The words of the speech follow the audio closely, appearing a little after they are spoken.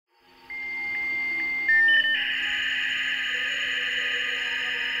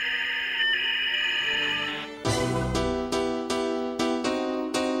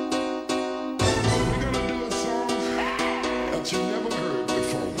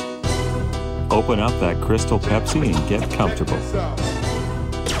Open up that Crystal Pepsi and get comfortable.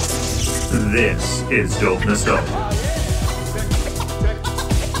 This is Dope Nostalgia.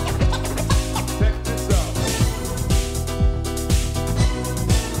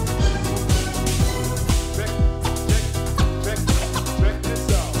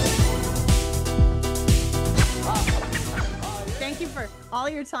 All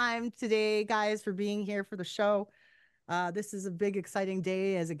your time today, guys, for being here for the show. This is a big, exciting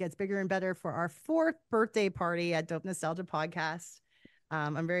day as it gets bigger and better for our 4th birthday party at Dope Nostalgia Podcast.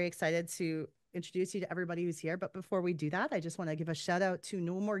 I'm very excited to introduce you to everybody who's here. But before we do that, I just want to give a shout out to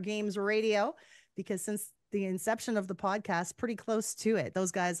No More Games Radio, because since the inception of the podcast, pretty close to it,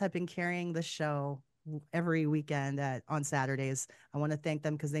 those guys have been carrying the show every weekend on Saturdays. I want to thank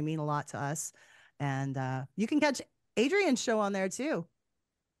them because they mean a lot to us. And you can catch Adrian's show on there too.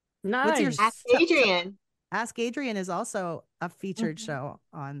 Nice. Ask Adrian. Ask Adrian is also a featured show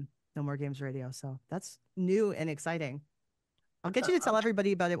on No More Games Radio. So that's new and exciting. I'll get you to tell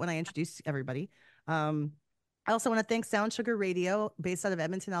everybody about it when I introduce everybody. I also want to thank Sound Sugar Radio, based out of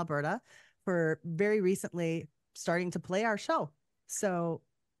Edmonton, Alberta, for very recently starting to play our show. So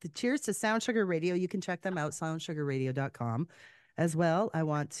cheers to Sound Sugar Radio. You can check them out, soundsugarradio.com. As well, I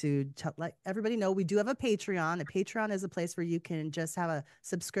want to let everybody know we do have a Patreon. A Patreon is a place where you can just have a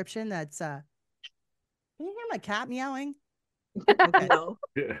subscription that's can you hear my cat meowing? Okay. No.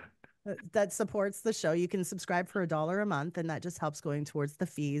 That supports the show. You can subscribe for $1 a month, and that just helps going towards the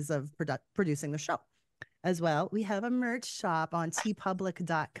fees of producing the show. As well, we have a merch shop on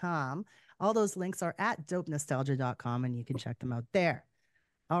tpublic.com. All those links are at dopenostalgia.com, and you can check them out there.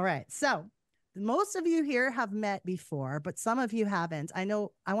 All right, so most of you here have met before, but some of you haven't. I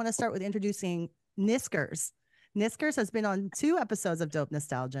want to start with introducing Niskers. Niskers has been on 2 episodes of Dope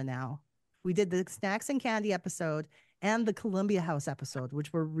Nostalgia now. We did the Snacks and Candy episode and the Columbia House episode,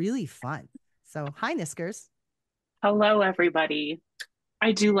 which were really fun. So, hi, Niskers. Hello, everybody.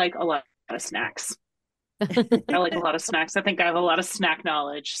 I do like a lot of snacks. I like a lot of snacks. I think I have a lot of snack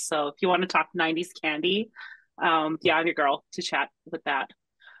knowledge. So if you want to talk 90s candy, I'm your girl to chat with that.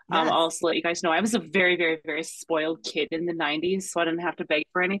 Yes. I'll also let you guys know I was a very, very, very spoiled kid in the 90s, so I didn't have to beg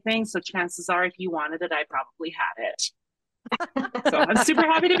for anything. So chances are, if you wanted it, I probably had it. So I'm super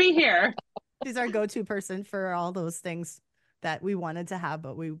happy to be here. She's our go-to person for all those things that we wanted to have,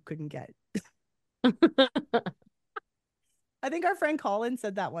 but we couldn't get. I think our friend Colin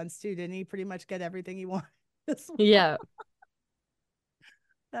said that once too, didn't he? Pretty much get everything he wanted. Yeah.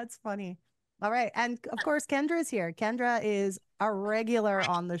 That's funny. All right. And of course, Kendra is here. Kendra is a regular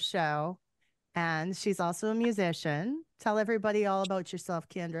on the show, and she's also a musician. Tell everybody all about yourself,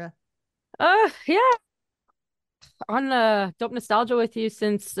 Kendra. Yeah. On Dope Nostalgia with you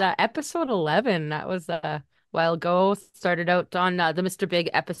since episode 11. That was a while ago. Started out on the Mr.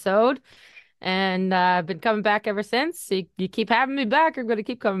 Big episode, and I've been coming back ever since. You keep having me back. I'm going to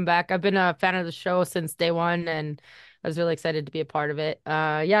keep coming back. I've been a fan of the show since day one, and I was really excited to be a part of it.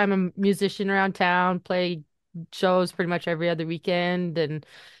 Yeah, I'm a musician around town, play shows pretty much every other weekend, and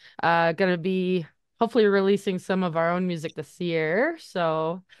gonna be hopefully releasing some of our own music this year.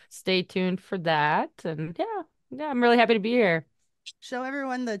 So stay tuned for that. And yeah, I'm really happy to be here. Show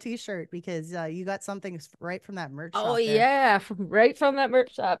everyone the t-shirt, because you got something right from that merch shop Oh, there. yeah, right from that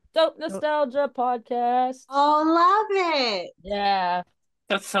merch shop. Dope Nostalgia Podcast. Oh, love it. Yeah.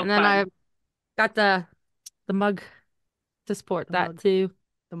 That's so and fun. then I got the mug to support that too.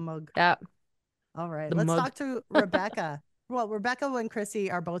 The mug. Yeah. All right. The Let's mug. talk to Rebecca. Well, Rebecca and Chrissy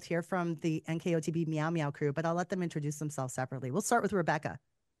are both here from the NKOTB Meow Meow crew, but I'll let them introduce themselves separately. We'll start with Rebecca.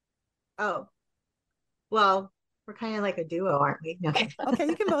 Oh, well, we're kind of like a duo, aren't we? Okay. Okay,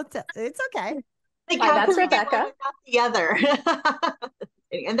 you can both. It's okay. Like, Hi, how that's can we get Rebecca. one without the other?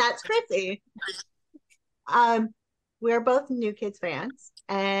 And that's Chrissy. We're both New Kids fans,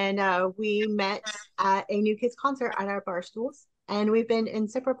 and we met at a New Kids concert at our bar stools, and we've been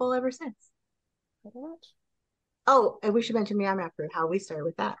inseparable ever since. Oh, and we should mention Meow Meow Crew, how we started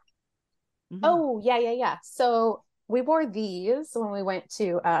with that. Mhm. Oh, yeah. So we wore these when we went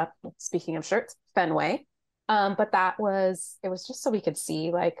to, speaking of shirts, Fenway. But it was just so we could see,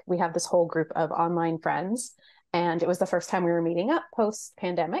 like, we have this whole group of online friends, and it was the first time we were meeting up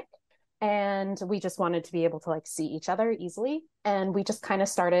post-pandemic. And we just wanted to be able to, like, see each other easily. And we just kind of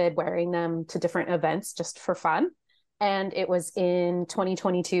started wearing them to different events just for fun. And it was in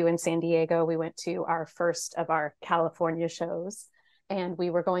 2022 in San Diego. We went to our first of our California shows, and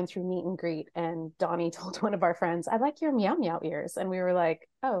we were going through meet and greet, and Donnie told one of our friends, "I like your meow meow ears." And we were like,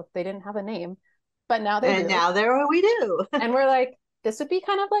 oh, they didn't have a name, but now they And do. now they're what we do. And we're like, this would be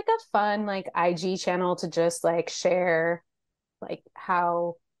kind of like a fun, like, IG channel to just, like, share, like,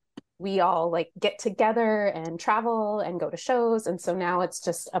 how we all like get together and travel and go to shows. And so now it's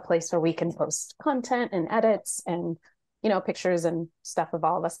just a place where we can post content and edits and, pictures and stuff of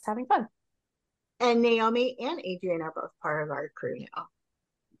all of us having fun. And Naomi and Adrian are both part of our crew now.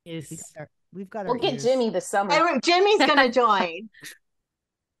 Yes. We've got We'll get Jimmy this summer. And Jimmy's gonna join.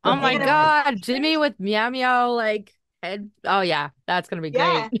 Oh my God, Jimmy with meow meow like head. Oh yeah, that's gonna be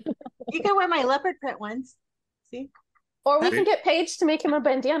great. You can wear my leopard print ones. See? Or we can get Paige to make him a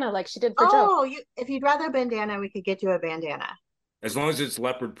bandana like she did for Joe. If you'd rather a bandana, we could get you a bandana. As long as it's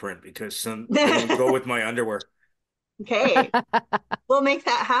leopard print, because then we go with my underwear. Okay. We'll make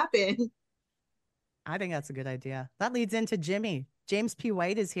that happen. I think that's a good idea. That leads into Jimmy. James P.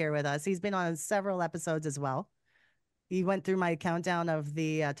 White is here with us. He's been on several episodes as well. He went through my countdown of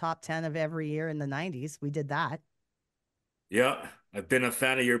the top 10 of every year in the 90s. We did that. Yeah, I've been a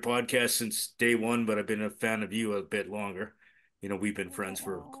fan of your podcast since day one, but I've been a fan of you a bit longer. We've been friends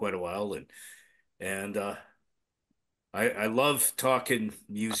for quite a while, and I love talking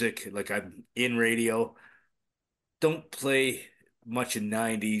music. Like, I'm in radio. Don't play much in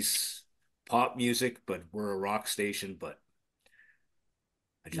 90s pop music, but we're a rock station. But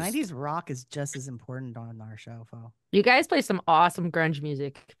 90s rock is just as important on our show, Fo. You guys play some awesome grunge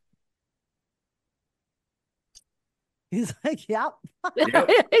music. He's like, yep.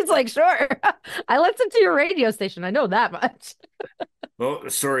 He's like, sure. I listen to your radio station. I know that much. Well,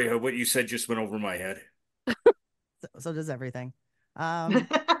 sorry, what you said just went over my head. So does everything.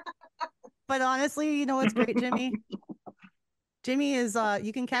 But honestly, you know what's great, Jimmy? Jimmy is,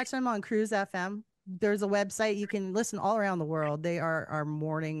 you can catch them on Cruise FM. There's a website. You can listen all around the world. They are our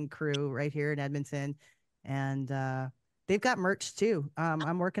morning crew right here in Edmonton. And they've got merch too.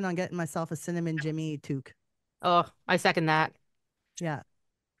 I'm working on getting myself a Cinnamon Jimmy toque. Oh, I second that. Yeah.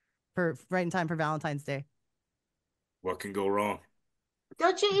 For right in time for Valentine's Day. What can go wrong?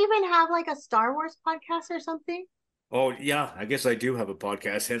 Don't you even have like a Star Wars podcast or something? Oh, yeah, I guess I do have a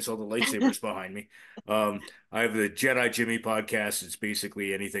podcast, hence all the lightsabers behind me. I have the Jedi Jimmy podcast. It's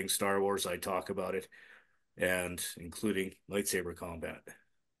basically anything Star Wars. I talk about it, and including lightsaber combat.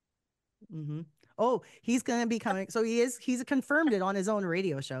 Mm-hmm. Oh, he's going to be coming. So he's confirmed it on his own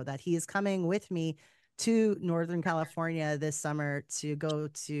radio show that he is coming with me to Northern California this summer to go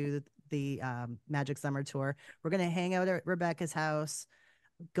to the Magic Summer Tour. We're going to hang out at Rebecca's house,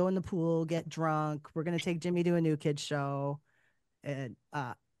 go in the pool, get drunk. We're going to take Jimmy to a New Kids show. And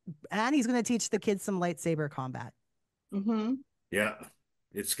he's going to teach the kids some lightsaber combat. Mm-hmm. Yeah,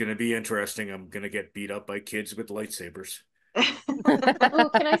 it's going to be interesting. I'm going to get beat up by kids with lightsabers. Ooh,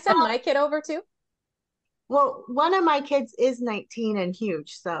 can I send my kid over too? Well, one of my kids is 19 and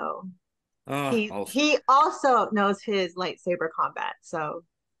huge, so he also knows his lightsaber combat. So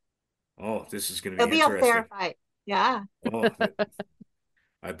this is going to be it'll interesting. be a fair fight. Yeah.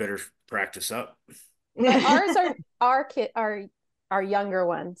 I better practice up. Ours are our younger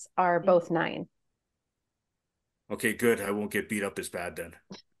ones are both 9. Okay, good. I won't get beat up as bad then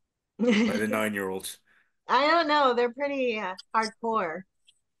by the 9-year-olds. I don't know. They're pretty hardcore.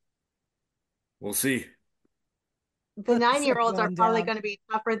 We'll see. The 9-year-olds are probably going to be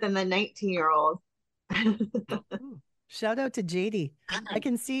tougher than the 19-year-old. Shout out to JD. I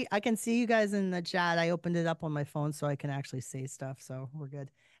can see you guys in the chat. I opened it up on my phone so I can actually say stuff. So we're good.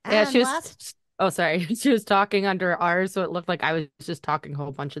 Yeah, she was. Oh, sorry. She was talking under ours, so it looked like I was just talking a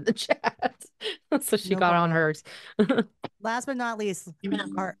whole bunch in the chat. So she got on hers. Last but not least,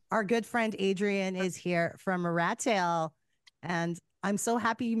 our good friend Adrian is here from Rat Tail, and I'm so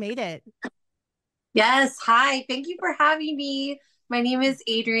happy you made it. Yes. Hi. Thank you for having me. My name is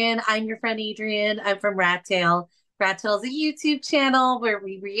Adrian. I'm your friend Adrian. I'm from Rat Tail. Rat Tail is a YouTube channel where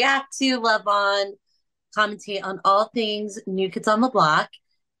we react to, love on, commentate on all things New Kids on the Block.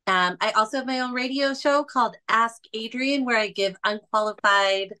 I also have my own radio show called Ask Adrian, where I give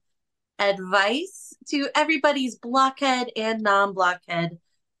unqualified advice to everybody's blockhead and non-blockhead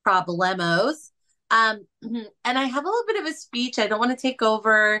problemos. And I have a little bit of a speech. I don't want to take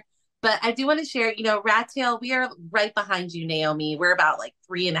over, but I do want to share, Rat Tail, we are right behind you, Naomi. We're about like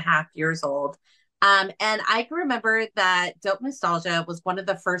 3.5 years old. And I can remember that Dope Nostalgia was one of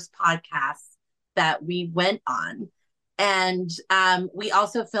the first podcasts that we went on. And we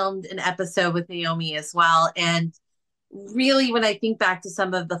also filmed an episode with Naomi as well. And really, when I think back to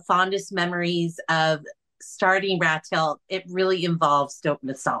some of the fondest memories of starting Rat Tail, it really involves Dope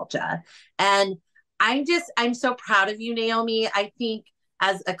Nostalgia. And I'm so proud of you, Naomi. I think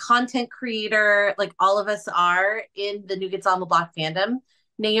as a content creator, like all of us are in the New Kids on the Block fandom,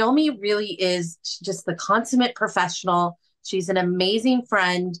 Naomi really is just the consummate professional. She's an amazing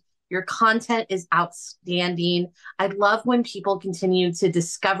friend. Your content is outstanding. I love when people continue to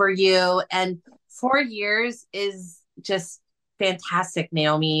discover you. And 4 years is just fantastic,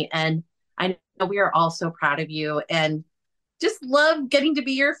 Naomi. And I know we are all so proud of you and just love getting to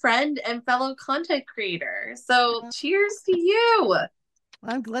be your friend and fellow content creator. So cheers to you.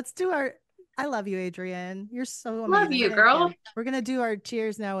 Let's do our, I love you, Adrian. You're so amazing. Love you, girl. We're going to do our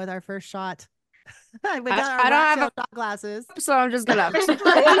cheers now with our first shot. We got I don't have shot glasses. So I'm just gonna.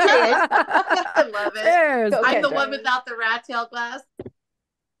 I love it. Cheers. I'm the one without the rat tail glass.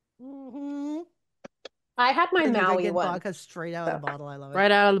 I had my Maui one. Vodka straight out of the bottle. I love it.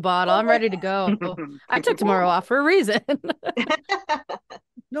 Right out of the bottle. I'm ready to go. I took tomorrow off for a reason.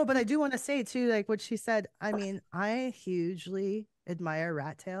 No, but I do want to say too, like what she said. I mean, I hugely admire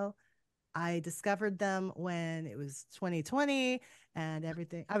Rat Tail. I discovered them when it was 2020 and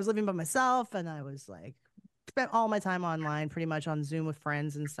everything. I was living by myself and I was like, spent all my time online, pretty much on Zoom with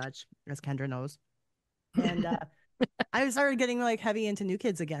friends and such, as Kendra knows. And I started getting like heavy into New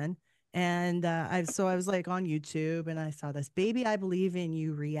Kids again. And I was like on YouTube and I saw this Baby I Believe in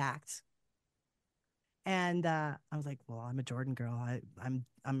You react. And I was like, well, I'm a Jordan girl. I'm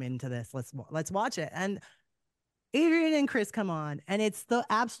into this. Let's watch it. And Adrian and Chris come on, and it's the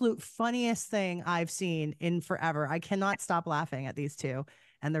absolute funniest thing I've seen in forever. I cannot stop laughing at these two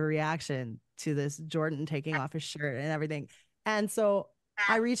and the reaction to this Jordan taking off his shirt and everything. And so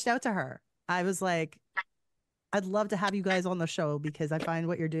I reached out to her. I was like, I'd love to have you guys on the show because I find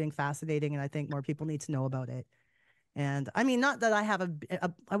what you're doing fascinating and I think more people need to know about it. And I mean, not that I have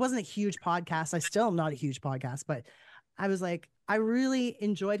I wasn't a huge podcast. I still am not a huge podcast, but I was like, I really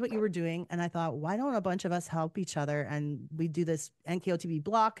enjoyed what you were doing. And I thought, why don't a bunch of us help each other? And we do this NKOTB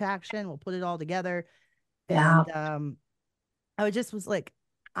block action. We'll put it all together. Yeah. And I just was like,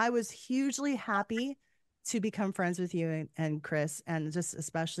 I was hugely happy to become friends with you and Chris, and just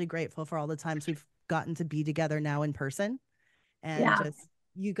especially grateful for all the times we've gotten to be together now in person. And just,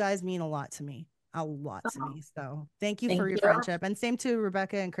 you guys mean a lot to me. A lot to me. So thank you for your friendship. And same to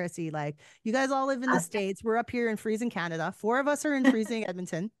Rebecca and Chrissy. Like, you guys all live in the States. We're up here in freezing Canada. 4 of us are in freezing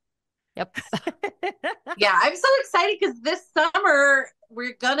Edmonton. Yep. Yeah, I'm so excited because this summer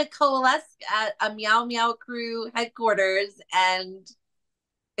we're gonna coalesce at a Meow Meow Crew headquarters, and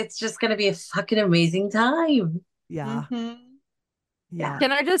it's just gonna be a fucking amazing time. Yeah. Yeah.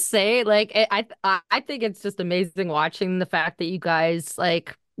 Can I just say, like, I think it's just amazing watching the fact that you guys,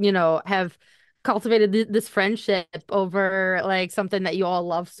 like, you know, have cultivated this friendship over like something that you all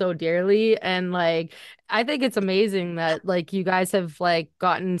love so dearly. And like, I think it's amazing that like you guys have like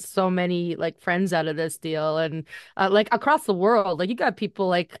gotten so many like friends out of this deal, and like across the world. Like, you got people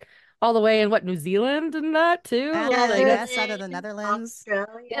like all the way in New Zealand and that too. And like, out of the Netherlands.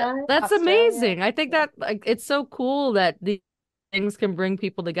 Australia. That's amazing. I think that like it's so cool that these things can bring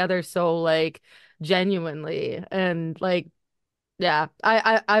people together so like genuinely. And like, yeah,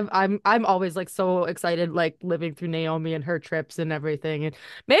 I'm always like so excited, like living through Naomi and her trips and everything. And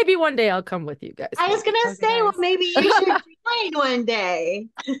maybe one day I'll come with you guys. I was gonna say, well, maybe you should join one day.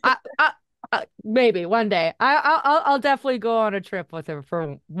 Maybe one day. I'll definitely go on a trip with her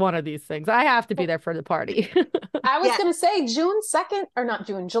for one of these things. I have to be there for the party. I was gonna say July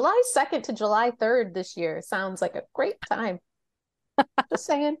 2nd to July 3rd this year sounds like a great time. Just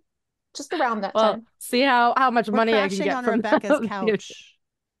saying. Just around that time. See how much money I can crashing get on from Rebecca's couch.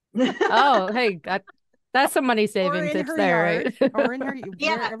 Oh, hey, that's some money saving tips there, yard, right? Or in her,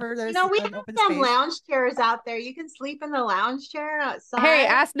 wherever there's we an have open some space. lounge chairs out there. You can sleep in the lounge chair outside. Hey,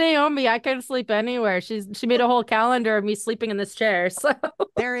 ask Naomi. I can sleep anywhere. She made a whole calendar of me sleeping in this chair. So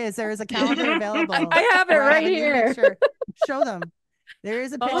there is a calendar available. I have it right here. Show them. There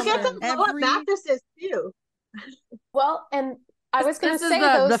is a picture. We'll get some mattresses too. Well, and I was going to say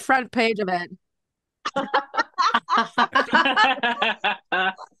the front page of it. Those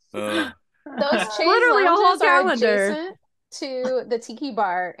chaise literally a whole lounges are calendar adjacent to the tiki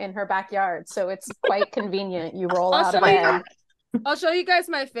bar in her backyard, so it's quite convenient. You roll out of bed. I'll show you guys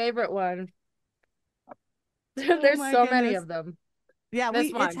my favorite one. There's so many of them. Yeah,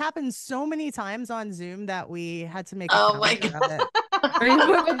 it's happened so many times on Zoom that we had to make my God.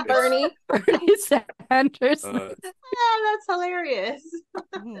 Bernie Sanders. That's hilarious.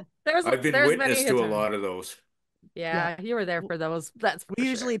 I've been witness to a lot of those. Yeah, you were there for those. We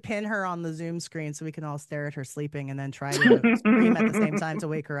usually pin her on the Zoom screen so we can all stare at her sleeping and then try to scream at the same time to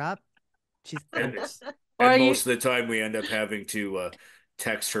wake her up. And most of the time we end up having to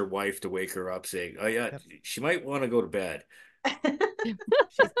text her wife to wake her up, saying, "Oh yeah, she might want to go to bed."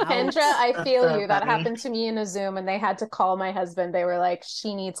 Kendra, I feel you. That happened to me in a Zoom, and they had to call my husband. They were like,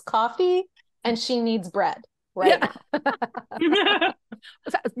 she needs coffee and she needs bread. right Yeah. now.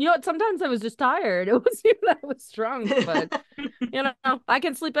 You know what? Sometimes I was just tired. It wasn't even that I was drunk, but you know, I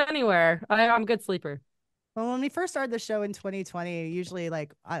can sleep anywhere. I'm a good sleeper. Well, when we first started the show in 2020, usually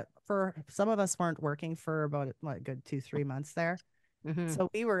like for some of us weren't working for about what, a good 2-3 months there. So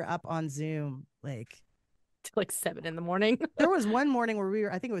we were up on Zoom like Till like 7 a.m. There was one morning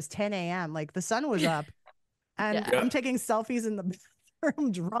where I think it was 10 a.m. Like the sun was up, and I'm taking selfies in the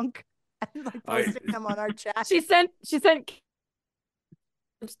bathroom drunk and like posting them on our chat. She sent chips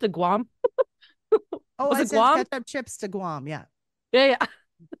to Guam. Oh, I sent ketchup chips to Guam. Yeah. Yeah.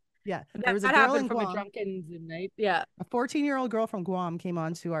 Yeah. That, there was a that girl happened in from Guam. a drunken Zoom night. Yeah. A 14-year-old girl from Guam came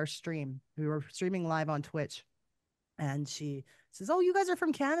onto our stream. We were streaming live on Twitch. And she says, "Oh, you guys are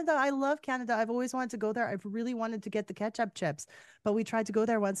from Canada. I love Canada. I've always wanted to go there. I've really wanted to get the ketchup chips, but we tried to go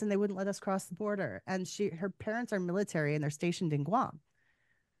there once and they wouldn't let us cross the border." And her parents are military and they're stationed in Guam.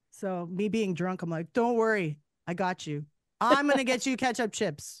 So me being drunk, I'm like, "Don't worry, I got you. I'm gonna get you ketchup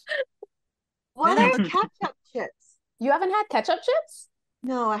chips." What are ketchup chips? You haven't had ketchup chips?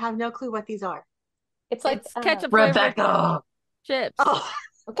 No, I have no clue what these are. It's like ketchup Rebecca chips. Oh,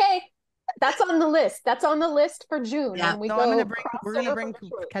 okay. That's on the list. That's on the list for June. Yeah. When we're gonna bring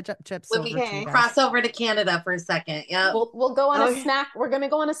ketchup chips. Let me cross over to Canada for a second. Yeah. We'll go on a snack. We're gonna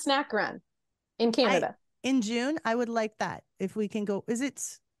go on a snack run in Canada. In June, I would like that. If we can go, is it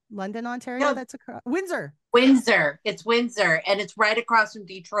London, Ontario? No. That's across Windsor. It's Windsor, and it's right across from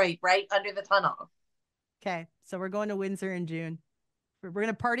Detroit, right under the tunnel. Okay, so we're going to Windsor in June. We're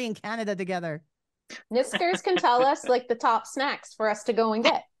gonna party in Canada together. Niskers can tell us like the top snacks for us to go and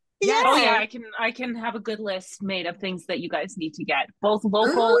get. Yeah. Oh yeah, I can have a good list made of things that you guys need to get, both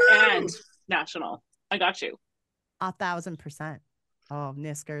local and national. I got you. 1,000%. Oh,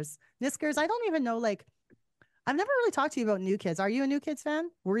 Niskers. I don't even know. Like, I've never really talked to you about New Kids. Are you a New Kids fan?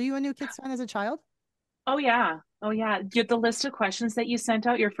 Were you a New Kids fan as a child? Oh yeah. The list of questions that you sent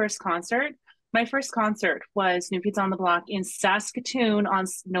out, your first concert. My first concert was New Kids on the Block in Saskatoon on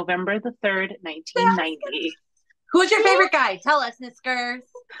November the 3rd, 1990. Who's your favorite guy? Tell us, Niskers.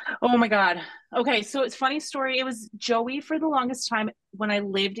 Oh my God. Okay, so it's a funny story. It was Joey for the longest time when I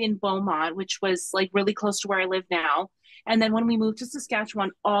lived in Beaumont, which was like really close to where I live now. And then when we moved to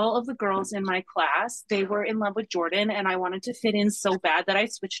Saskatchewan, all of the girls in my class, they were in love with Jordan, and I wanted to fit in so bad that I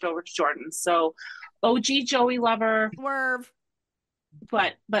switched over to Jordan. So OG Joey lover. Swerve.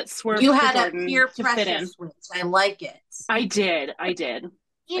 But Swerve. You had a peer pressure switch. I like it. I did.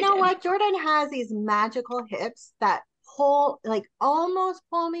 You know what? Jordan has these magical hips that almost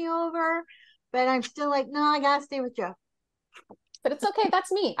pull me over, but I'm still like, no, I gotta stay with Joe. But it's okay. That's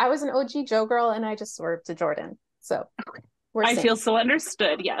me. I was an OG Joe girl, and I just swerved to Jordan. So I feel so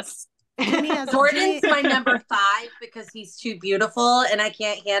understood. Yes. Jordan's my number 5 because he's too beautiful and I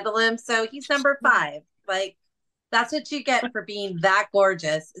can't handle him. So he's number 5. Like, that's what you get for being that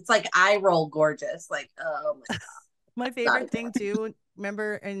gorgeous. It's like eye roll gorgeous. Like, oh my God. My favorite thing too,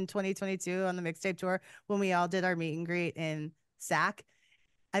 remember in 2022 on the mixtape tour when we all did our meet and greet in SAC?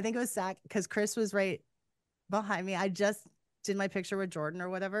 I think it was SAC because Chris was right behind me. I just did my picture with Jordan or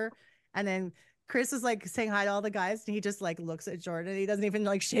whatever. And then Chris was like saying hi to all the guys and he just like looks at Jordan. He doesn't even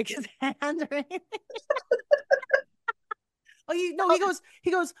like shake his hand or anything.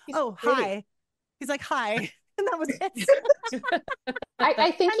 He goes, "Oh, hi." He's like, "Hi." And that was it.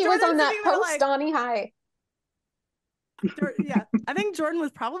 I think he was on that post, like, Donnie. Hi. Yeah, I think Jordan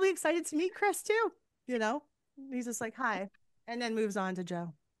was probably excited to meet Chris too. You know, he's just like, "Hi," and then moves on to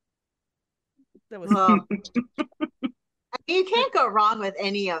Joe. That was you can't go wrong with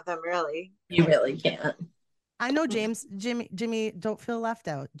any of them, really. You really can't. I know Jimmy, don't feel left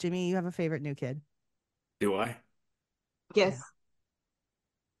out. Jimmy, you have a favorite New Kid. Do I? Yes.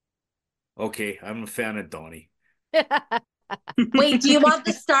 Okay, I'm a fan of Donnie. Wait, do you want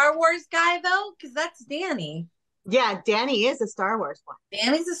the Star Wars guy though? Because that's Danny. Yeah, Danny is a Star Wars one.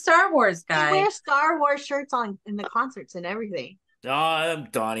 Danny's a Star Wars guy. He wears Star Wars shirts on in the concerts and everything. I'm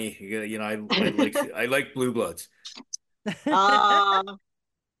Donnie. You know, I like Blue Bloods.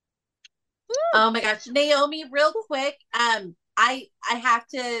 Oh my gosh, Naomi, real quick. I have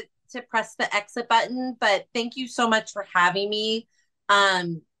to press the exit button, but thank you so much for having me.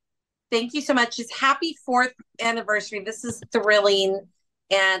 Thank you so much. Just happy 4th anniversary. This is thrilling.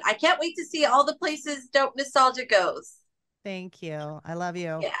 And I can't wait to see all the places Dope Nostalgia goes. Thank you. I love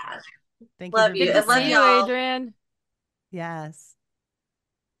you. Yeah. Thank love you. I love you, Adrian. Yes.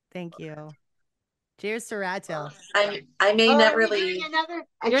 Thank you. Cheers to Rat Tail. I may never leave.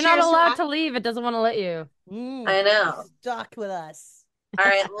 You're not allowed to leave. It doesn't want to let you. I know. Stuck with us. All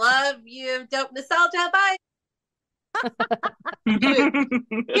right. Love you. Dope Nostalgia. Bye.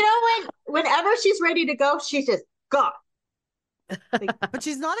 Whenever she's ready to go, she's just gone. But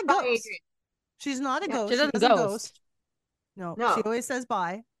she's not a ghost. Adrian. She's not a ghost. She doesn't ghost. No, No. she always says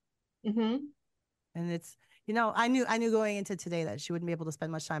bye. Mm-hmm. And it's, I knew going into today that she wouldn't be able to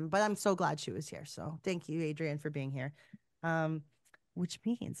spend much time, but I'm so glad she was here. So thank you, Adrian, for being here. Which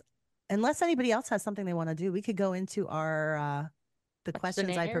means, unless anybody else has something they want to do, we could go into our the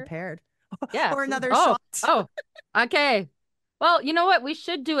questions I prepared. Yeah. Or another shot. Oh, okay. Well, you know what? We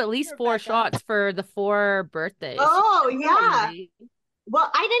should do at least 4 shots for the 4 birthdays. Oh, yeah. Well,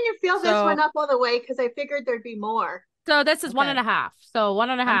 I didn't feel this one up all the way because I figured there'd be more. So this is 1.5. So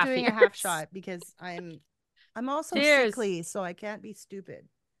 1.5. I'm doing a half shot because I'm also sickly, so I can't be stupid.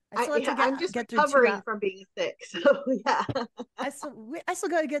 I'm just recovering from being sick, so yeah. I still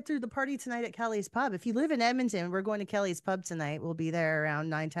got to get through the party tonight at Kelly's Pub. If you live in Edmonton, we're going to Kelly's Pub tonight. We'll be there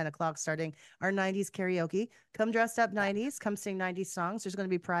around 9-10 o'clock, starting our 90s karaoke. Come dressed up 90s. Come sing 90s songs. There's going to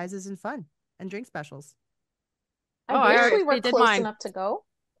be prizes and fun and drink specials. I wish we were close enough to go.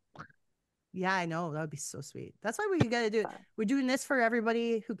 Yeah, I know. That would be so sweet. That's why we got to do it. We're doing this for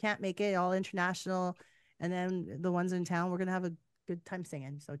everybody who can't make it, all international. And then the ones in town, we're going to have a good time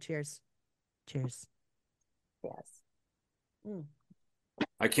singing. So cheers. Cheers. Yes.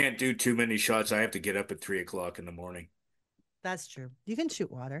 I can't do too many shots. I have to get up at 3 o'clock in the morning. That's true. You can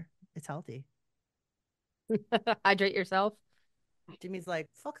shoot water. It's healthy. Hydrate yourself. Jimmy's like,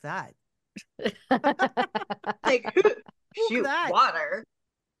 fuck that. Like, shoot water.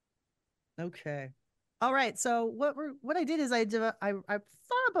 Okay. All right. So what I did is I thought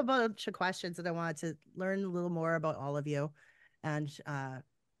up a bunch of questions that I wanted to learn a little more about all of you and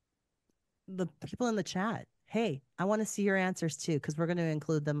the people in the chat. Hey, I want to see your answers too, because we're going to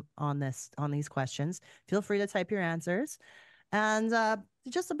include them on these questions. Feel free to type your answers. And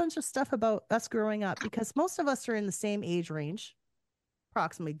just a bunch of stuff about us growing up, because most of us are in the same age range,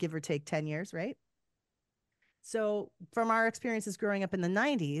 approximately give or take 10 years, right? So from our experiences growing up in the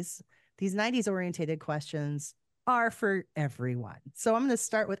 90s, these 90s orientated questions are for everyone. So I'm going to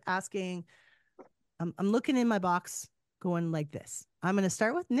start with asking, I'm looking in my box going like this. I'm going to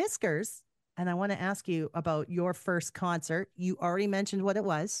start with Niskers, and I want to ask you about your first concert. You already mentioned what it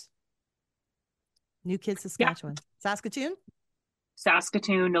was. New Kids, Saskatchewan. Yeah.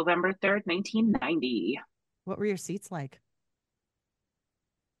 Saskatoon, November 3rd, 1990. What were your seats like?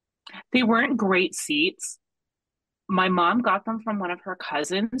 They weren't great seats. My mom got them from one of her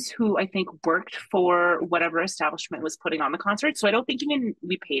cousins who I think worked for whatever establishment was putting on the concert. So I don't think even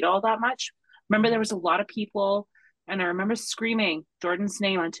we paid all that much. Remember, there was a lot of people, and I remember screaming Jordan's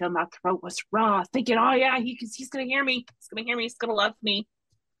name until my throat was raw, thinking, oh yeah, he's going to hear me. He's going to hear me. He's going to love me.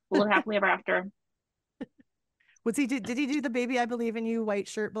 We'll live happily ever after. Did he do the Baby I Believe in You white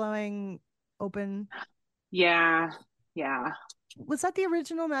shirt blowing open? Yeah. Was that the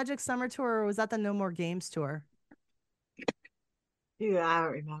original Magic Summer Tour, or was that the No More Games tour? Yeah, I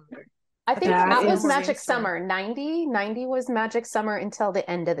don't remember. I think that was Magic Summer. 90 was Magic Summer until the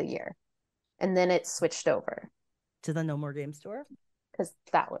end of the year. And then it switched over to the No More Games tour. Because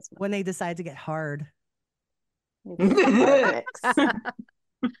that was when they decided to get hard.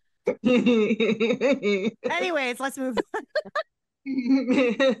 Anyways, let's move on.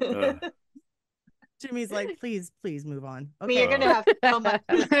 Jimmy's like, please move on. Okay. You're gonna have so much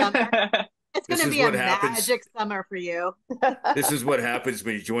this summer. It's gonna be a magic summer for you. This is what happens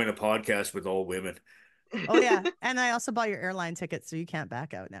when you join a podcast with all women. Oh yeah, and I also bought your airline ticket, so you can't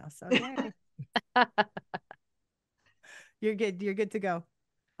back out now. So yeah. You're good. You're good to go.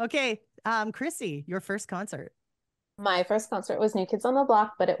 Okay, Chrissy, your first concert. My first concert was New Kids on the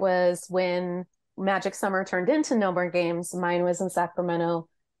Block, but it was when Magic Summer turned into No More Games. Mine was in Sacramento,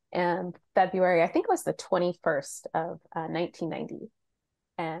 and February, I think it was the 21st of 1990.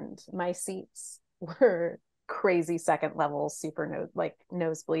 And my seats were crazy second level, super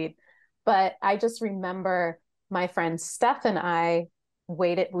nosebleed. But I just remember my friend Steph and I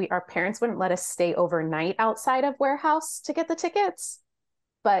waited. Our parents wouldn't let us stay overnight outside of Warehouse to get the tickets.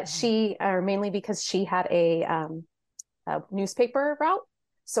 But mainly because she had a newspaper route.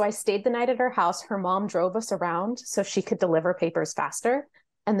 So I stayed the night at her house. Her mom drove us around so she could deliver papers faster,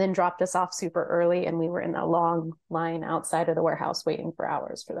 and then dropped us off super early. And we were in a long line outside of the Warehouse waiting for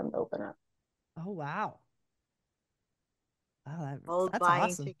hours for them to open up. Oh, wow. Wow, that's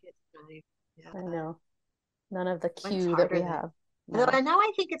awesome. Yeah. I know. None of the queue that we have. No. And now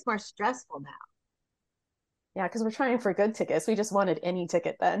I think it's more stressful now. Yeah, because we're trying for good tickets. We just wanted any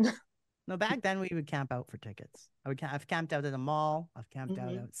ticket then. No, back then we would camp out for tickets. I've camped out at a mall. I've camped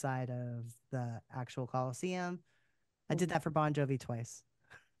out outside of the actual Coliseum. I did that for Bon Jovi twice.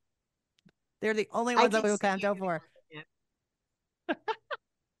 They're the only ones that we camped out for.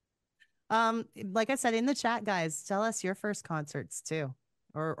 Like I said in the chat, guys, tell us your first concerts too,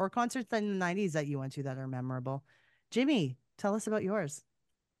 or concerts in the 90s that you went to that are memorable. Jimmy, tell us about yours.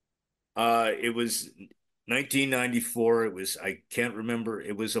 It was 1994. I can't remember.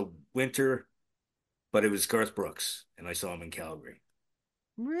 It was a winter, but it was Garth Brooks, and I saw him in Calgary.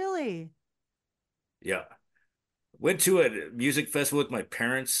 Really? Yeah. Went to a music festival with my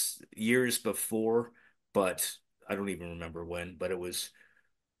parents years before, but I don't even remember when, but it was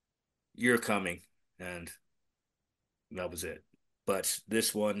You're Coming, and that was it. But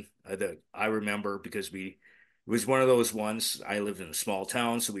this one, I remember because it was one of those ones. I lived in a small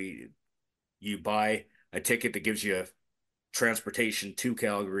town, so you buy a ticket that gives you transportation to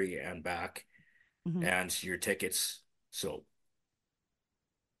Calgary and back, and your tickets. So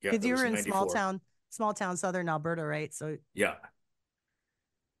yeah, Because it you were was in 94. small town southern Alberta, right? So Yeah.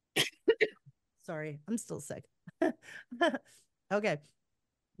 sorry, I'm still sick. Okay.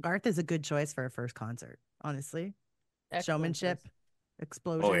 Garth is a good choice for a first concert, honestly. Excellent Showmanship, choice.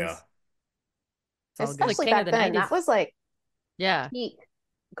 explosions. Oh yeah. It's all good. Especially King of back the then. 90s. That was like Yeah. peak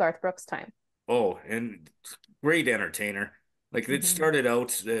Garth Brooks time. Oh, and great entertainer. Like it started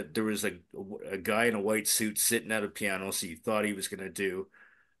out that there was a guy in a white suit sitting at a piano, so you thought he was gonna do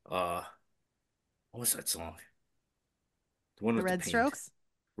uh what was that song? The one The with the Red paint. Strokes?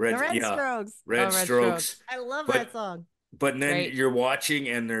 The Red, Red yeah, Strokes. Red Red Strokes. Strokes. I love that But song. then Great. you're watching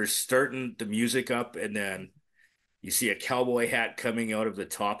and they're starting the music up, and then you see a cowboy hat coming out of the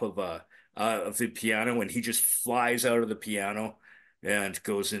top of the piano, and he just flies out of the piano and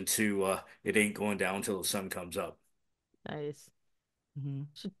goes into It Ain't Going Down Till the Sun Comes Up. Nice. Mm-hmm.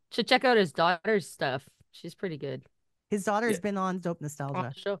 Should check out his daughter's stuff. She's pretty good. His daughter's Yeah. been on Dope On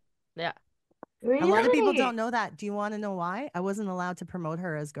Nostalgia. the show. Yeah. A lot of people Really? don't know that. Do you want to know why? I wasn't allowed to promote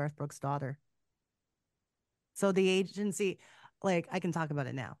her as Garth Brooks' daughter. So the agency, like, I can talk about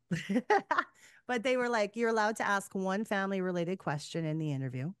it now. But they were like, you're allowed to ask one family related question in the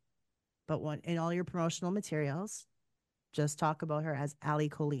interview, but one in all your promotional materials, just talk about her as Ali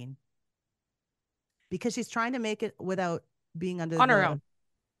Colleen. Because she's trying to make it without being under On her the own.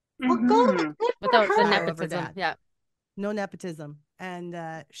 Well, Mhm. good for Without the her. shadow of her nepotism. dad. Yeah. No nepotism.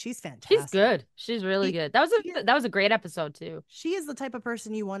 And she's fantastic. She's good. She's really She- good. That was a great episode too. She is the type of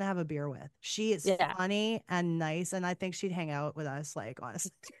person you want to have a beer with. She is Yeah. funny and nice, and I think she'd hang out with us, like,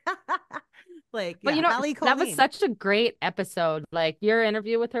 honestly. Like, But yeah, Ali that was Colleen. such a great episode. Like your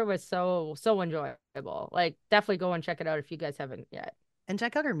interview with her was so enjoyable. Like definitely go and check it out if you guys haven't yet. And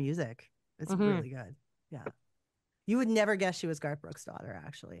check out her music. It's really good. Yeah. You would never guess she was Garth Brooks' daughter,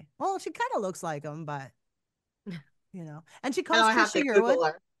 actually. Well, she kind of looks like him, but And she calls Now I have Trisha to Google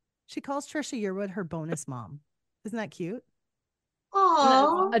Yearwood. her. She calls Trisha Yearwood her bonus mom. Isn't that cute?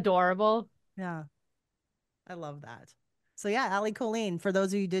 Oh, Adorable. Yeah. I love that. So yeah, Ali Colleen, for those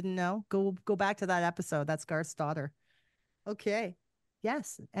of you who didn't know, go back to that episode. That's Garth's daughter. Okay.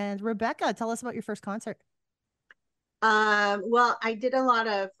 Yes. And Rebecca, tell us about your first concert. well, I did a lot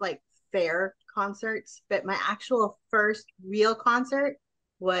of like fair concerts, but my actual first real concert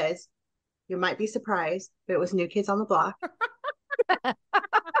was, you might be surprised, but it was New Kids on the Block.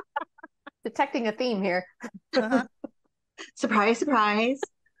 Detecting a theme here. Uh-huh. Surprise, surprise.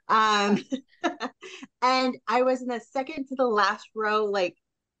 And I was in the second to the last row, like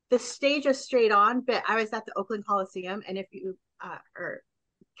the stage was straight on, but I was at the Oakland Coliseum, and if you or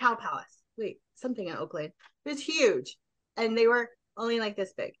Cow Palace, wait, something in Oakland. It was huge, and they were only like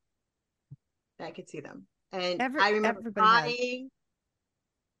this big. I could see them, and I remember crying.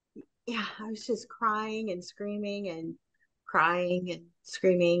 Yeah, I was just crying and screaming and crying and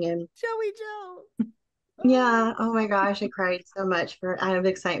screaming and Joey Joe. yeah. Oh my gosh, I cried so much out of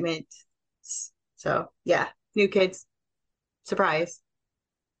excitement. So yeah, New Kids, surprise.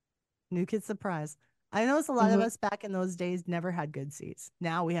 New Kids surprise. I noticed a lot of us back in those days never had good seats.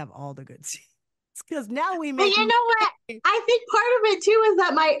 Now we have all the good seats. Because now we But make. you know what? I think part of it too is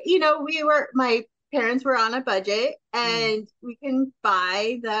that my parents were on a budget and we can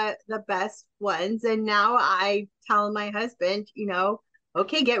buy the best ones. And now I tell my husband,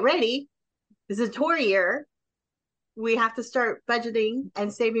 okay, get ready. This is a tour year. We have to start budgeting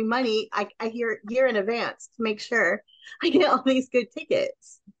and saving money. I hear a year in advance to make sure I get all these good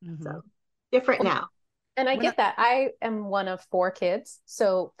tickets. So different now. And I get that. I am one of 4 kids.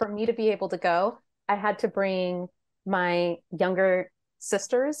 So for me to be able to go, I had to bring my younger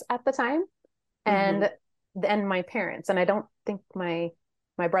sisters at the time and then my parents. And I don't think my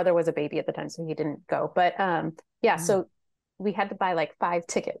brother was a baby at the time, so he didn't go. But so we had to buy like 5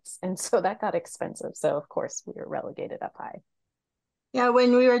 tickets. And so that got expensive. So of course we were relegated up high. Yeah,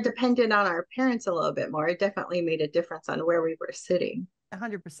 when we were dependent on our parents a little bit more, it definitely made a difference on where we were sitting.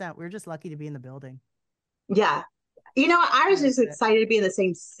 100%. We were just lucky to be in the building. Yeah. I was just excited to be in the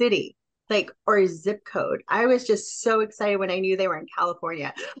same city, like, or zip code. I was just so excited when I knew they were in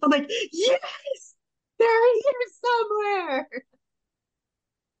California. I'm like, yes, they're here somewhere.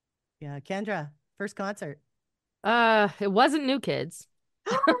 Yeah, Kendra, first concert. It wasn't New Kids.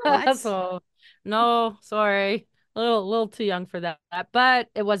 What? So no, sorry. A little too young for that. But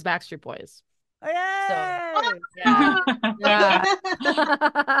it was Backstreet Boys. Oh, yay! Yeah. Yeah.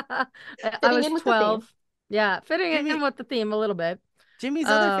 I Fitting was in with the theme. 12. Yeah, fitting Jimmy- in with the theme a little bit. Jimmy's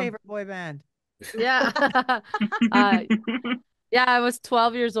other favorite boy band. Yeah. Yeah, I was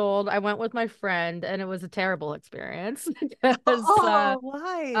 12 years old. I went with my friend, and it was a terrible experience because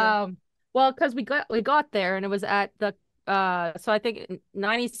Why? well, because we got there, and it was at the so I think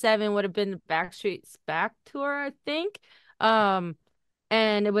 97 would have been the Backstreet's back tour, I think. And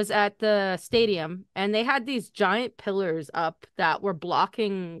it was at the stadium, and they had these giant pillars up that were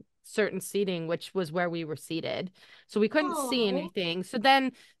blocking certain seating, which was where we were seated. So we couldn't see anything. So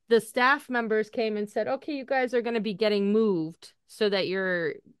then the staff members came and said, okay, you guys are going to be getting moved so that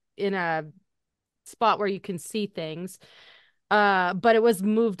you're in a spot where you can see things. But it was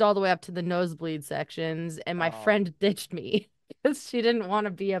moved all the way up to the nosebleed sections, and my friend ditched me because she didn't want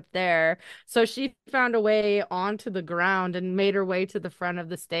to be up there. So she found a way onto the ground and made her way to the front of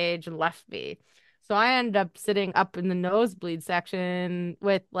the stage and left me. So I ended up sitting up in the nosebleed section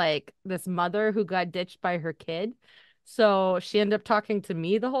with like this mother who got ditched by her kid. So she ended up talking to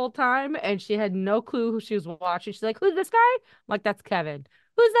me the whole time, and she had no clue who she was watching. She's like, "Who's this guy?" I'm like, "That's Kevin."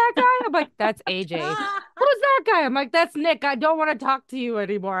 "Who's that guy?" I'm like, "That's AJ." "Who's that guy?" I'm like, "That's Nick. I don't want to talk to you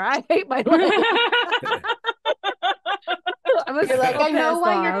anymore. I hate my life." You're like, I know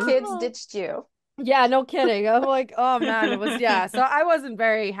why your off. kids ditched you. Yeah, no kidding. I'm like, oh man, it was so I wasn't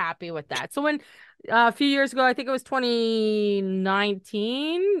very happy with that. So when a few years ago, I think it was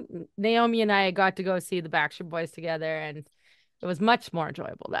 2019, Naomi and I got to go see the Backstreet Boys together, and it was much more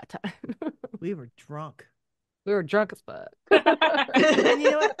enjoyable that time. We were drunk. We were drunk as fuck. And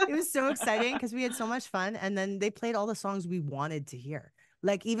you know what? It was so exciting because we had so much fun, and then they played all the songs we wanted to hear.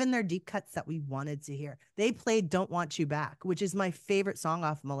 Like even their deep cuts that we wanted to hear. They played "Don't Want You Back," which is my favorite song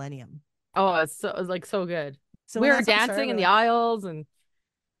off Millennium. Oh, it was like so good. So we when were that song dancing started, in the aisles, and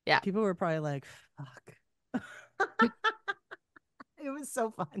yeah, people were probably like, "Fuck." It was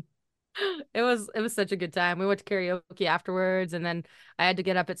so fun. it was such a good time. We went to karaoke afterwards, and then I had to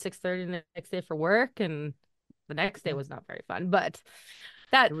get up at 6:30 the next day for work, and the next day was not very fun, but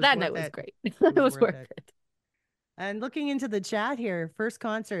that night was great. It was worth it. And looking into the chat here, first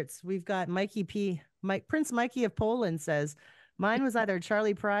concerts, we've got Prince Mikey of Poland says, mine was either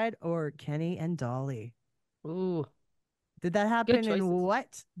Charlie Pride or Kenny and Dolly. Ooh. Did that happen in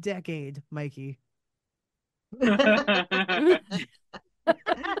what decade, Mikey? Love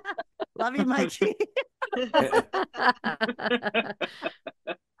you, Mikey.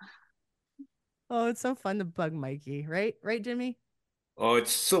 Oh, it's so fun to bug Mikey, right? Right, Jimmy? Oh,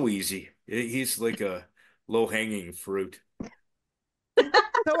 it's so easy. He's like a low-hanging fruit. So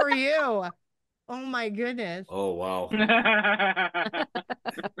are you. Oh my goodness. Oh, wow. If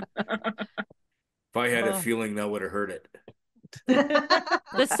I had a feeling, that would have hurt it. The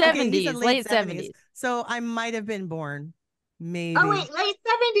 70s, Okay, late 70s. So I might have been born. Maybe. Oh, wait, late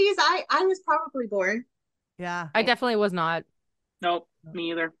 70s. I was probably born. Yeah. I definitely was not. Nope,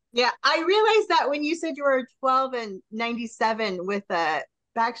 me either. Yeah, I realized that when you said you were 12 and 97 with the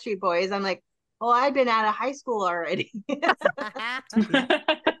Backstreet Boys, I'm like, oh, I've been out of high school already. For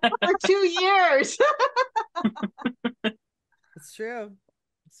 2 years. It's true.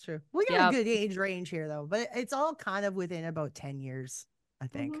 It's true. We got a good age range here, though, but it's all kind of within about 10 years, I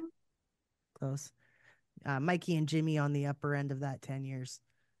think. Mm-hmm. Close. Mikey and Jimmy on the upper end of that 10 years.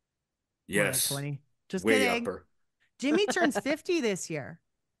 Yes. 20. Just way kidding. Upper. Jimmy turns 50 this year.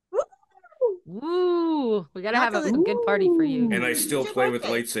 Woo! We gotta have a good party for you. And I still play with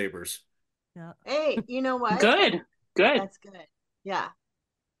lightsabers. Yeah. Hey, you know what? Good. That's good. Yeah.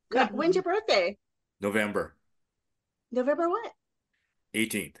 Good. When's your birthday? November. November what?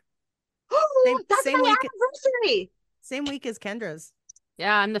 18th. Oh, that's my anniversary. Same week as Kendra's.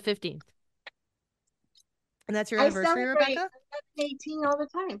 Yeah, I'm the 15th. And that's your anniversary, Rebecca? 18 all the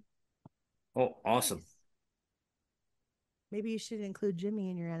time. Oh, awesome. Maybe you should include Jimmy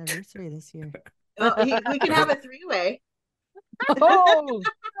in your anniversary this year. Oh, we can have a three-way. Oh.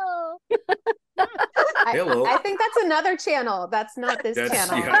 Hello. I think that's another channel. That's not this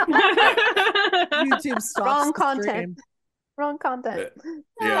channel. Yeah. YouTube stops. Wrong content. Wrong content.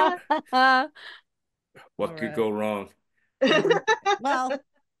 Yeah. What could go wrong? Well,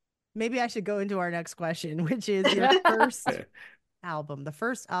 maybe I should go into our next question, which is your first album. The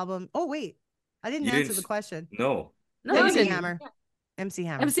first album. Oh, wait. I didn't answer the question. No. No, you MC didn't. Hammer. Yeah. MC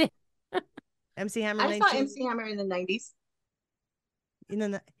Hammer. MC Hammer. I saw MC Hammer in the 90s.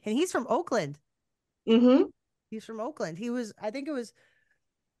 And he's from Oakland. Mm-hmm. He's from Oakland. I think it was,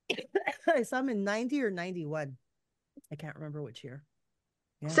 I saw him in 90 or 91. I can't remember which year.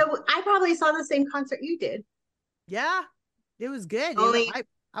 Yeah. So I probably saw the same concert you did. Yeah, it was good.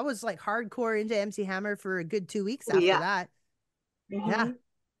 I was like hardcore into MC Hammer for a good 2 weeks after that. Mm-hmm. Yeah.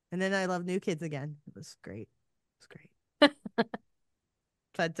 And then I love New Kids again. It was great. It was great.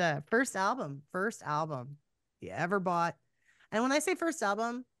 But first album you ever bought. And when I say first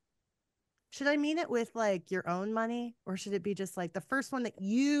album, should I mean it with like your own money, or should it be just like the first one that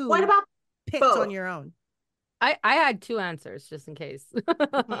you picked both? On your own? I had two answers just in case.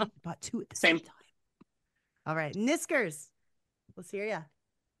 Bought two at the same time. All right, Niskers, let's hear ya.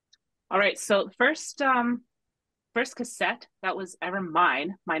 All right, so first cassette that was ever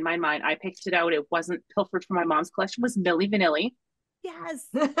mine. I picked it out. It wasn't pilfered from my mom's collection. Was Milli Vanilli. Yes.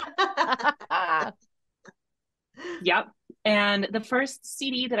 Yep. And the first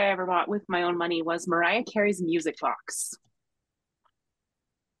CD that I ever bought with my own money was Mariah Carey's Music Box.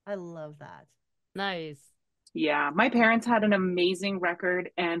 I love that. Nice. Yeah, my parents had an amazing record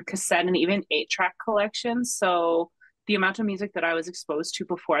and cassette and even 8-track collection. So the amount of music that I was exposed to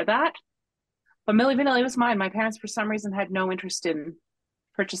before that. But Milli Vanilli was mine. My parents, for some reason, had no interest in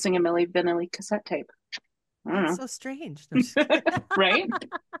purchasing a Milli Vanilli cassette tape. I don't know. So strange. Right?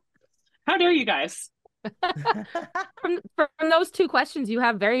 How dare you guys? From those two questions, you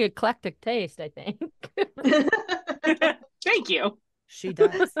have very eclectic taste, I think. Thank you. She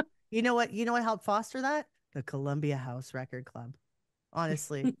does. You know what helped foster that? The Columbia House Record Club.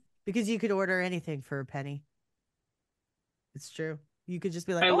 Honestly. Because you could order anything for a penny. It's true. You could just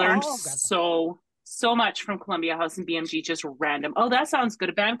be like, I learned so much from Columbia House and BMG, just random. Oh, that sounds good.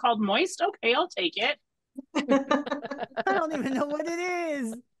 A band called Moist? Okay, I'll take it. I don't even know what it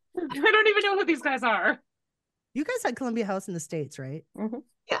is. I don't even know who these guys are. You guys had Columbia House in the States, right? Mm-hmm.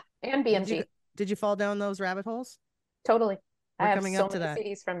 Yeah. And BMG. Did you fall down those rabbit holes? Totally. We're I have coming so up to many that.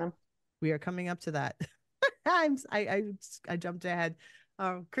 CDs from them. We are coming up to that. I jumped ahead.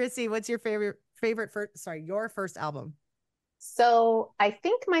 Chrissy, what's your your first album? So I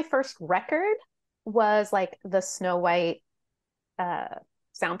think my first record was like the Snow White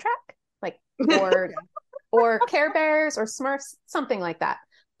soundtrack, like or Care Bears or Smurfs, something like that.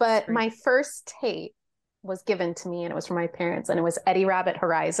 But my first tape was given to me, and it was from my parents, and it was Eddie Rabbit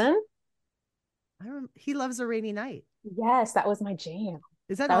Horizon. He Loves a Rainy Night. Yes, that was my jam.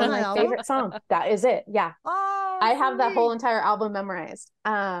 Is that was on my album? favorite song? That is it. Yeah. Oh, I have that whole entire album memorized.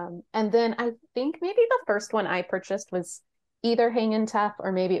 And then I think maybe the first one I purchased was either Hangin' Tough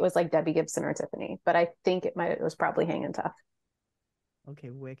or maybe it was like Debbie Gibson or Tiffany, but I think it was probably Hangin' Tough.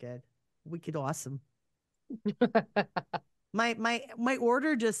 Okay, wicked awesome. my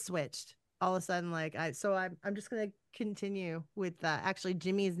order just switched all of a sudden. Like I'm just gonna continue with actually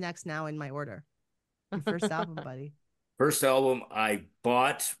Jimmy's next now in my order. Your first album, buddy. First album I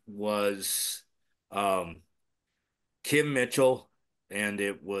bought was Kim Mitchell, and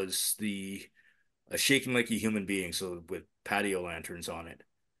it was Shaking Like a Human Being, so with patio lanterns on it.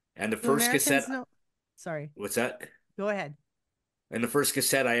 And the first cassette. Sorry. What's that? Go ahead. And the first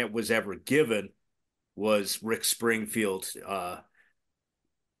cassette I was ever given was Rick Springfield's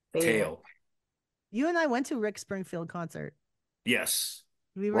Tale. You and I went to Rick Springfield concert. Yes.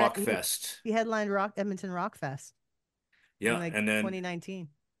 We were Rockfest. He headlined Edmonton Rockfest. Yeah, and then 2019.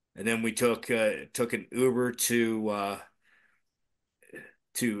 And then we took an Uber to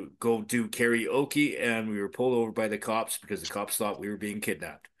go do karaoke, and we were pulled over by the cops because the cops thought we were being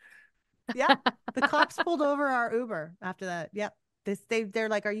kidnapped. Yeah, the cops pulled over our Uber after that. Yep, they're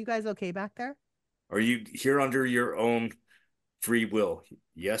like, "Are you guys okay back there? Are you here under your own free will?"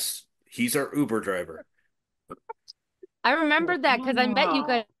 Yes, he's our Uber driver. I remembered that because I met you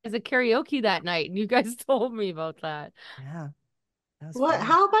guys at karaoke that night, and you guys told me about that. Yeah.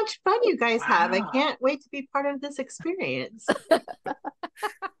 How much fun you guys have. I can't wait to be part of this experience.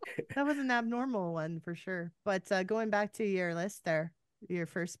 That was an abnormal one for sure. But going back to your list there, your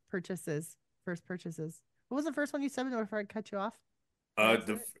first purchases. What was the first one you said before I cut you off?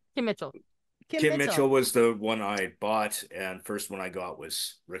 Kim Mitchell. Kim Mitchell was the one I bought, and first one I got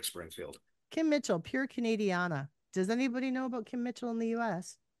was Rick Springfield. Kim Mitchell, pure Canadiana. Does anybody know about Kim Mitchell in the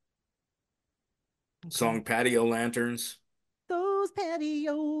U.S.? Okay. Song Patio Lanterns. Those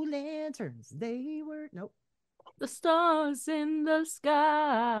patio lanterns, they were... Nope. The stars in the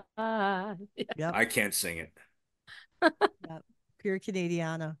sky. Yep. I can't sing it. Yeah, pure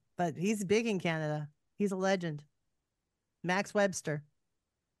Canadiana, but he's big in Canada. He's a legend. Max Webster,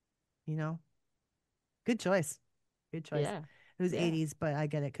 you know, good choice. Good choice. Yeah. It was Yeah. 80s, but I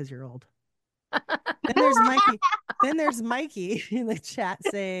get it because you're old. Then there's Mikey. Then there's Mikey in the chat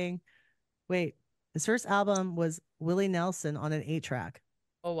saying, wait, his first album was Willie Nelson on an 8-track.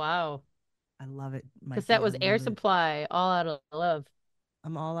 Oh, wow. I love it, Mikey. Cassette was I Air love it. Supply, All Out of Love.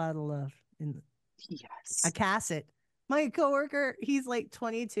 I'm all out of love. Yes. A cassette. My coworker, he's like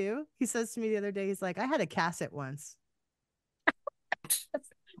 22. He says to me the other day, he's like, I had a cassette once.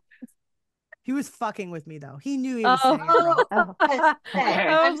 He was fucking with me though. He knew he was saying it wrong.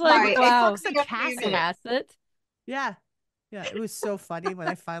 I was like, sorry. wow. It's a cassette. Cassette. Yeah. Yeah. It was so funny when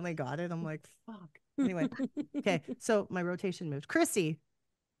I finally got it. I'm like, fuck. Anyway. Okay. So my rotation moved. Chrissy.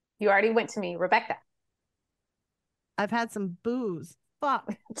 You already went to me, Rebecca. I've had some booze.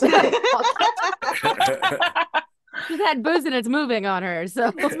 Fuck. She's had booze and it's moving on her.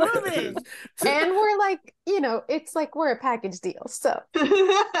 So it's moving. And we're like, it's like we're a package deal. So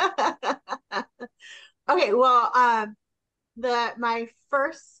okay, well, my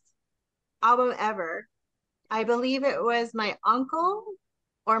first album ever, I believe it was my uncle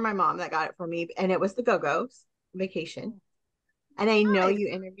or my mom that got it for me, and it was the Go-Go's Vacation. And I know you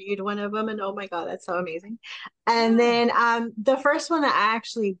interviewed one of them, and oh my God, that's so amazing. And then the first one that I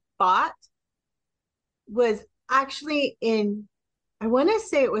actually bought was actually I want to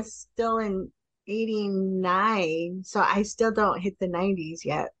say it was still in 89. So I still don't hit the 90s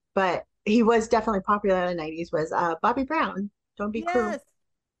yet, but he was definitely popular in the 90s, was Bobby Brown. Don't Be Cruel.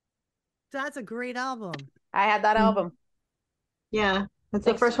 That's a great album. I had that album. Yeah. That's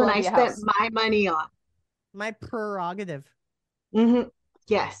the first one I spent my money on. My prerogative. Mm-hmm.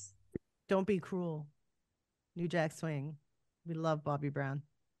 Yes. Don't Be Cruel. New Jack Swing. We love Bobby Brown.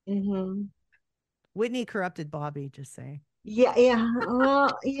 Mm-hmm. Whitney corrupted Bobby, just saying. Yeah.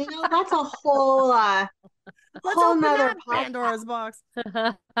 Well, that's a whole whole nother Pandora's box.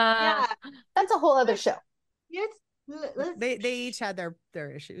 Yeah. That's a whole other show. Yes. They each had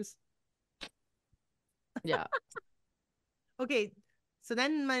their issues. Yeah. Okay. So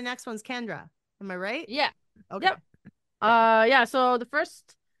then my next one's Kendra. Am I right? Yeah. Okay. Yep. Yeah, so the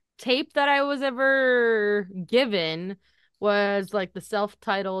first tape that I was ever given was like the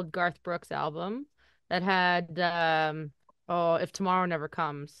self-titled Garth Brooks album that had If Tomorrow Never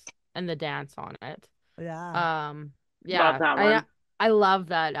Comes and the dance on it. Yeah. Yeah. Love that one. I love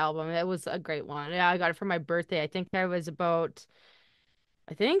that album. It was a great one. Yeah, I got it for my birthday. I think I was about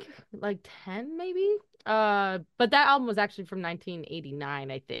like 10 maybe. But that album was actually from 1989,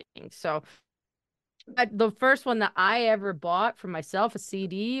 I think. So the first one that I ever bought for myself, a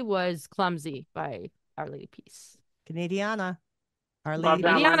CD, was Clumsy by Our Lady Peace. Canadiana. Our Love Lady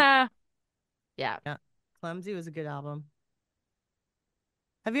that one. Canadiana. Yeah. Clumsy was a good album.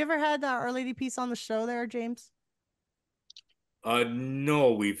 Have you ever had Our Lady Peace on the show there, James?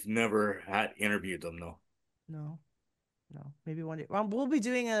 No, we've never interviewed them, no. No. Maybe one day. Well, we'll be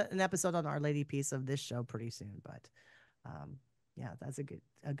doing an episode on Our Lady Peace of this show pretty soon, but yeah, that's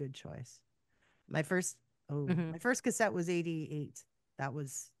a good choice. My first cassette was 88. That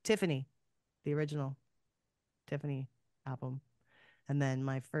was Tiffany, the original Tiffany album. And then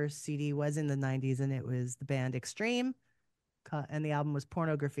my first CD was in the 90s, and it was the band Extreme, and the album was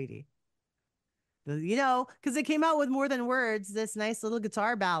Porno Graffiti. Because it came out with More Than Words, this nice little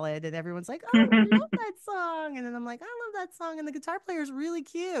guitar ballad, and everyone's like, oh, I love that song. And then I'm like, I love that song, and the guitar player is really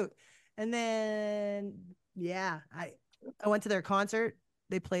cute. And then, yeah, I went to their concert.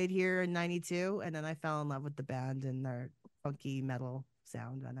 They played here in 92, and then I fell in love with the band and their funky metal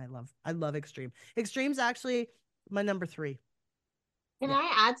sound, and I love Extreme. Extreme's actually my number 3. Can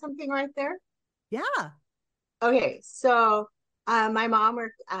I add something right there? Yeah. Okay, so my mom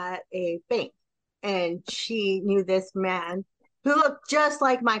worked at a bank, and she knew this man who looked just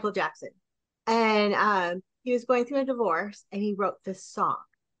like Michael Jackson. And he was going through a divorce, and he wrote this song.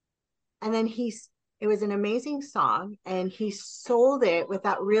 And then it was an amazing song, and he sold it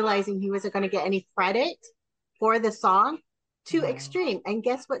without realizing he wasn't going to get any credit for the song to Extreme. And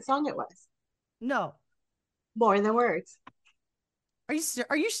guess what song it was? No. More Than Words. Are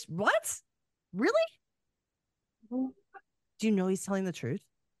you what? Really? Mm-hmm. Do you know he's telling the truth?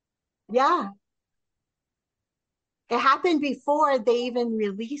 Yeah. It happened before they even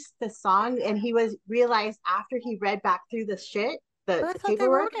released the song, and he was realized after he read back through the shit, the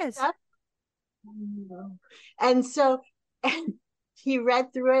paperwork and stuff. And so he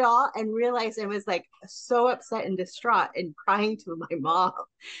read through it all and realized and was like so upset and distraught and crying to my mom.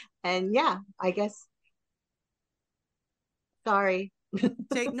 And yeah, I guess. Sorry.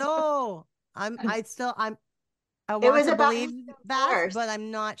 No, I I It want was to about believe his that, divorce. but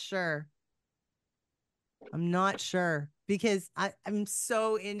I'm not sure. I'm not sure because I'm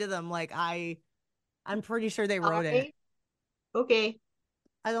so into them. Like I'm pretty sure they wrote it. Okay.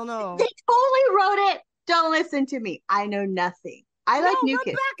 I don't know. They totally wrote it. Don't listen to me. I know nothing. I like new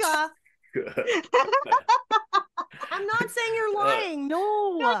kids. Rebecca. I'm not saying you're lying.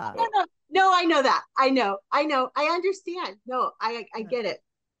 No. No, I know that. I know. I understand. No, I get it.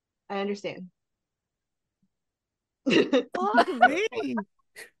 I understand. Fuck me.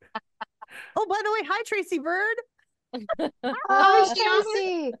 Oh, by the way, hi Tracy Bird. Oh,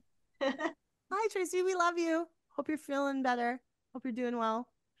 Tracy. Hi Tracy, we love you. Hope you're feeling better. Hope you're doing well.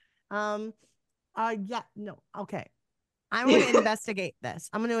 Yeah, no, okay. I'm going to investigate this.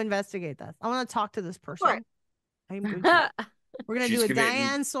 I'm going to talk to this person. Sure. I'm going to. We're going to do a committing.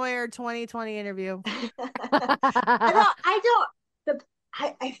 Diane Sawyer 2020 interview.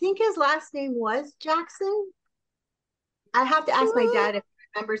 I think his last name was Jackson. I have to ask my dad if he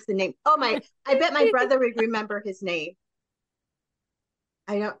remembers the name. I bet my brother would remember his name.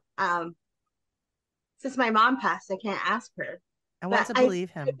 I don't, since my mom passed, I can't ask her. I want to believe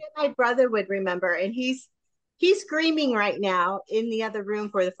him. I bet my brother would remember, and he's screaming right now in the other room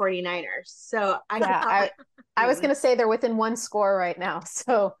for the 49ers. So I was going to say they're within one score right now.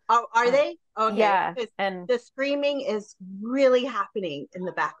 So are they? Okay. Yeah, and the screaming is really happening in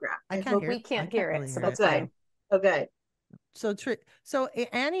the background. We can't hear it, so that's fine. Okay. So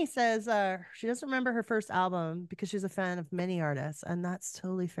Annie says she doesn't remember her first album because she's a fan of many artists, and that's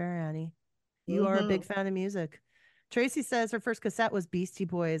totally fair, Annie. You are a big fan of music. Tracy says her first cassette was Beastie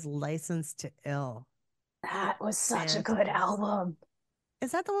Boys' License to Ill. That was such a good album.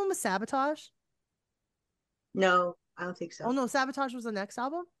 Is that the one with Sabotage? No, I don't think so. Oh no, Sabotage was the next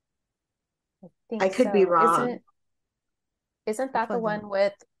album? I could be wrong. Isn't that the one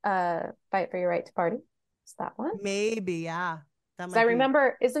with Fight for Your Right to Party? Is that one? Maybe, yeah. I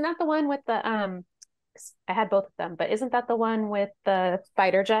remember, isn't that the one with the I had both of them, but isn't that the one with the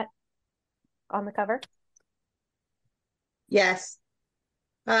fighter jet on the cover? Yes.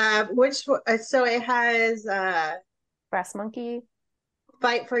 Which so it has Brass Monkey,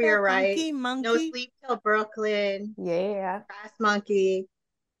 Fight for Your Right, Monkey. No Sleep Till Brooklyn, yeah, Brass Monkey.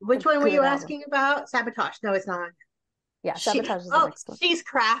 Which one were you asking about? Sabotage. No, it's not. Yeah, Sabotage is the next one. She's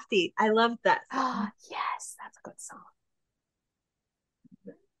Crafty. I love that song. Yes, that's a good song.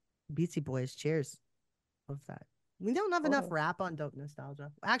 Beastie Boys, cheers. Love that. We don't have enough rap on Dope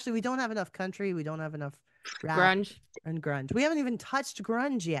Nostalgia. Actually, we don't have enough country. We don't have enough rap grunge. And grunge. We haven't even touched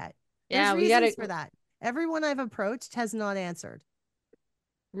grunge yet. Yeah, There's reasons for that. Everyone I've approached has not answered.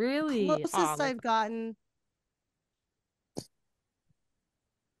 Really? Closest I've gotten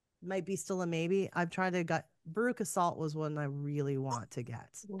might be still a maybe. I've tried to get Veruca Salt was one I really want to get.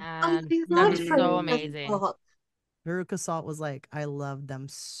 That's so amazing. Veruca Salt was like, I love them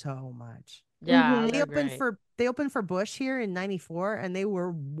so much. Yeah, they opened for Bush here in '94, and they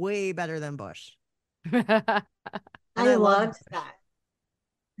were way better than Bush. I loved that.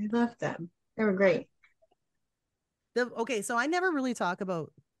 I loved them. They were great. Okay, so I never really talk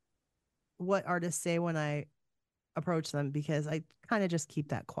about what artists say when I approach them because I kind of just keep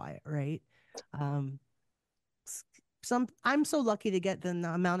that quiet, right? I'm so lucky to get the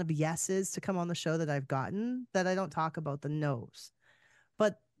amount of yeses to come on the show that I've gotten that I don't talk about the no's.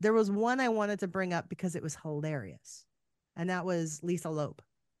 But there was one I wanted to bring up because it was hilarious, and that was Lisa Loeb.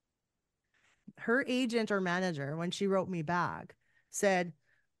 Her agent or manager, when she wrote me back, said,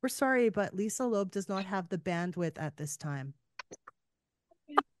 "We're sorry, but Lisa Loeb does not have the bandwidth at this time."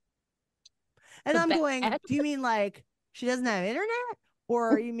 And I'm going, do you mean like she doesn't have internet? Or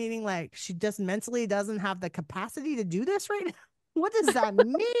are you meaning like she just mentally doesn't have the capacity to do this right now? What does that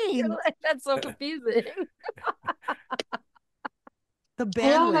mean? That's so confusing. The bandwidth. I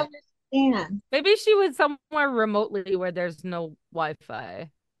don't understand. Maybe she was somewhere remotely where there's no Wi-Fi.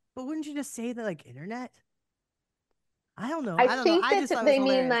 But wouldn't you just say that like internet? I don't know. I think know. that they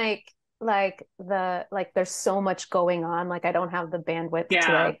mean like there's so much going on. Like I don't have the bandwidth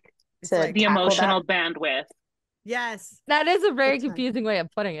to like the emotional bandwidth. Yes. That is a very confusing way of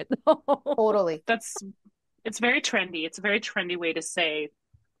putting it. Totally. It's very trendy. It's a very trendy way to say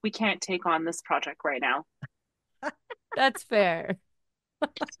we can't take on this project right now. That's fair.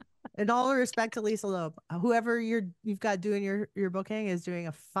 In all respect to Lisa Loeb, whoever you've got doing your booking is doing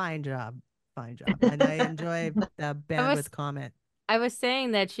a fine job. Fine job. And I enjoy the bandwidth comment. I was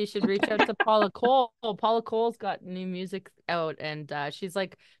saying that she should reach out to Paula Cole. Paula Cole's got new music out, and she's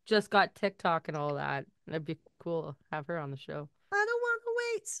like just got TikTok and all that. That'd be cool to have her on the show. I don't want to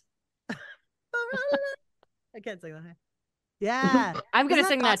wait. I can't sing that. Yeah. I'm gonna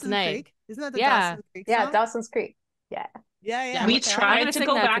sing that Dawson's tonight. Creek? Isn't that the Dawson's Creek song? Yeah, Dawson's Creek. Yeah. Yeah. We with that. I'm tried gonna to sing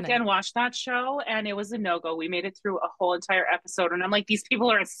go that back tonight. and watch that show, and it was a no-go. We made it through a whole entire episode, and I'm like, these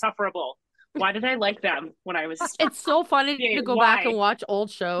people are insufferable. Why did I like them when I was It's so funny yeah, to go back and why? watch old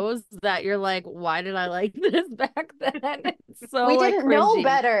shows that you're like, why did I like this back then? It's so We like didn't know cringy.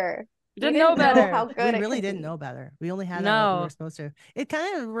 better. We Didn't know didn't know how better. good We it really could didn't be. know better. We only had what we were No. supposed to. It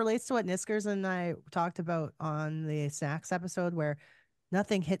kind of relates to what Niskers and I talked about on the snacks episode, where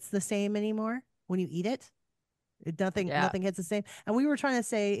nothing hits the same anymore when you eat it. Nothing Yeah. hits the same. And we were trying to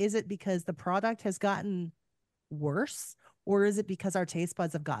say, is it because the product has gotten worse, or is it because our taste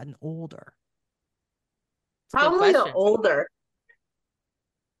buds have gotten older? It's a good Probably the question. older,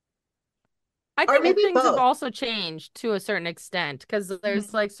 I or think maybe things have both. also changed to a certain extent because there's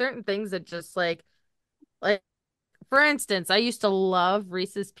Mhm. like certain things that just like for instance, I used to love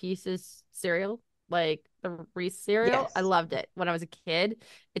Reese's Pieces cereal, like the Reese cereal. I Yes. loved it when I was a kid.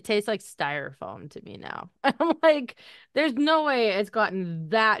 It tastes like styrofoam to me now. I'm like, there's no way it's gotten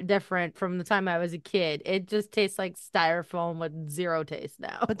that different from the time I was a kid. It just tastes like styrofoam with zero taste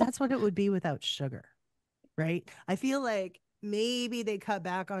now. But that's what it would be without sugar, right? I feel like maybe they cut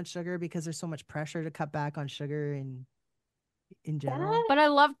back on sugar because there's so much pressure to cut back on sugar in general. But I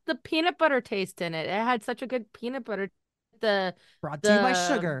loved the peanut butter taste in it. It had such a good peanut butter. The Brought to you by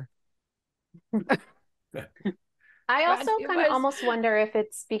sugar. I also It kind of was- almost wonder if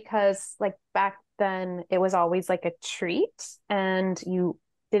it's because like back then it was always like a treat and you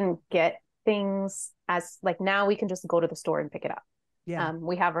didn't get things as like now we can just go to the store and pick it up. Yeah.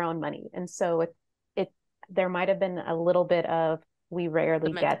 We have our own money. And so it there might have been a little bit of we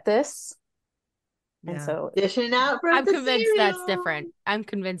rarely get this. And Yeah. so Dishing out for I'm the convinced that's cereal. different. I'm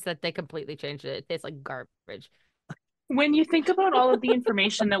convinced that they completely changed it. It tastes like garbage. When you think about all of the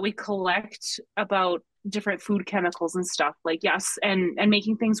information that we collect about different food chemicals and stuff, like yes, and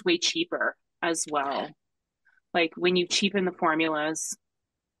making things way cheaper as well. Like when you cheapen the formulas,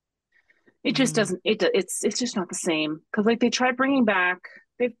 it just doesn't. It's just not the same because like they've tried to bring back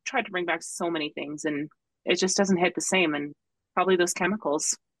so many things, and it just doesn't hit the same. And probably those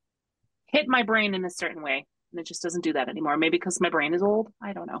chemicals hit my brain in a certain way, and it just doesn't do that anymore. Maybe because my brain is old.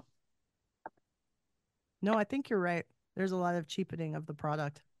 I don't know. No, I think you're right. There's a lot of cheapening of the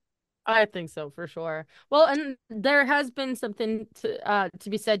product. I think so for sure. Well, and there has been something to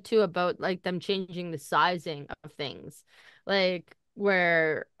be said too about like them changing the sizing of things. Like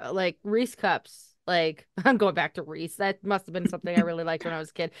where like Reese cups, like I'm going back to Reese. That must have been something I really liked when I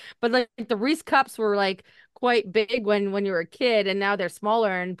was a kid. But like the Reese cups were like quite big when you were a kid and now they're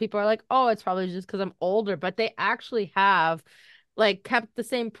smaller and people are like, "Oh, it's probably just because I'm older." But they actually have like kept the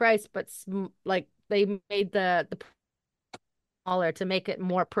same price but like they made the smaller to make it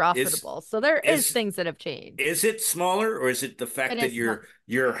more profitable. So there is things that have changed. Is it smaller, or is it the fact It that is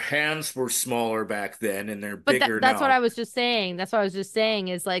your hands were smaller back then and they're But bigger that's now? what I was just saying. That's what I was just saying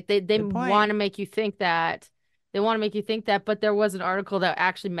is like they Good point. want to make you think that. They want to make you think that, but there was an article that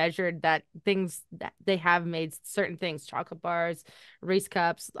actually measured that things that they have made certain things, chocolate bars, Reese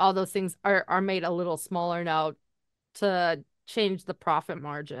cups, all those things are made a little smaller now to change the profit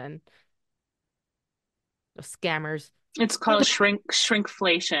margin. Scammers. It's called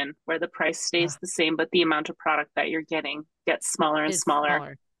shrinkflation, where the price stays the same, but the amount of product that you're getting gets smaller and It's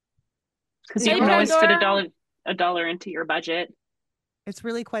smaller. Because you Hey, can always fit Pandora. a dollar into your budget. It's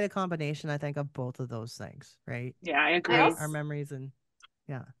really quite a combination, I think, of both of those things, right? Yeah, I agree. Our memories and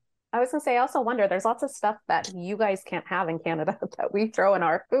yeah. I was gonna say, I also wonder, there's lots of stuff that you guys can't have in Canada that we throw in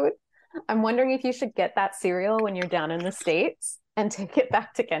our food. I'm wondering if you should get that cereal when you're down in the States and take it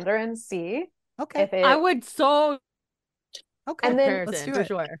back to Kendra and see Okay. if it I would so Okay. and then let's do for it.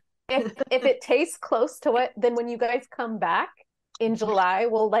 sure. if it tastes close to it, then when you guys come back in July,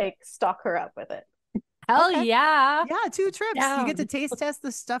 we'll like stock her up with it. Hell Okay. yeah. Yeah, 2 trips. You get to Down. taste test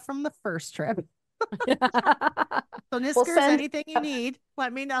the stuff from the first trip. So Niskers, We'll send anything you need,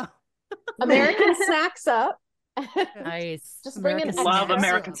 let me know. American snacks up. Nice. Just bring in American Love extra. snacks.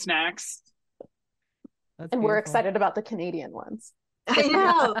 American snacks. That's And we're beautiful. excited about the Canadian ones. I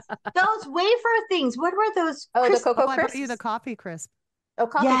know. Those wafer things. What were those? Oh, the crisp- Cocoa Oh, I brought you Crisps. the coffee crisp. Oh,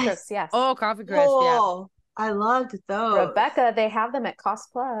 Coffee Yes. Crisps, yes. Oh, coffee crisp. Yeah. Oh, I loved those. Rebecca, they have them at Cost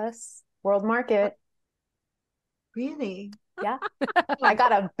Plus World Market. Really? Yeah. I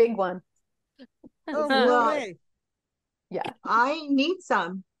got a big one. Oh, Well, no way. Yeah. I need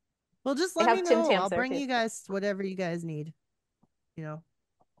some. Well, just They let me have Tim know. Tams I'll there, bring too. you guys whatever you guys need. You know,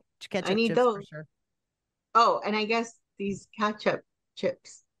 ketchup I need chips for those. sure. Oh, and I guess these ketchup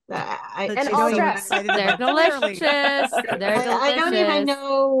chips. That And she's all so dressed. excited They're about. Clearly. delicious. They're I don't even delicious.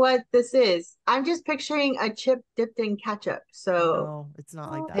 know what this is. I'm just picturing a chip dipped in ketchup. So No, it's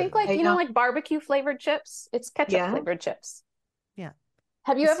not like Oh, that. think at all. like, you know, like barbecue flavored chips. It's ketchup Yeah. flavored chips. Yeah.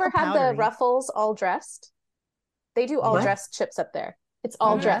 Have you It's ever so had the powdery. Ruffles all dressed? They do all What? dressed chips up there. It's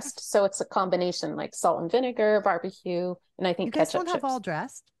all Mhm. dressed, so it's a combination like salt and vinegar, barbecue, and I think You guys ketchup don't have chips. all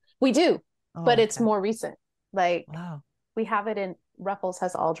dressed? We do, Oh, but it's okay. more recent. Like Wow. we have it in Ruffles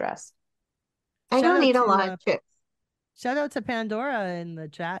has all dressed. I Shout don't out eat a to, lot of chips. Shout out to Pandora in the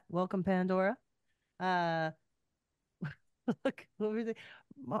chat. Welcome, Pandora. Look, what were they?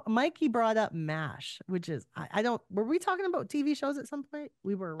 Mikey brought up MASH, which is I don't. Were we talking about TV shows at some point?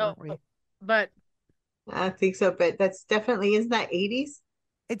 We were, weren't we? But I think so, but that's definitely, isn't that 80s?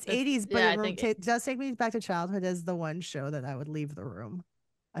 It's 80s, but yeah, I it think does take me back to childhood as the one show that I would leave the room.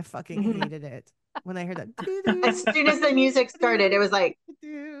 I fucking Mhm. hated it when I heard that. As soon as the music started, it was like,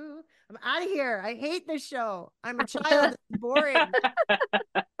 I'm out of here. I hate this show. I'm a child. It's boring.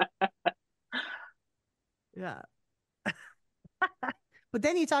 Yeah. But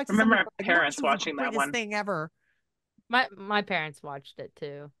then you talk to Remember somebody our like, parents "MASH was the watching that greatest one." thing ever." my parents watched it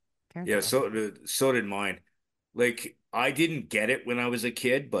too. Parents Yeah, love so did mine. Like I didn't get it when I was a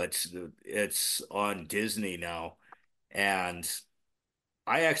kid, but it's on Disney now, and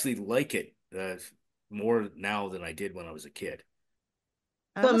I actually like it more now than I did when I was a kid.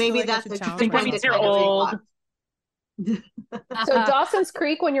 I so almost feel maybe like I that's should a challenge trend That myself means to you're to kind of old. rewatch. So Dawson's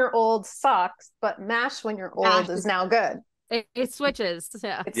Creek when you're old sucks, but MASH when you're MASH old is is- now good. It switches.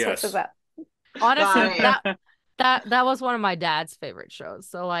 Yeah. It Yes. switches up. Honestly, Got it. that was one of my dad's favorite shows.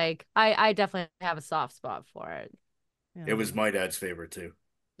 So like I definitely have a soft spot for it. It was my dad's favorite too.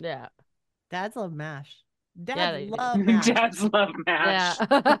 Yeah. Dads love MASH. Yeah, Dads they do. love MASH. Dads love MASH.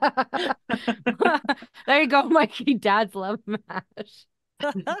 Yeah. There you go, Mikey. Dads love MASH.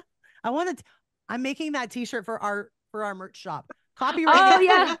 I'm making that t-shirt for our merch shop. Copyright Oh it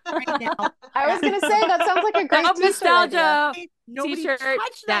yeah. right now. I was gonna say that sounds like a great Love t-shirt idea. nostalgia. Nobody T-shirt,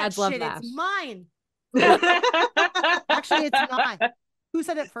 touch that Dads love shit. MASH. It's mine. Actually, it's not. Who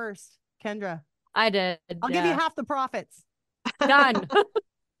said it first? Kendra. I did. I'll give you half the profits. Done.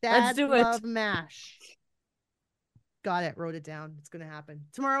 Dads do it. love MASH. Got it. Wrote it down. It's gonna happen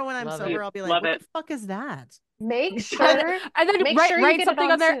tomorrow when I'm Love sober. it. I'll be like, Love "What it. the fuck is that?" Make sure And then Make write, sure you write get it something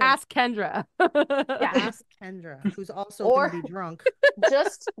on on there. soon. Ask Kendra. Yeah. Ask Kendra, who's also Or- gonna be drunk.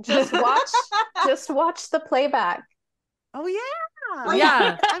 just watch the playback. Oh yeah. Oh,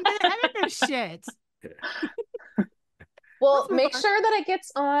 Yeah. I'm gonna edit this shit. Well, Let's move make on. sure that it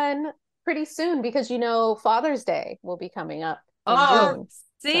gets on pretty soon because you know Father's Day will be coming up. in Oh, June.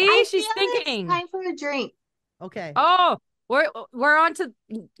 see, I she's feel thinking. it's time for a drink. Okay. Oh, we're on to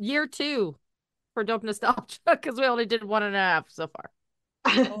year 2 for Dope Nostalgia because we only did 1.5 so far.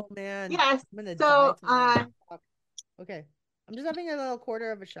 Oh man. Yes. I'm gonna So, die tomorrow. Fuck. Okay. I'm just having a little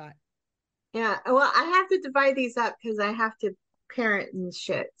quarter of a shot. Yeah. Well, I have to divide these up because I have to parent and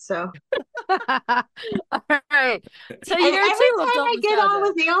shit. So, All right. So and year every 2 of time Dope I get on Nostalgia.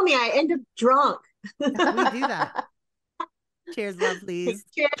 with Naomi, I end up drunk. We do that. Cheers, lovelies.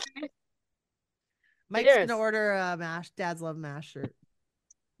 Cheers. Mike's Cheers. gonna order a MASH. Dads love MASH shirt.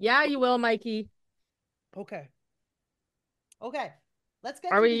 Yeah, you will, Mikey. Okay. Okay. Let's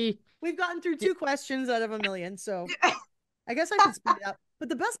get Are to we? We've gotten through 2 questions out of a million, so I guess I should speed it up. But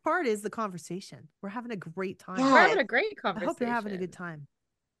the best part is the conversation. We're having a great time. Yeah. We're having a great I conversation. hope you're having a good time.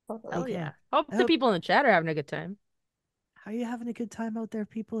 Hell Okay. yeah. Hope I the hope- people in the chat are having a good time. Are you having a good time out there,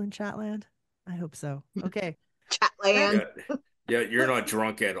 people in Chatland? I hope so. Okay. Chatland. Yeah, you're not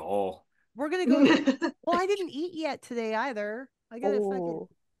drunk at all. We're gonna go. Well, I didn't eat yet today either. I got a fucking Oh,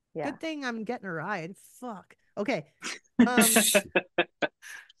 yeah. good thing I'm getting a ride. Fuck. Okay.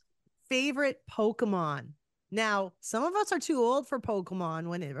 Favorite Pokemon. Now, some of us are too old for Pokemon.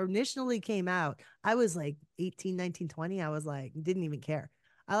 When it initially came out, I was like 18, 19, 20. I was like, didn't even care.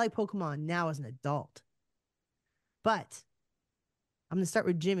 I like Pokemon now as an adult. But I'm going to start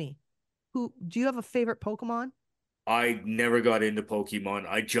with Jimmy. Do you have a favorite Pokemon? I never got into Pokemon.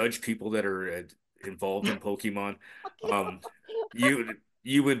 I judge people that are involved in Pokemon.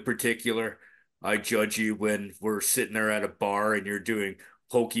 You in particular, I judge you when we're sitting there at a bar and you're doing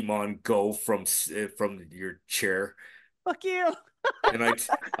Pokemon Go from your chair, Fuck you. and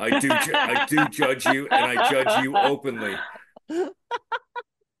I do judge you, and I judge you openly.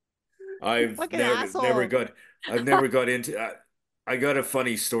 I've Fucking never asshole. got into. I got a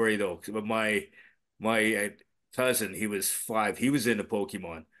funny story though. My cousin, he was 5. He was into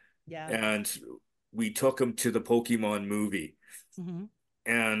Pokemon, Yeah. and we took him to the Pokemon movie. Mhm.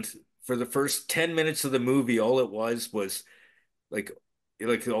 And for the first 10 minutes of the movie, all it was like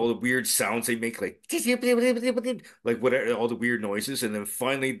like all the weird sounds they make, like whatever, all the weird noises, and then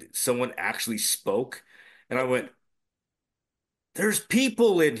finally someone actually spoke, and I went, "There's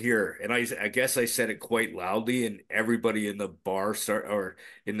people in here," and I guess I said it quite loudly, and everybody in the bar or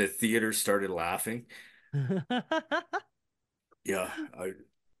in the theater started laughing. Yeah,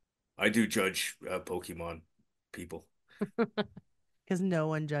 I do judge Pokemon people. Because no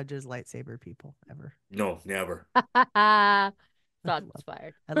one judges lightsaber people ever. No, never. Shots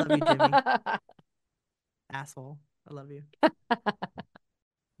fired. I love you, Jimmy. Asshole. I love you.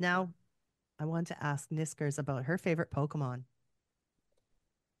 Now, I want to ask Niskers about her favorite Pokemon.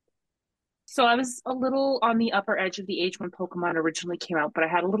 So I was a little on the upper edge of the age when Pokemon originally came out, but I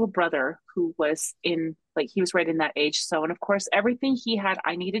had a little brother who was in, like, he was right in that age. So, and of course, everything he had,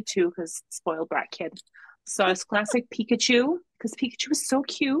 I needed too, because spoiled brat kid. So I was classic Pikachu, because Pikachu was so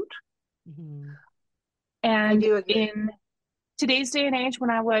cute. Mm-hmm. And in today's day and age, when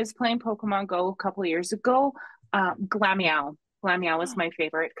I was playing Pokemon Go a couple of years ago, Glameow. Glameow was my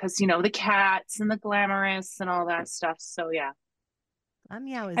favorite because, you know, the cats and the glamorous and all that stuff. So, yeah.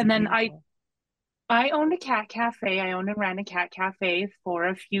 Glameow is And then beautiful. I owned a cat cafe. I owned and ran a cat cafe for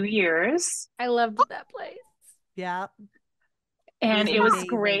a few years. I loved that place. Yeah. And it was amazing.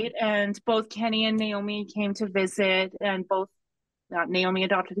 great. And both Kenny and Naomi came to visit, and both Naomi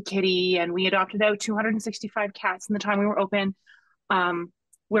adopted a kitty, and we adopted out 265 cats in the time we were open.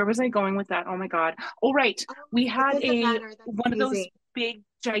 Where was I going with that? Oh my God. Oh, right. We had one of those big,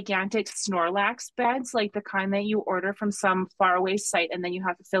 gigantic Snorlax beds, like the kind that you order from some faraway site, and then you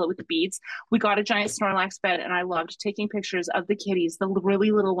have to fill it with the beads. We got a giant Snorlax bed, and I loved taking pictures of the kitties, the really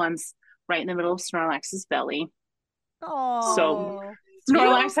little ones, right in the middle of Snorlax's belly. Oh, so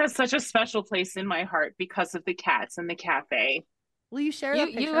Snorlax has such a special place in my heart because of the cats and the cafe. Will you share that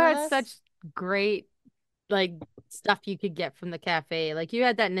picture You had with us? such great like stuff you could get from the cafe. Like you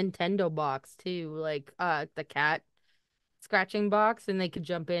had that Nintendo box too, like the cat scratching box, and they could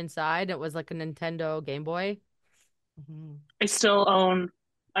jump inside. It was like a Nintendo Game Boy. Mm-hmm. I still own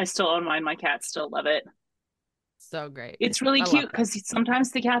mine. My cats still love it. So great. It's really cute because sometimes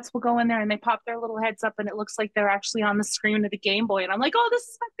the cats will go in there and they pop their little heads up and it looks like they're actually on the screen of the Game Boy. And I'm like, oh, this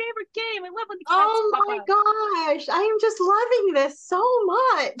is my favorite game. I love when the cats Oh my gosh. I am just loving this so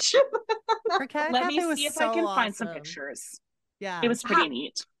much. Let me see if I can find some pictures. Yeah. It was pretty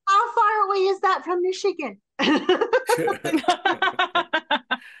neat. How far away is that from Michigan? When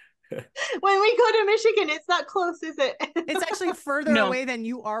we go to Michigan, it's not close, is it? It's actually further away than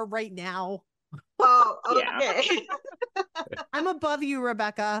you are right now. Oh, okay. Yeah. I'm above you,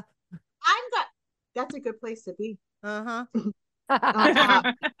 Rebecca. That's a good place to be. Uh-huh.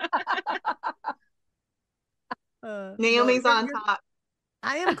 Naomi's on top.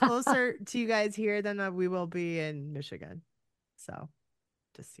 I am closer to you guys here than we will be in Michigan. So,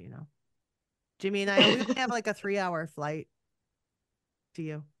 just so you know. Jimmy and I only have like a 3-hour flight to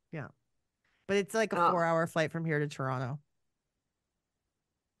you. Yeah. But it's like a 4-hour flight from here to Toronto.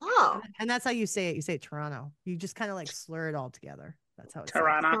 Oh. And that's how you say it. You say Toronto. You just kind of like slur it all together. That's how it's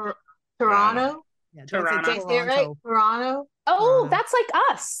Toronto. Toronto? Yeah, Toronto. Did I say it right? Toronto? Oh, that's like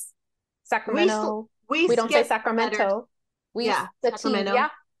us. Sacramento. We don't say Sacramento. Sacramento. Yeah.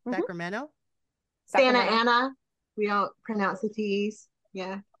 Sacramento? Santa Ana. We don't pronounce the T's.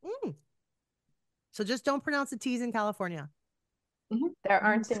 Yeah. So just don't pronounce the T's in California. There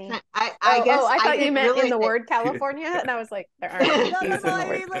aren't any. I guess I thought you meant in the it. word California, and I was like, there aren't any T's in the I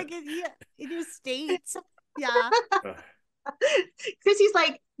word. mean, like in your states. Yeah. Chrissy's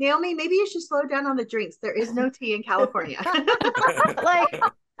like, Naomi, maybe you should slow down on the drinks. There is no tea in California. I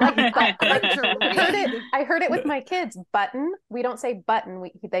heard it with my kids. Button. We don't say button.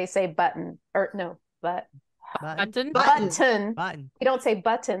 They say button. Or no, but button. We don't say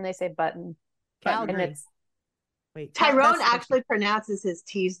button. They say button. Calgary. And Wait, Tyrone actually pronounces his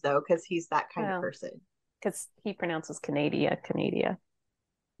T's though, because he's that kind of person. Because he pronounces Canada.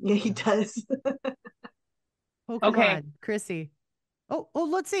 Yeah, he does. Pokemon, okay, Chrissy. Oh,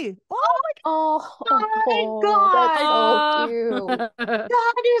 let's see. Oh my God. That's so cute.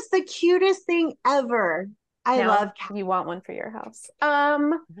 That is the cutest thing ever. I love cats. You want one for your house.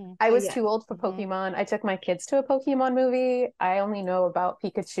 I was too old for Pokemon. I took my kids to a Pokemon movie. I only know about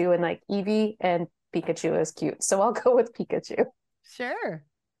Pikachu and like Eevee, and Pikachu is cute. So I'll go with Pikachu. Sure.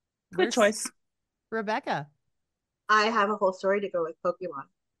 Good choice. Rebecca. I have a whole story to go with Pokemon.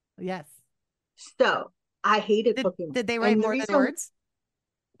 Yes. So I hated Pokemon. Did they write more than words?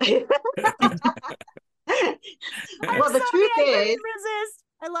 Well, the truth is, resist.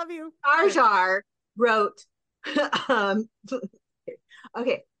 I love you. Jar Jar wrote.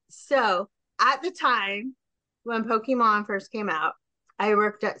 Okay, so at the time when Pokemon first came out, I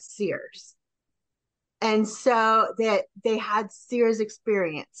worked at Sears. And so that they had Sears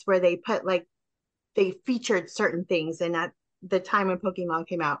Experience where they put like they featured certain things. And at the time when Pokemon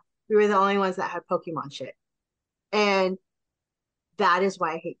came out, we were the only ones that had Pokemon shit. And that is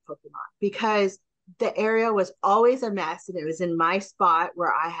why I hate Pokemon, because the area was always a mess and it was in my spot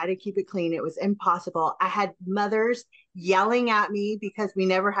where I had to keep it clean. It was impossible. I had mothers yelling at me because we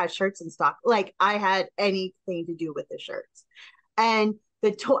never had shirts in stock. Like I had anything to do with the shirts. And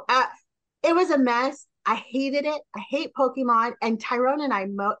it was a mess. I hated it. I hate Pokemon. And Tyrone and I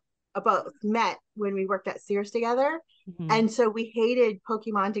both met when we worked at Sears together. Mm-hmm. And so we hated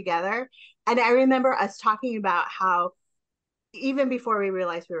Pokemon together. And I remember us talking about how even before we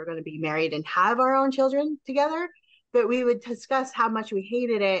realized we were going to be married and have our own children together, but we would discuss how much we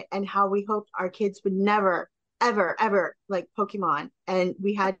hated it and how we hoped our kids would never, ever, ever like Pokemon. And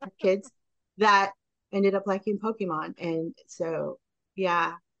we had kids that ended up liking Pokemon. And so,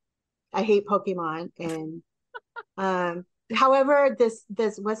 yeah, I hate Pokemon. And however, this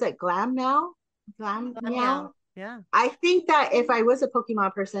was it Glam Meow? Yeah. I think that if I was a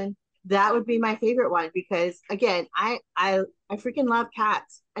Pokemon person, that would be my favorite one, because again, I freaking love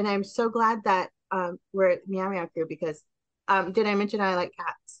cats, and I'm so glad that we're at Meow Meow Crew, because did I mention I like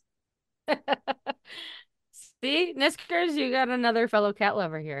cats? See, Niskers, you got another fellow cat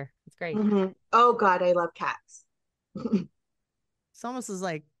lover here. It's great. Mm-hmm. Oh God, I love cats. It's almost as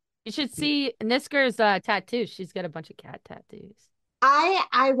like you should see Niskers' tattoos. She's got a bunch of cat tattoos.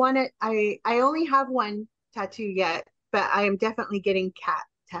 I want to. I only have one tattoo yet, but I am definitely getting cat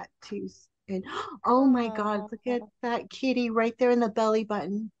tattoos. And oh my God, look at that kitty right there in the belly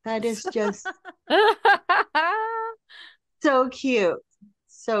button. That is just so cute.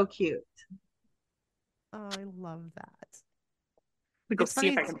 So cute. Oh, I love that. We go see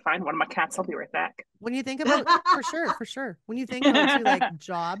if I can find one of my cats. I'll be right back. When you think about for sure. When you think about too, like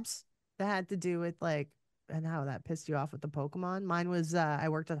jobs that had to do with like and how that pissed you off with the Pokemon. Mine was I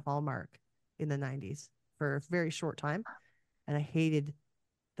worked at Hallmark in the 90s for a very short time, and I hated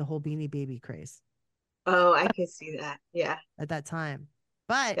the whole Beanie Baby craze. Oh, I can see that. Yeah. At that time.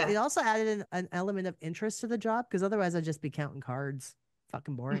 But it also added an element of interest to the job, because otherwise I'd just be counting cards.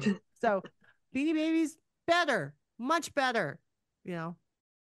 Fucking boring. So Beanie Babies, better. Much better. You know.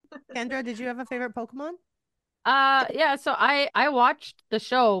 Kendra, did you have a favorite Pokemon? Yeah, so I watched the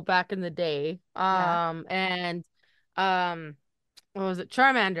show back in the day. And what was it?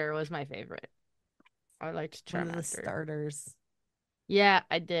 Charmander was my favorite. I liked Charmander. One of the starters. Yeah,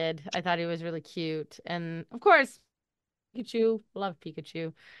 I did. I thought he was really cute. And of course, Pikachu. Love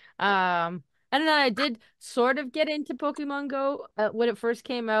Pikachu. And then I did sort of get into Pokemon Go when it first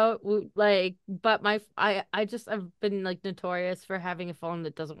came out. But I've been like notorious for having a phone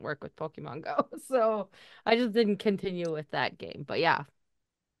that doesn't work with Pokemon Go. So I just didn't continue with that game. But yeah.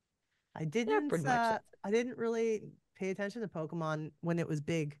 I didn't really pay attention to Pokemon when it was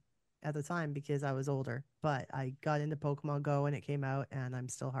big at the time because I was older, but I got into Pokemon Go when it came out, and I'm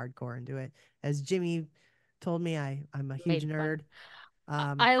still hardcore into it. As Jimmy told me, I'm a huge nerd.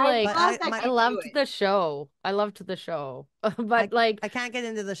 I loved the show. I loved the show, but I can't get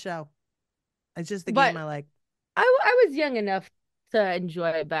into the show. It's just the game I like. I was young enough to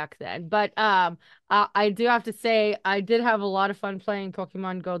enjoy it back then, but I do have to say I did have a lot of fun playing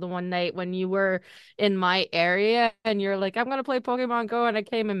Pokemon Go the one night when you were in my area and you're like, I'm gonna play Pokemon Go, and I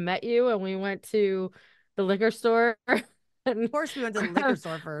came and met you, and we went to the liquor store. And of course we went to the liquor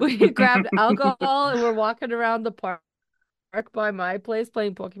store first. We grabbed alcohol and we're walking around the park by my place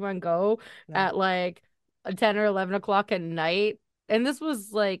playing Pokemon Go at like 10 or 11 o'clock at night, and this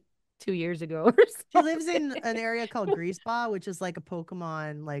was like 2 years ago or so. She lives in an area called Greaseball, which is like a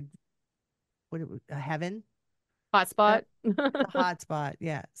Pokemon, like a heaven hotspot. A hotspot,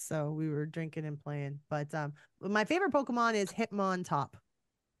 yeah. So we were drinking and playing, but my favorite Pokemon is Hitmontop,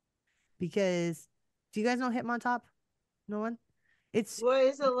 because do you guys know Hitmontop? No one? It's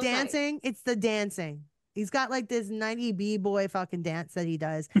dancing. Like? It's the dancing. He's got like this 90 B-boy fucking dance that he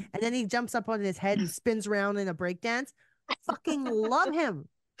does, and then he jumps up on his head and spins around in a break dance. I fucking love him.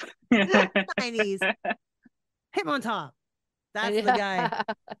 90s. Hitmontop. That's the guy.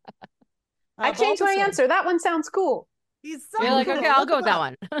 I changed my answer. That one sounds cool. He's so You're like, cool. okay, I'll go with that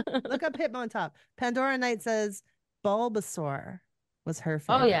one. Look up Hitmontop. Pandora Knight says Bulbasaur was her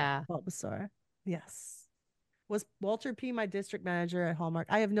favorite. Oh yeah, Bulbasaur. Yes. Was Walter P. my district manager at Hallmark?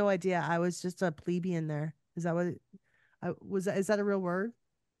 I have no idea. I was just a plebeian there. Is that what I was? Is that a real word?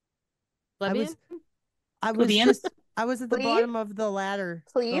 Plebeian? I was at the bottom of the ladder.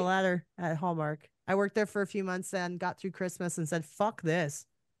 The ladder at Hallmark. I worked there for a few months and got through Christmas and said, "Fuck this."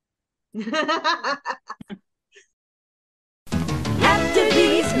 Have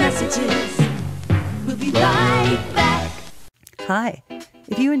messages. We'll be right back. Hi.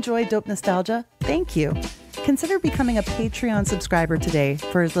 If you enjoy Dope Nostalgia, thank you. Consider becoming a Patreon subscriber today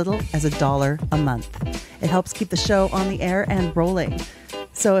for as little as $1 a month. It helps keep the show on the air and rolling.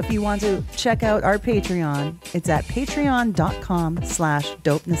 So if you want to check out our Patreon, it's at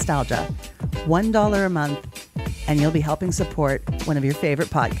patreon.com/dope nostalgia. $1 a month, and you'll be helping support one of your favorite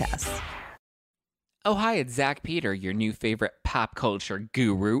podcasts. Oh, hi, it's Zach Peter, your new favorite pop culture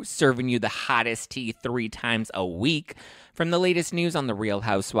guru, serving you the hottest tea 3 times a week. From the latest news on The Real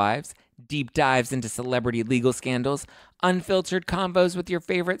Housewives, deep dives into celebrity legal scandals, unfiltered combos with your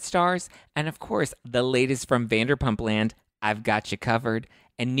favorite stars, and of course, the latest from Vanderpump Land, I've got you covered.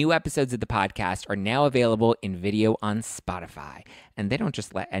 And new episodes of the podcast are now available in video on Spotify. And they don't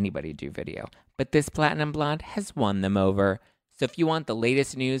just let anybody do video, but this Platinum Blonde has won them over. So if you want the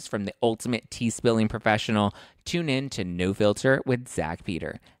latest news from the ultimate tea-spilling professional, tune in to No Filter with Zach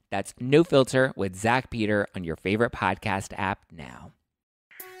Peter. That's No Filter with Zach Peter on your favorite podcast app now.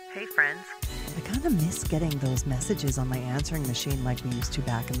 Hey, friends. I kind of miss getting those messages on my answering machine like we used to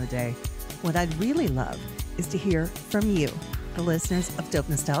back in the day. What I'd really love is to hear from you, the listeners of Dope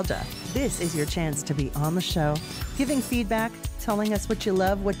Nostalgia. This is your chance to be on the show, giving feedback, telling us what you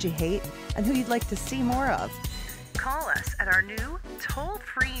love, what you hate, and who you'd like to see more of. Call us at our new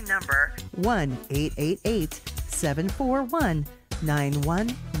toll-free number,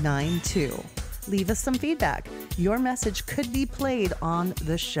 1-888-741-9192. Leave us some feedback. Your message could be played on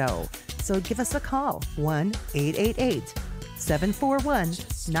the show. So give us a call,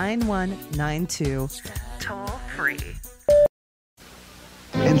 1-888-741-9192. Toll-free.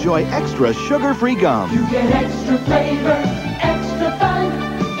 Enjoy extra sugar-free gum. You get extra flavor, extra fun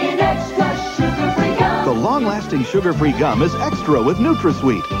in extra sugar-free gum. The long-lasting sugar-free gum is extra with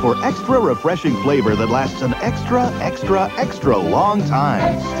NutraSweet for extra refreshing flavor that lasts an extra long time.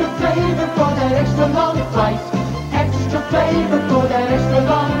 Extra flavor for that extra long flight. Extra flavor for that extra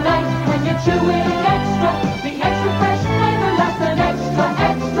long night. When you're chewing extra, the extra fresh flavor lasts an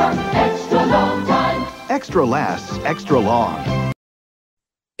extra long time. Extra lasts extra long.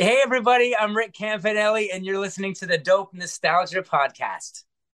 Hey everybody, I'm Rick Campanelli and you're listening to the Dope Nostalgia Podcast.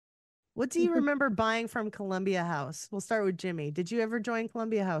 What do you remember buying from Columbia House? We'll start with Jimmy. Did you ever join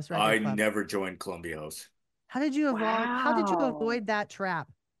Columbia House? I never joined Columbia House. How did you avoid that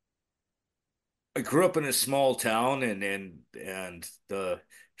trap? I grew up in a small town and the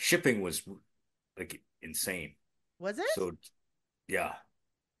shipping was like insane. Was it? So yeah.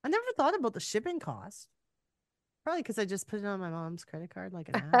 I never thought about the shipping cost. Probably because I just put it on my mom's credit card like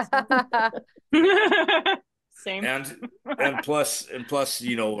an asshole. Same. And plus,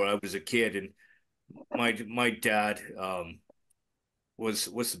 you know, I was a kid and my dad was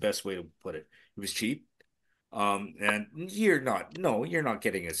what's the best way to put it? It was cheap. And you're not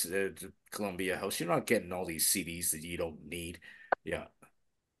getting a Columbia House. You're not getting all these CDs that you don't need. Yeah.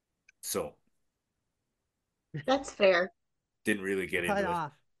 So that's fair. Didn't really get into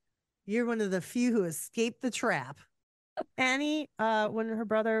it. You're one of the few who escaped the trap. Annie, when her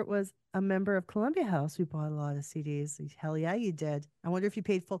brother was a member of Columbia House, we bought a lot of CDs. Hell yeah, you did. I wonder if you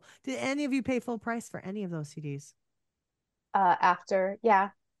paid full. Did any of you pay full price for any of those CDs? After,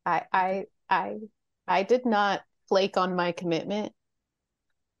 yeah, I did not flake on my commitment.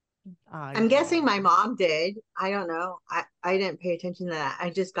 I'm guessing my mom did. I don't know. I didn't pay attention to that.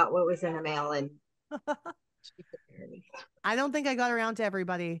 I just got what was in the mail and. I don't think I got around to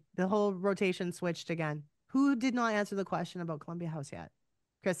everybody. The whole rotation switched again. Who did not answer the question about Columbia House yet?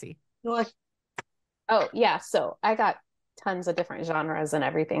 Chrissy. Oh, yeah. So I got tons of different genres and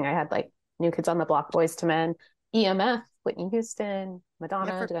everything. I had like New Kids on the Block, Boys to Men, EMF, Whitney Houston,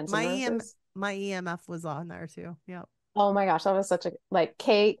 Madonna, Guns N' Roses. My EMF was on there too. Yep. Oh my gosh, that was such a like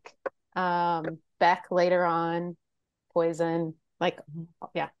Cake, Beck later on, Poison, like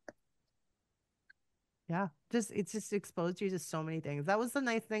yeah. Yeah, it's just exposed you to so many things. That was the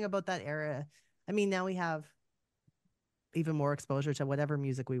nice thing about that era. I mean, now we have even more exposure to whatever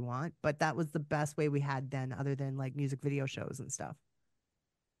music we want, but that was the best way we had then, other than like music video shows and stuff,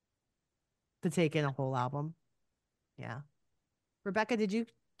 to take in a whole album. Yeah. Rebecca, did you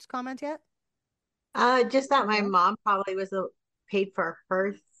comment yet? Just that my mom probably was paid for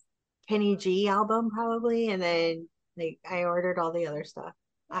her Kenny G album probably, and then like I ordered all the other stuff.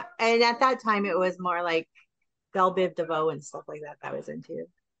 And at that time, it was more like Belle Biv DeVoe and stuff like that I was into.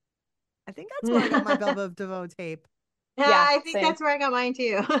 I think that's where I got my Belle Biv DeVoe tape. Yeah, I think that's where I got mine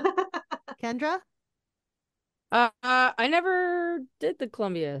too. Kendra? I never did the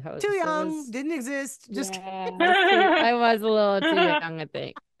Columbia House. Too young, didn't exist. Just I was a little too young, I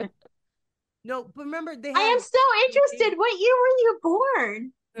think. No, but remember I am so interested. What year were you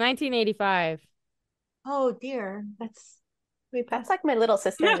born? 1985. Oh dear, that's way That's past. like my little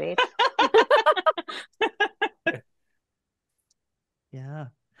sister's age. Yeah.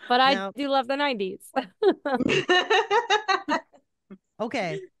 But I Now- do love the 90s.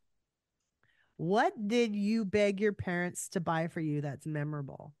 Okay. What did you beg your parents to buy for you that's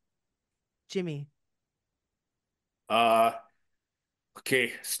memorable? Jimmy.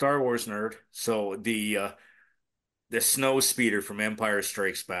 Okay, Star Wars nerd. So the snow speeder from Empire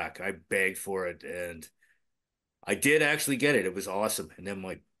Strikes Back, I begged for it and I did actually get it. It was awesome. And then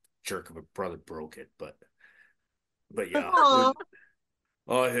my jerk of a brother broke it, but yeah. Aw.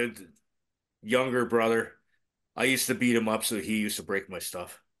 Oh, his younger brother. I used to beat him up, so he used to break my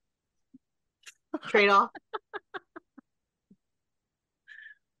stuff. Trade off.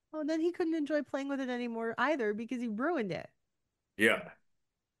 Oh, then he couldn't enjoy playing with it anymore either because he ruined it. Yeah.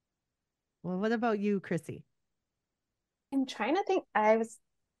 Well, what about you, Chrissy? I'm trying to think. I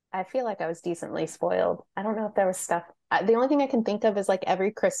feel like I was decently spoiled. I don't know if there was stuff. The only thing I can think of is like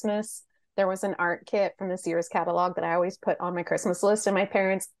every Christmas, there was an art kit from the Sears catalog that I always put on my Christmas list, and my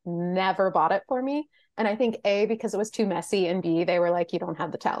parents never bought it for me. And I think A, because it was too messy, and B, they were like, you don't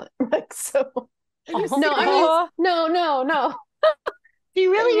have the talent. Like, so no, I mean, no. She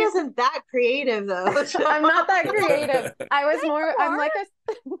really isn't that creative, though. I'm not that creative. I was more, I'm like I'm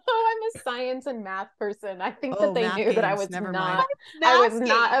a science and math person. I think that they math knew that I games, was never not, mind. I was Math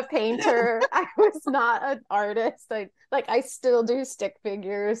not a games. painter. I was not an artist. I still do stick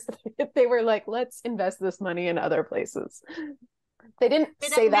figures. They were like, let's invest this money in other places. They didn't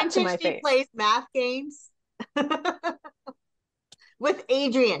Did say I that to mention my she face. plays math games? With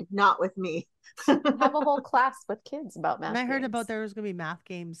Adrian, not with me. Have a whole class with kids about math. When I heard games. about there was going to be math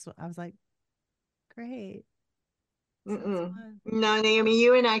games, I was like, great. No, Naomi,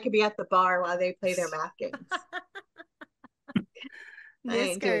 you and I could be at the bar while they play their math games. I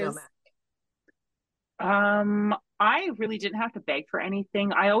ain't doing no Niskers. math. I really didn't have to beg for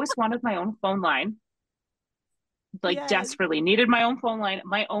anything. I always wanted my own phone line, like Yes. desperately needed my own phone line,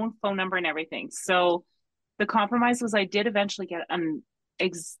 my own phone number and everything. So the compromise was I did eventually get an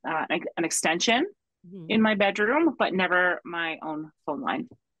extension in my bedroom, but never my own phone line.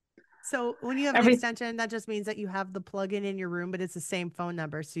 So when you have an extension, that just means that you have the plug-in in your room, but it's the same phone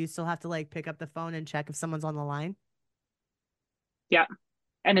number. So you still have to like pick up the phone and check if someone's on the line. Yeah.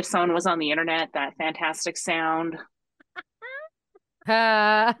 And if someone was on the internet, that fantastic sound.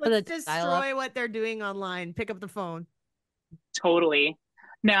 Let's destroy what they're doing online. Pick up the phone. Totally.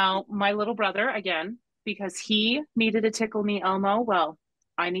 Now, my little brother, again, because he needed a Tickle Me Elmo, well,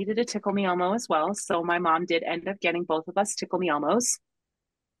 I needed a Tickle Me Elmo as well. So my mom did end up getting both of us Tickle Me Elmos.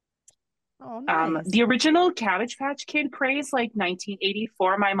 Oh, nice. The original Cabbage Patch Kid craze, like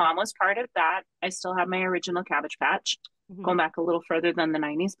 1984, my mom was part of that. I still have my original Cabbage Patch, going back a little further than the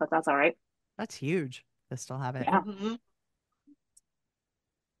 90s, but that's all right. That's huge. I still have it. Yeah.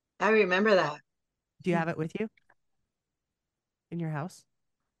 I remember that. Do you have it with you in your house?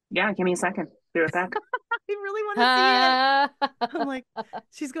 Yeah, give me a second. Be right back. I really want to see it. I'm like,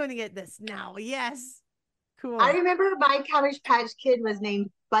 she's going to get this now. Yes. Cool. I remember my Cabbage Patch Kid was named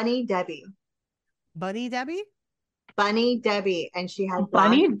Bunny Debbie. Bunny Debbie? Bunny Debbie. And she had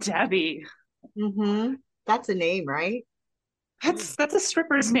Bunny Debbie. Mm-hmm. That's a name, right? That's a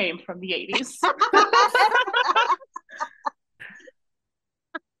stripper's name from the 80s.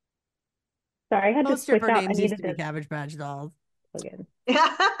 Sorry, I had to Most switch stripper out. names I used needed to be to Cabbage Patch Dolls. again.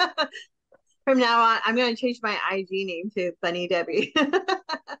 From now on, I'm going to change my IG name to Bunny Debbie. All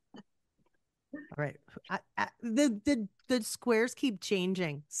right. The squares keep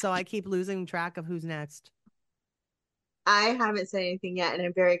changing, so I keep losing track of who's next. I haven't said anything yet, and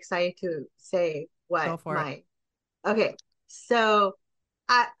I'm very excited to say what Go for it. Okay, so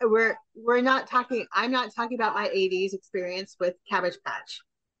we're not talking. I'm not talking about my 80s experience with Cabbage Patch.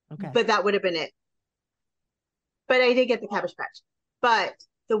 Okay. But that would have been it. But I did get the Cabbage Patch. But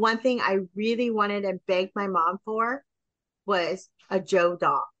the one thing I really wanted and begged my mom for was a Joe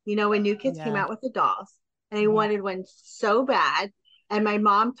doll. You know, when New Kids came out with the dolls, and I wanted one so bad. And my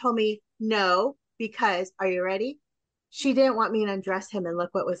mom told me no, because, are you ready? She didn't want me to undress him and look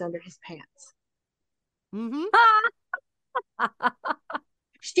what was under his pants.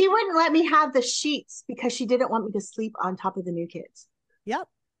 She wouldn't let me have the sheets because she didn't want me to sleep on top of the New Kids. Yep.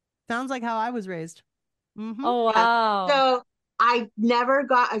 Sounds like how I was raised. Oh, wow. Yeah. So I never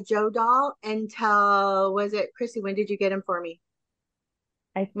got a Joe doll until, was it, Chrissy, when did you get him for me?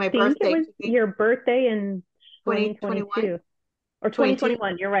 My think birthday. it was your birthday in 2021? 2022 or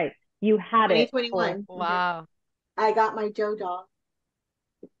 2021. You're right. You had it. 2021. Wow. I got my Joe doll.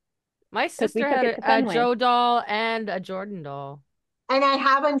 My 'Cause we sister took had it to a Fenway. Joe doll and a Jordan doll. And I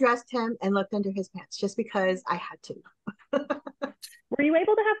have undressed him and looked under his pants just because I had to. Were you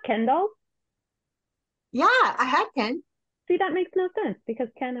able to have Ken dolls? Yeah, I had Ken. See, that makes no sense because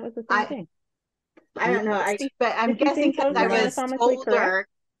Ken, it was the same thing. I don't know. But I'm Did you guessing think those because I were was anatomically older. correct?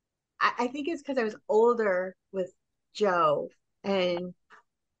 I think it's because I was older with Joe, and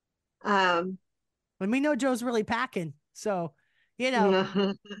when we know Joe's really packing, so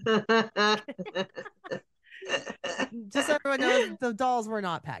just so everyone knows, the dolls were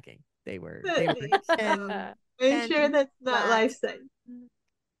not packing. They were I'm sure that's not life size.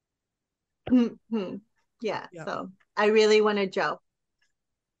 Yeah, so I really wanted Joe.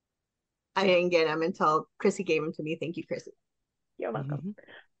 I didn't get him until Chrissy gave him to me. Thank you, Chrissy. You're welcome.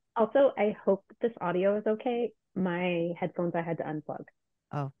 Also, I hope this audio is okay. My headphones I had to unplug.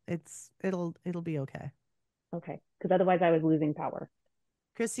 Oh, it'll be okay. Okay, because otherwise I was losing power.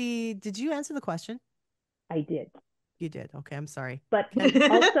 Chrissy, did you answer the question? I did. You did. Okay, I'm sorry. But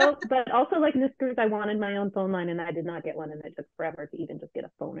also like Niskers, I wanted my own phone line and I did not get one, and it took forever to even just get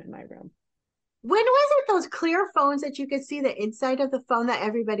a phone in my room. When was it those clear phones that you could see the inside of the phone that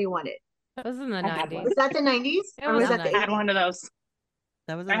everybody wanted? That was in the 90s. Was that the 90s? Or was that the 80s? I had one of those.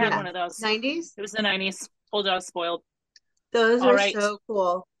 That was I had one of those. 90s? It was the 90s. Told you I was spoiled. Those All are right. so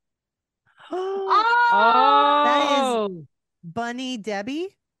cool. That is Bunny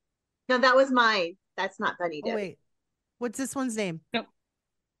Debbie? No, that was mine. That's not Bunny Debbie. Oh, wait. What's this one's name? No.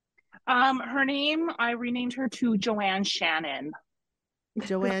 Her name, I renamed her to Joanne Shannon.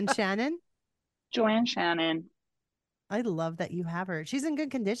 Joanne Shannon? Joanne Shannon. I love that you have her. She's in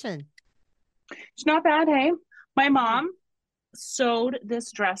good condition. She's not bad, hey? My mom sewed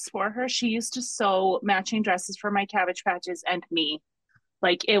this dress for her. She used to sew matching dresses for my Cabbage Patches and me.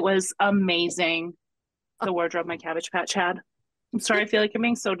 Like, it was amazing, the wardrobe my Cabbage Patch had. I'm sorry, I feel like I'm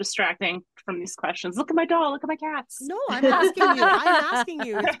being so distracting from these questions. Look at my doll. Look at my cats. No, I'm asking you. I'm asking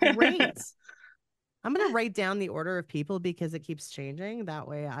you. It's great. I'm going to write down the order of people because it keeps changing. That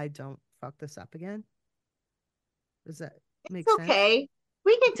way I don't fuck this up again. Does that make sense? Okay.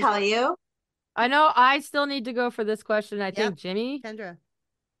 We can tell you. I know I still need to go for this question. I think Jimmy. Kendra.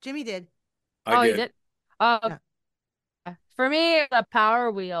 Jimmy did. He did? Oh, yeah. For me, the Power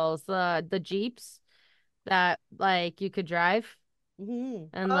Wheels, the Jeeps that like you could drive. Mm-hmm.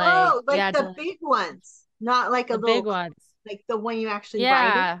 And like the big ones, not like a little big ones, like the one you actually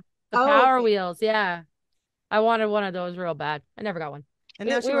ride. The Power Wheels. Yeah, I wanted one of those real bad. I never got one. And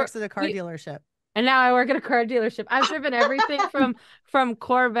now she works at a car dealership. And now I work at a car dealership. I've driven everything from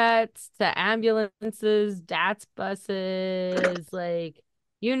Corvettes to ambulances, DATS buses, like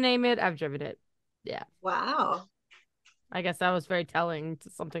you name it, I've driven it. Yeah. Wow. I guess that was very telling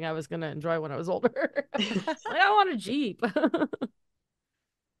to something I was going to enjoy when I was older. I want a Jeep.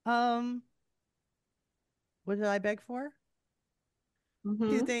 What did I beg for?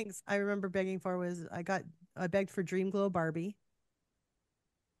 Two things I remember begging for was I begged for Dream Glow Barbie.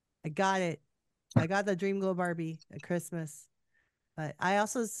 I got it. I got the Dream Glow Barbie at Christmas. But I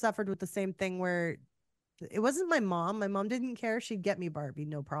also suffered with the same thing where it wasn't my mom. My mom didn't care. She'd get me Barbie,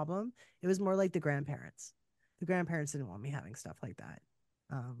 no problem. It was more like the grandparents. The grandparents didn't want me having stuff like that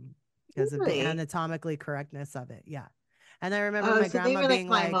because of the anatomically correctness of it. Yeah. And I remember my grandma being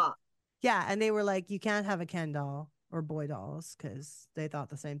like, yeah. And they were like, you can't have a Ken doll or boy dolls because they thought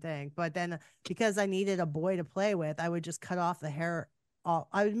the same thing. But then because I needed a boy to play with, I would just cut off the hair.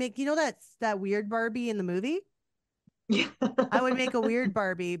 I would make, that weird Barbie in the movie? Yeah. I would make a weird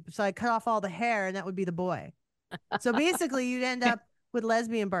Barbie. So I cut off all the hair and that would be the boy. So basically you'd end up with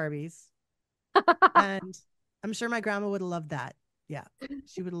lesbian Barbies. And I'm sure my grandma would have loved that. Yeah,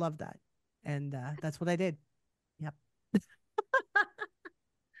 she would have loved that. And that's what I did. Yep.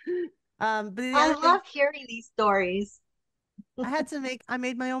 But I love hearing these stories. I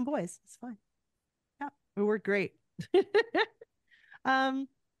made my own boys. It's fine. Yeah, it worked great.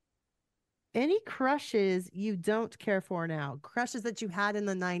 Any crushes you don't care for now? Crushes that you had in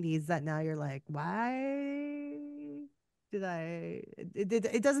the 90s that now you're like, why did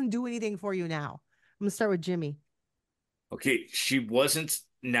it doesn't do anything for you now? I'm gonna start with Jimmy. Okay, she wasn't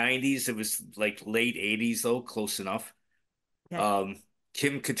 90s. It was like late 80s though, close enough. Okay.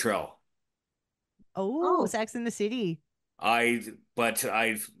 Kim Cattrall. Oh, Sex in the City. But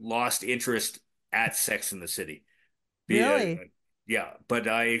I've lost interest at Sex in the City. Really? Yeah, but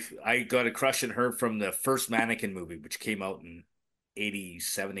I got a crush on her from the first Mannequin movie, which came out in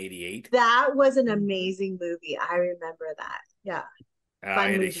 87, 88. That was an amazing movie. I remember that. Yeah.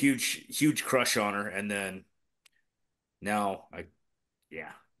 I had a huge crush on her, and then now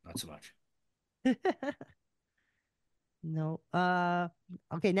not so much. No.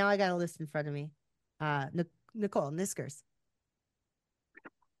 Okay, now I got a list in front of me. Nicole, Niskers.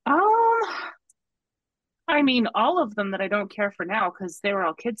 I mean, all of them that I don't care for now because they were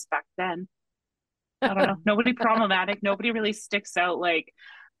all kids back then. I don't know. Nobody problematic. Nobody really sticks out. Like,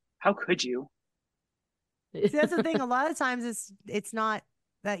 how could you? See, that's the thing. A lot of times it's not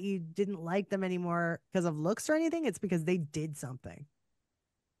that you didn't like them anymore because of looks or anything. It's because they did something.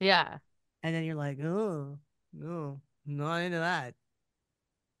 Yeah. And then you're like, oh, no, not into that.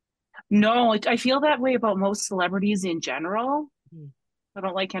 No, I feel that way about most celebrities in general. Hmm. I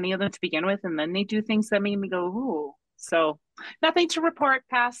don't like any of them to begin with, and then they do things that made me go, ooh. So, nothing to report.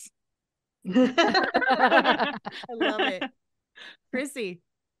 Pass. I love it. Chrissy.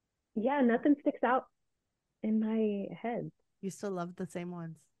 Yeah, nothing sticks out in my head. You still love the same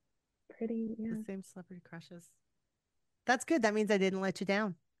ones. Pretty, yeah. The same celebrity crushes. That's good. That means I didn't let you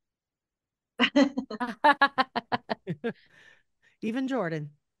down. Even Jordan.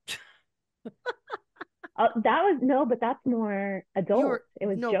 That was no, but that's more adult. It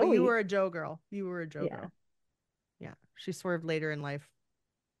was no, Joey. but you were a Joe girl. You were a Joe Yeah. girl. Yeah, she swerved later in life.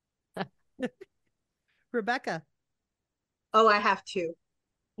 Rebecca. Oh, I have two.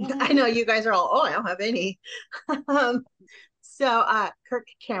 I know you guys are all, oh, I don't have any. Kirk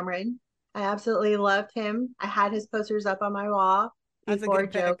Cameron. I absolutely loved him. I had his posters up on my wall That's a before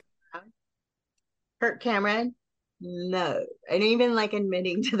good Joe. pick. Kirk Cameron, no. I ain't even like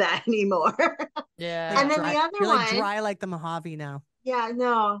admitting to that anymore. Yeah. And then dry, the other you're one, like dry like the Mojave now. yeah,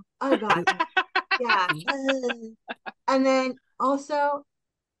 no. Oh God. Yeah. And then also,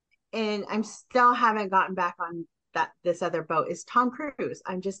 and I'm still haven't gotten back on this other boat is Tom Cruise.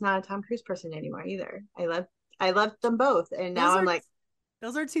 I'm just not a Tom Cruise person anymore either. I love them both. And now I'm like,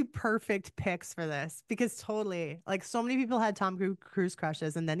 those are two perfect picks for this because totally like so many people had Tom Cruise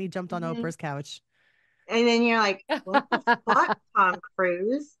crushes and then he jumped on Oprah's couch. And then you're like, what the fuck, Tom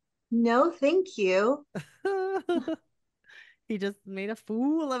Cruise? No, thank you. He just made a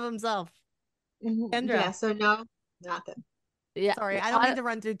fool of himself. Kendra. Yeah, so no, nothing. Yeah. Sorry, I don't mean to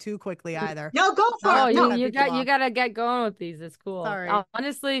run through too quickly either. No, go for it. No, No. you gotta get going with these. It's cool. Sorry.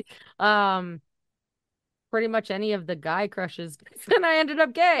 Honestly, pretty much any of the guy crushes, and I ended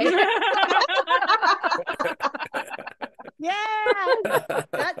up gay. Yeah,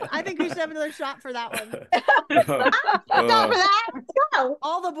 I think we should have another shot for that one. Shot for that. Let's go.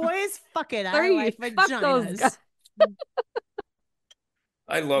 All the boys, fuck it. I Three, like fuck those vaginas. guys.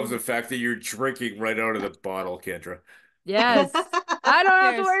 I love the fact that you're drinking right out of the bottle, Kendra. Yes. I don't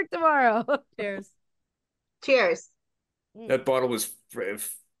have to Cheers. work tomorrow. Cheers. Cheers. That bottle was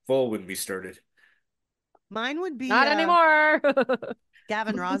full when we started. Mine would be Not anymore.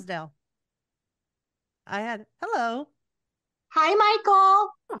 Gavin Rosdale. I had hello. Hi,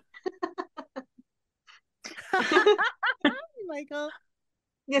 Michael. Hi, Michael.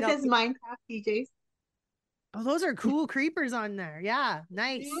 This No. is Minecraft PJs. Oh, those are cool creepers on there. Yeah,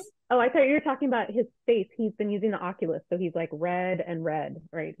 nice. Oh, I thought you were talking about his face. He's been using the Oculus, so he's like red and red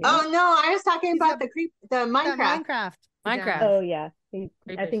right here. Oh no, I was talking about the Minecraft. Minecraft. Oh yeah. I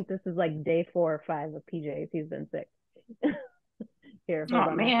Creepers. think this is like day 4 or 5 of PJs. He's been sick. Here. hold Oh on,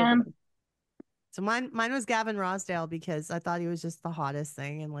 I'll man. flip it. So mine was Gavin Rosdale because I thought he was just the hottest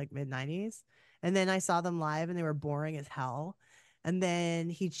thing in like mid-90s. And then I saw them live and they were boring as hell. And then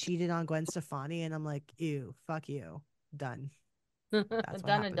he cheated on Gwen Stefani and I'm like, ew, fuck you. Done. That's what Done and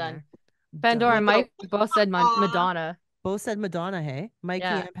happened done. there. Pandora and Done. Mike both said Madonna. Both said Madonna, hey? Mikey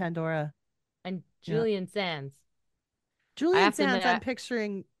Yeah. and Pandora. And Julian Sands. Julian have to Sands, admit, I'm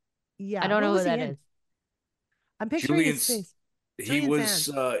picturing, yeah. I don't know what who was he that in? is. I'm picturing his Julian's- face. He Julian was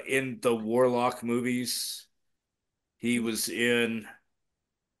Sands. in the Warlock movies. He was in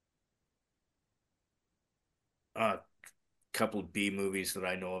a couple of B movies that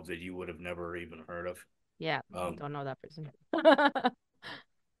I know of that you would have never even heard of. Yeah, don't know that person.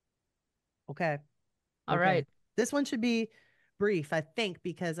 Okay. All right. This one should be brief, I think,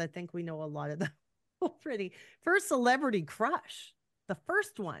 because I think we know a lot of them already. First celebrity crush. The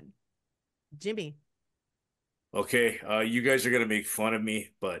first one. Jimmy. Okay, you guys are gonna make fun of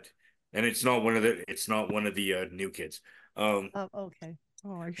me, and it's not one of the new kids. Oh, okay. Oh,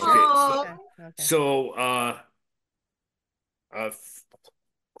 are you Okay, sure? so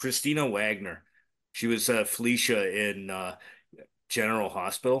Christina Wagner, she was Felicia in General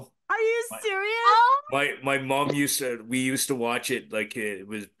Hospital. Are you serious? My mom we used to watch it like it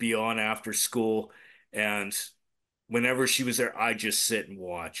was beyond after school, and whenever she was there, I just sit and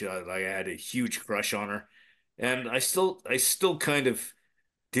watch. I had a huge crush on her, and I still kind of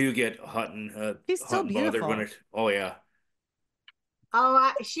do get hot and She's still bothered when beautiful. oh yeah.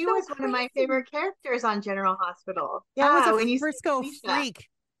 Oh, she was one of my favorite characters on General Hospital. That Yeah, was when a you Frisco see Felicia. freak.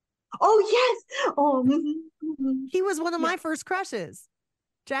 Oh yes. Oh, He was one of my first crushes.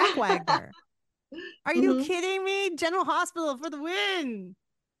 Jack Wagner. Are you kidding me? General Hospital for the win.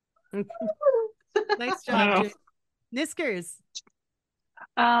 Nice job, Jake. Niskers.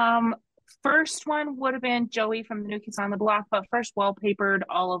 First one would have been Joey from the New Kids on the Block, but first wallpapered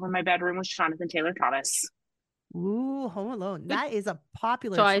all over my bedroom was Jonathan Taylor Thomas. Ooh, Home Alone. That is a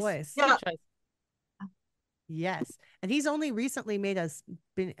popular choice. Yeah. Choice. Yes. And he's only recently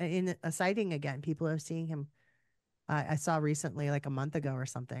been in a sighting again. People are seeing him. I saw recently, like a month ago or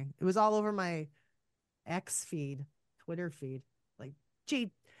something. It was all over my X feed, Twitter feed. Like,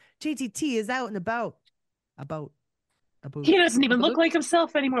 JTT is out and about. He doesn't even look like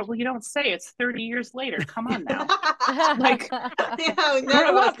himself anymore. Well, you don't say. It's 30 years later. Come on now. Like,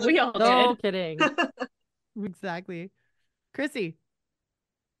 grow up. We all no did. kidding. Exactly. Chrissy.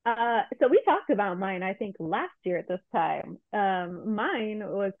 So we talked about mine, I think, last year at this time. Mine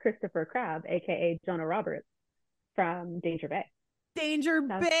was Christopher Crabbe, aka Jonah Roberts from Danger Bay.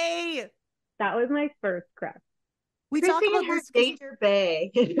 Bay. That was my first crush. We talk about her this Danger Bay.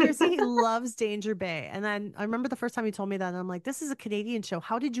 Chrissy loves Danger Bay. And then I remember the first time you told me that, and I'm like, this is a Canadian show.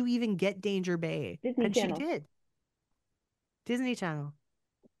 How did you even get Danger Bay? Disney Channel. She did. Disney Channel.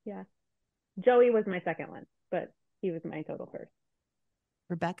 Yeah. Joey was my second one, but he was my total first.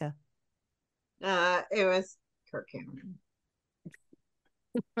 Rebecca. It was Kirk Cameron.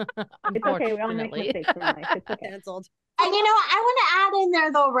 It's okay. We all make mistakes in life. It's okay. Canceled. And I want to add in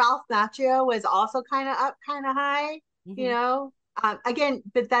there though, Ralph Macchio was also kind of up, kind of high. Again,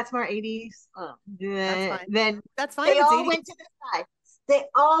 but that's more 80s. That's fine. Then that's fine. They all went to the side. They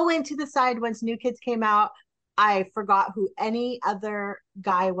all went to the side once New Kids came out. I forgot who any other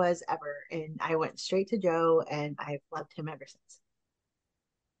guy was ever, and I went straight to Joe, and I've loved him ever since.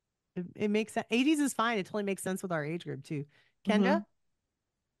 It makes sense. 80s is fine. It totally makes sense with our age group too. Kendra?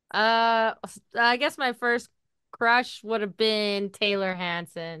 I guess my first crush would have been Taylor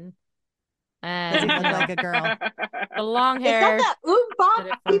Hanson. And he looked like a girl. The long hair. Is that the Bop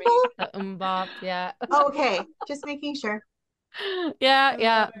people? The Bop, yeah. Okay, just making sure.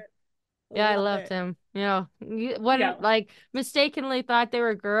 Yeah. I loved him. Like mistakenly thought they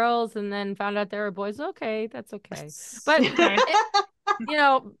were girls and then found out they were boys. Okay, that's okay. But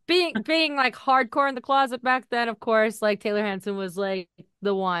being like hardcore in the closet back then, of course, like Taylor Hanson was like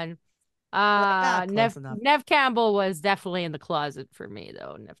the one. Nev Campbell was definitely in the closet for me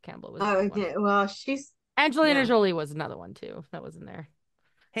though. Nev Campbell was okay. Well, she's Angelina Jolie was another one too. That was in there.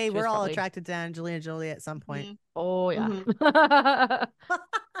 Hey, we're all attracted to Angelina Jolie at some point. Mm-hmm. Oh yeah.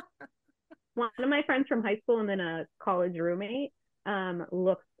 One of my friends from high school and then a college roommate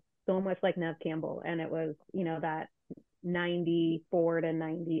looked so much like Nev Campbell, and it was that 94 to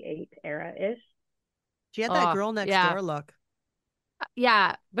 98 era ish. She had that girl next door look.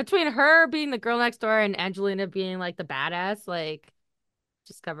 Yeah, between her being the girl next door and Angelina being like the badass, like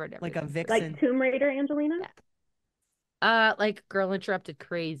just covered everything. Like a vixen, like Tomb Raider Angelina. Yeah. Like Girl Interrupted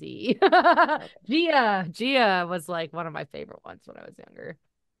Crazy. Gia was like one of my favorite ones when I was younger.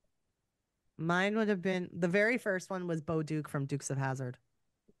 Mine would have been the very first one was Bo Duke from Dukes of Hazzard.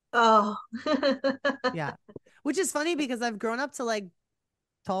 Oh, yeah, which is funny because I've grown up to like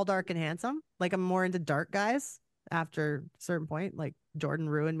tall, dark, and handsome. Like I'm more into dark guys after a certain point. Like Jordan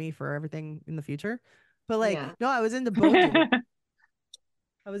ruined me for everything in the future. But like, no, I was into Bo Duke.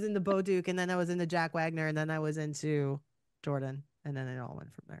 I was into Bo Duke, and then I was into Jack Wagner, and then I was into Jordan, and then it all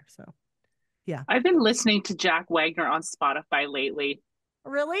went from there. So, yeah. I've been listening to Jack Wagner on Spotify lately.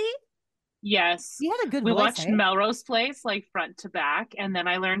 Really? Yes. He had a good voice. We voice, watched Melrose Place like front to back, and then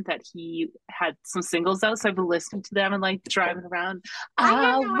I learned that he had some singles out, so I've been listening to them and like driving around.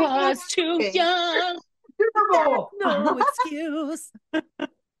 I was too young. No excuse.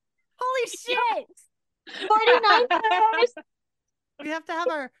 Holy shit. 49 hours. We have to have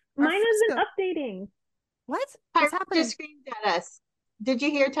our mine isn't updating. What? What's happening? Just screamed at us. Did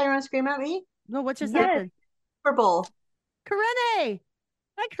you hear Tyrone scream at me? No, what just happened? Super Bowl. Karene.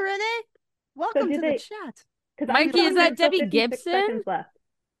 Hi, Karene. Welcome to the chat. Mikey, is that Debbie Gibson?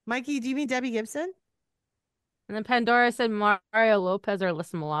 Mikey, do you mean Debbie Gibson? And then Pandora said Mario Lopez or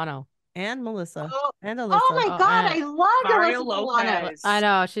Alyssa Milano. And Melissa. Oh, and Alyssa. Oh my God, I love Mario Alyssa Lopez. Milano. I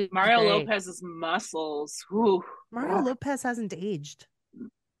know. She's Mario great. Lopez's muscles. Whew. Mario Lopez hasn't aged.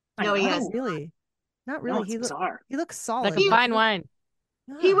 No, he hasn't. Really. Not really. No, he looks solid. Like a fine wine.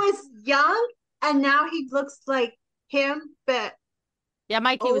 He was young, and now he looks like him, but yeah,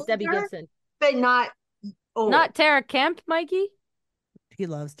 Mikey older, was Debbie Gibson, but not old. Not Tara Kemp. Mikey. He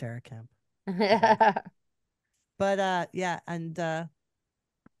loves Tara Kemp. But yeah, and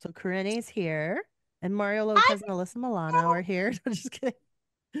so Karene's here, and Mario Lopez and Alyssa Milano are here. I'm just kidding.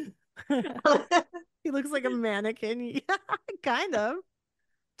 He looks like a mannequin. Yeah, kind of.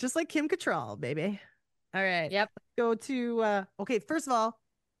 Just like Kim Cattrall, baby. All right. Yep. Go to, okay, first of all,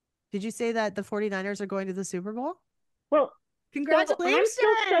 did you say that the 49ers are going to the Super Bowl? Well, congratulations.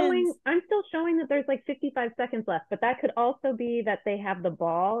 I'm still showing that there's like 55 seconds left, but that could also be that they have the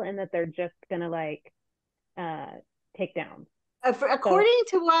ball and that they're just going to like take down. According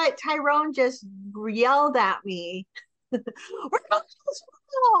to what Tyrone just yelled at me, we're going to the Super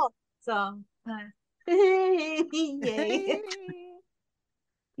Bowl. So, yay.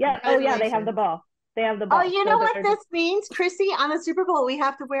 Yeah. Oh, yeah. They have the ball. They have the ball. Oh, you know what this means, Chrissy? On the Super Bowl, we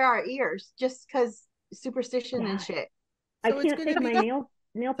have to wear our ears just because superstition and shit. I can't take my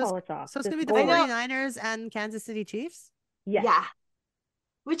nail polish off. So it's going to be the 49ers and Kansas City Chiefs? Yeah.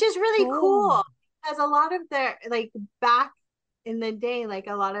 Which is really cool because a lot of their, like, back in the day, like,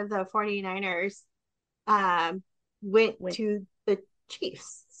 a lot of the 49ers went to the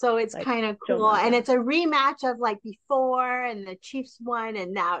Chiefs. So it's like, kind of cool. And it's a rematch of, like, before, and the Chiefs won,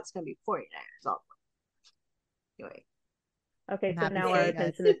 and now it's going to be 49ers all. Anyway. Okay, so now our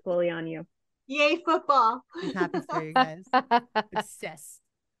attention is fully on you. Yay, football. I'm happy for you guys. Obsessed.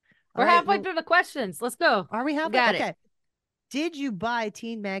 We're halfway through the questions. Let's go. Are we halfway? Got okay. it. Did you buy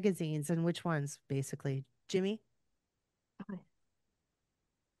teen magazines, and which ones, basically? Jimmy?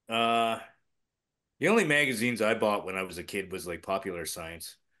 The only magazines I bought when I was a kid was like Popular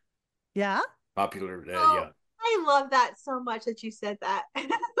Science. Yeah? Popular, yeah. I love that so much that you said that.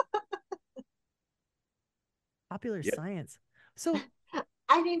 Popular Science. So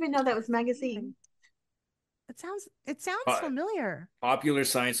I didn't even know that was magazine. It sounds familiar. Popular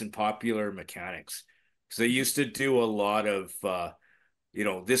Science and Popular Mechanics. Because they used to do a lot of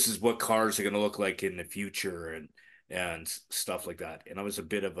this is what cars are going to look like in the future and stuff like that. And I was a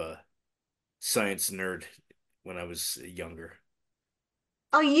bit of a science nerd when I was younger.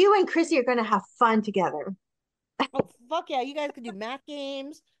 Oh, you and Chrissy are going to have fun together. Oh, fuck yeah. You guys could do math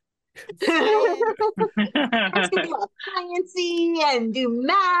games. It's gonna be all sciencey and do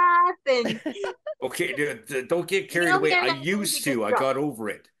math and okay, don't get carried away. I used to. I got over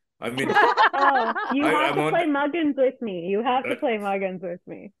it. I mean, you have to play Muggins with me. You have to play Muggins with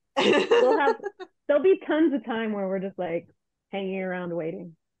me. There'll be tons of time where we're just like hanging around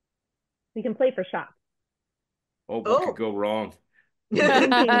waiting. We can play for shots. Oh, what could go wrong?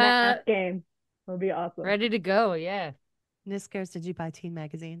 Math game. It'll be awesome. Ready to go, yeah. Niskers, did you buy teen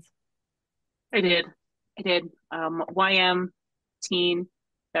magazines? I did. YM, Teen,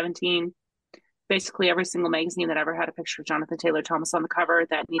 17. Basically every single magazine that ever had a picture of Jonathan Taylor Thomas on the cover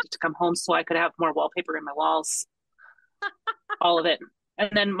that needed to come home so I could have more wallpaper in my walls. All of it. And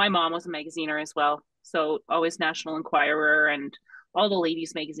then my mom was a magaziner as well. So always National Enquirer and all the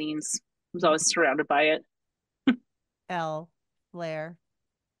ladies' magazines. I was always surrounded by it. Elle, Flair,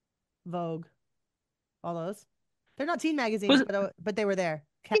 Vogue, all those. They're not teen magazines, but they were there.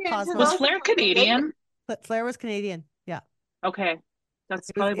 Was Flair Canadian? Flair was Canadian. Yeah. Okay. That's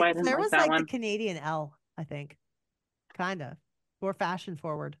probably why I didn't like that one. Flair was like the Canadian Elle, I think. Kind of. More fashion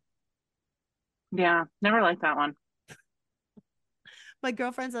forward. Yeah. Never liked that one. My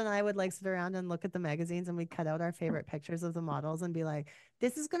girlfriends and I would like sit around and look at the magazines, and we'd cut out our favorite pictures of the models and be like,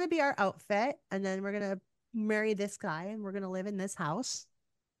 this is going to be our outfit. And then we're going to marry this guy and we're going to live in this house.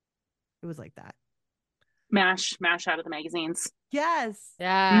 It was like that. Mash out of the magazines. Yes.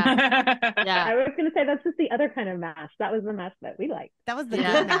 Yeah. Yeah. I was going to say that's just the other kind of mash. That was the mash that we liked. That was the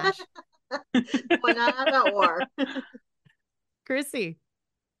good mash. When I got war. Chrissy.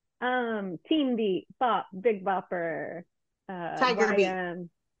 Teen Beat, Bop, Big Bopper, Tiger Beat.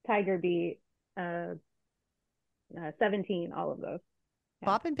 Tiger Beat, 17, all of those. Yeah.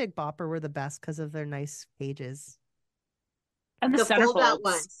 Bop and Big Bopper were the best because of their nice pages. And the fold-out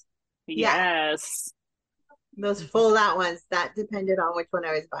ones. Yes. Those fold-out ones, that depended on which one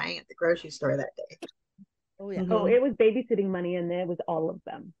I was buying at the grocery store that day. Oh, yeah. Oh, it was babysitting money, and it was all of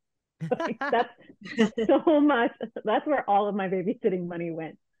them. Like, that's so much. That's where all of my babysitting money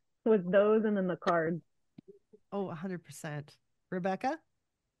went. So it's those and then the cards. Oh, 100%. Rebecca?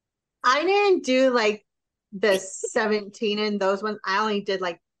 I didn't do like the 17 and those ones. I only did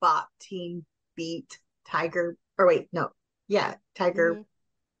like Bop, Teen Beat, Tiger. Or wait, no. Yeah, Tiger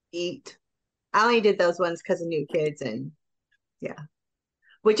Beat. I only did those ones because of New Kids, and yeah.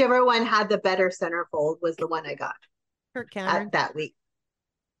 Whichever one had the better centerfold was the one I got. Kurt Cameron. That week.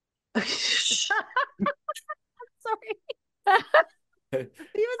 Sorry. He was in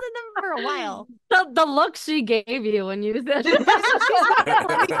them for a while. The look she gave you when you said she's not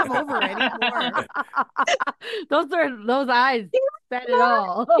going to come over anymore. Those eyes said it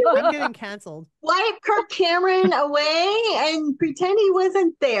all. I'm getting canceled. Wipe Kurt Cameron away and pretend he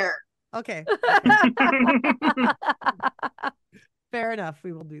wasn't there. Okay. Fair enough.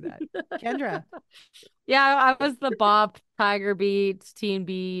 We will do that. Kendra. Yeah, I was the Bop, Tiger Beats, Teen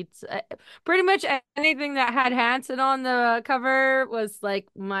Beats. Pretty much anything that had Hanson on the cover was like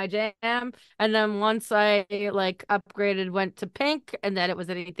my jam. And then once I like upgraded, went to Pink, and then it was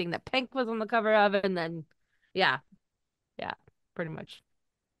anything that Pink was on the cover of, and then yeah, pretty much.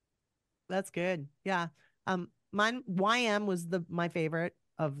 That's good. Yeah. Mine YM was my favorite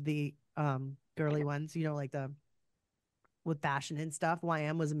of the girly ones, you know, like the with fashion and stuff.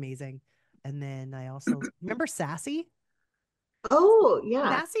 YM was amazing. And then I also remember Sassy. Oh,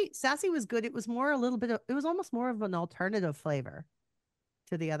 yeah. Sassy was good. It was more it was almost more of an alternative flavor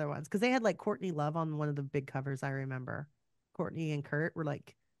to the other ones because they had like Courtney Love on one of the big covers. I remember Courtney and Kurt were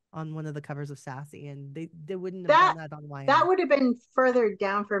like on one of the covers of Sassy, and they wouldn't have done that on YM. That would have been further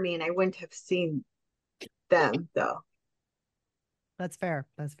down for me, and I wouldn't have seen them though. That's fair.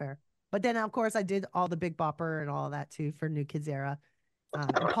 That's fair. But then, of course, I did all the Big Bopper and all of that too for New Kids Era.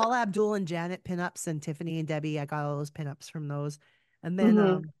 And Paula Abdul and Janet pinups and Tiffany and Debbie. I got all those pinups from those. And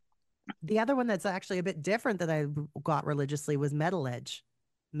then the other one that's actually a bit different that I got religiously was Metal Edge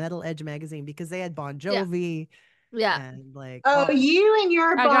magazine, because they had Bon Jovi. Yeah. And like, you and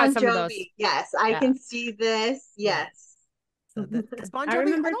your Bon some of those. Jovi. Yes, I can see this. Yes. So because Bon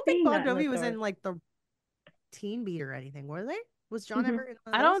Jovi, I don't think Bon Jovi was in like the Teen Beat or anything, were they? Was John ever in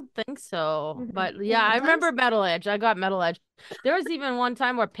one of I those? don't think so, but yeah, I remember Metal Edge. I got Metal Edge. There was even one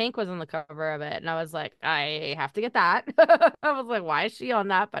time where Pink was on the cover of it, and I was like, I have to get that. I was like, why is she on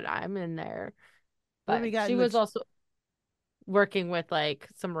that? But I'm in there. But she was also working with like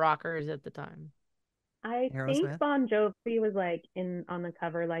some rockers at the time. I think Bon Jovi was like on the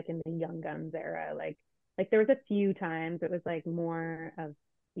cover, like in the Young Guns era. Like there was a few times it was like more of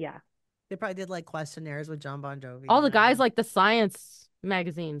They probably did like questionnaires with John Bon Jovi. All the guys like the science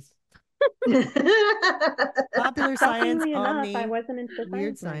magazines. Popular Science, Omni, I wasn't into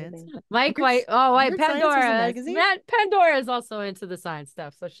Weird Science. Mike White. Oh, wait, Weird Science was a Pandora. magazine? Pandora is also into the science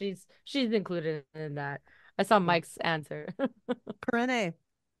stuff, so she's included in that. I saw Mike's answer. Karene.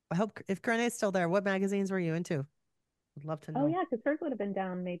 I hope if Karene is still there, what magazines were you into? Would love to know. Oh yeah, because hers would have been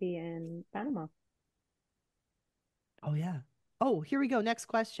down maybe in Panama. Oh yeah. Oh, here we go. Next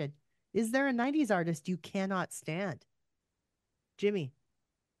question. Is there a 90s artist you cannot stand? Jimmy.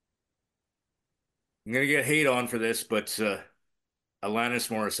 I'm gonna get hate on for this, but Alanis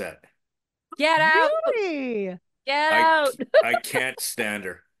Morissette. Get out! Really? Get out! I can't stand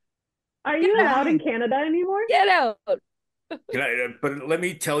her. Are you allowed in Canada anymore? Get out! But let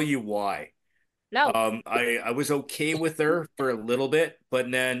me tell you why. No. I was okay with her for a little bit, but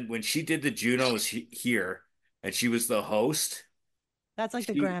then when she did the Junos here and she was the host. That's like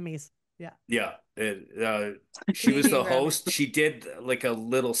the Grammys. Yeah. Yeah. She was the host. She did like a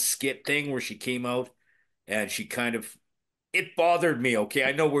little skit thing where she came out and she it bothered me. Okay.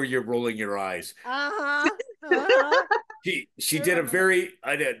 I know where you're rolling your eyes. She did a very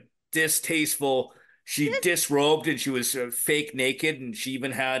distasteful, she disrobed and she was fake naked, and she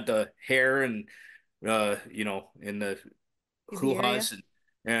even had the hair and, in the hoo-has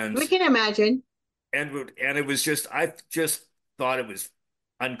and we can imagine. And it was I just thought it was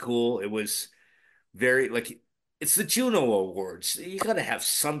uncool. It was very it's the Juno Awards. You got to have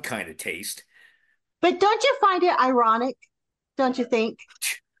some kind of taste. But don't you find it ironic? Don't you think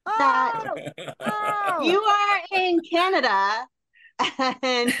that you are in Canada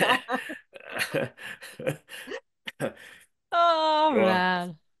and oh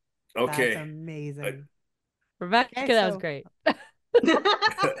man. Okay. That's amazing. Rebecca, that was great.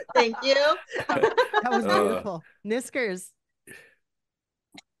 Thank you. That was beautiful. Niskers.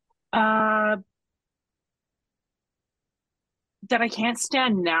 That I can't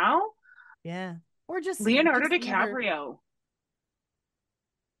stand now? Yeah. Or just Leonardo DiCaprio.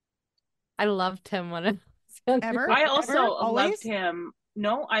 I loved him when I was Ever? I also Always? loved him.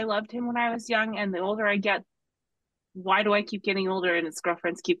 No, I loved him when I was young, and the older I get, why do I keep getting older and his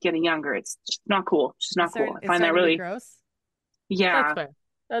girlfriends keep getting younger? It's just not cool. It's just not cool. I find that really gross. Yeah.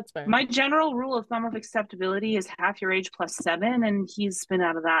 That's fair. My general rule of thumb of acceptability is half your age plus 7, and he's been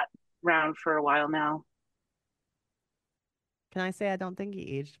out of that round for a while now. Can I say I don't think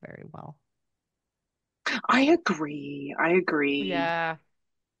he aged very well? I agree. Yeah.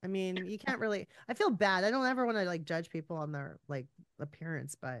 I mean, you can't really. I feel bad. I don't ever want to judge people on their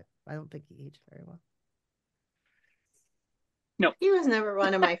appearance, but I don't think he aged very well. No, he was never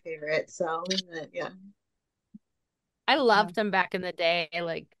one of my favorites. So yeah, I loved him back in the day,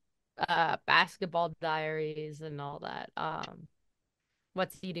 Basketball Diaries and all that.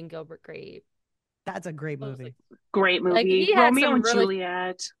 What's Eating Gilbert Grape? That's a great movie. Great movie. Romeo and really...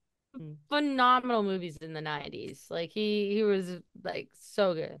 Juliet. phenomenal movies in the 90s. Like he was like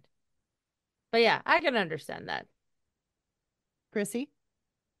so good. But yeah, I can understand that. Chrissy?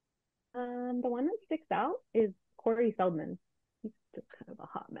 The one that sticks out is Corey Feldman. He's just kind of a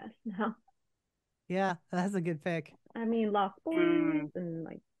hot mess now. Yeah, that's a good pick. I mean, Lost Boys and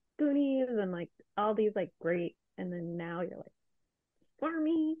like Goonies and like all these like great, and then now you're like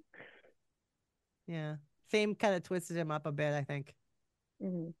Stormy. Yeah, fame kind of twisted him up a bit, I think.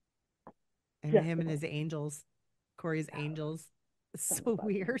 Mm-hmm. And him and his angels, Corey's angels. It's so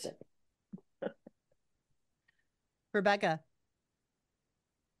weird. Rebecca.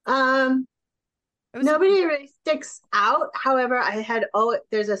 Nobody really sticks out. However,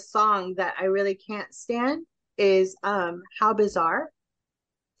 there's a song that I really can't stand is How Bizarre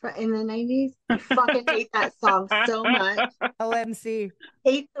in the 90s. I fucking hate that song so much. OMC.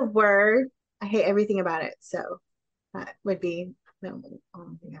 Hate the word. I hate everything about it. So that would be the only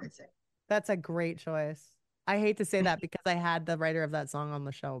thing I would say. That's a great choice. I hate to say that because I had the writer of that song on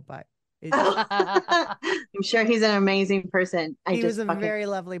the show, but I'm sure he's an amazing person. He was a very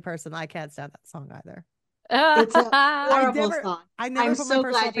lovely person. I can't stand that song either. It's a horrible song. I'm so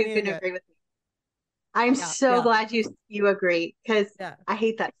glad you can agree with me. I'm so glad you agree because I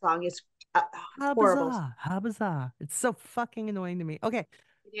hate that song. It's horrible. Bizarre. How bizarre. It's so fucking annoying to me. Okay.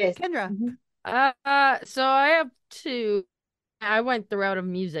 Yes. Kendra. So I have two. I went the route of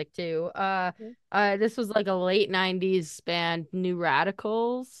music too. This was like a late 90s band, New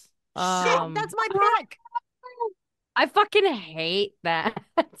Radicals. Shit, that's my pick. I fucking hate that.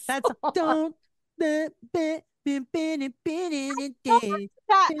 That's don't that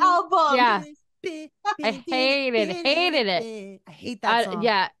album. Yeah. I hated it. I hate that song.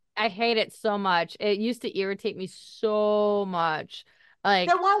 Yeah, I hate it so much. It used to irritate me so much. Like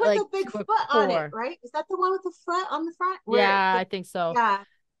the one with like the big to a foot on core. it, right? Is that the one with the foot on the front? Yeah, I think so. Yeah.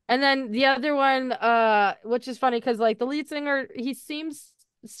 And then the other one, which is funny because like the lead singer, he seems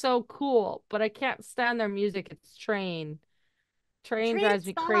so cool, but I can't stand their music. It's Train. Train drives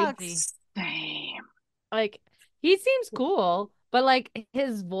me crazy. Same. Like he seems cool, but like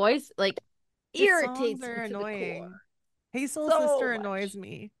his voice like irritates me to annoying. the core. Hey Soul So Sister much. annoys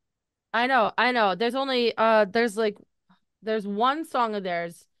me. I know. There's only there's one song of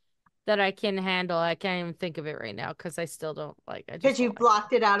theirs that I can handle. I can't even think of it right now because I still don't like. Because you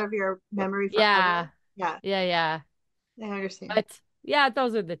blocked it out of your memory forever. Yeah. I understand. But yeah,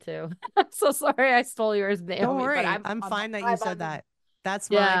 those are the two. I'm so sorry I stole yours, Naomi. Don't worry. But I'm fine that you said that.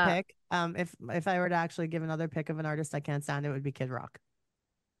 That's my pick. If I were to actually give another pick of an artist I can't stand, it would be Kid Rock.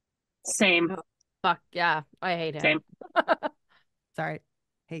 Same. Fuck yeah, I hate him. Same. Sorry,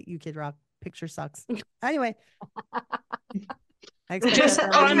 hate you, Kid Rock. Picture sucks. Anyway, just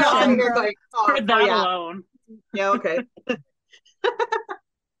on like, for that alone. Yeah. Okay.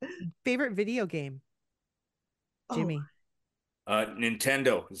 Favorite video game, Jimmy?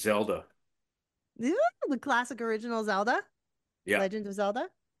 Nintendo Zelda. Ooh, the classic original Zelda. Yeah. Legend of Zelda.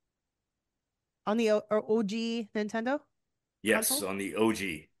 On the OG Nintendo. Yes, console? on the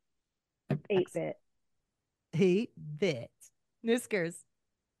OG. 8-bit. 8-bit. Niskers.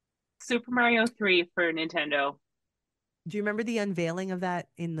 Super Mario 3 for Nintendo. Do you remember the unveiling of that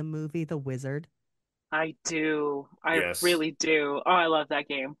in the movie The Wizard? I do. I Yes. really do. Oh, I love that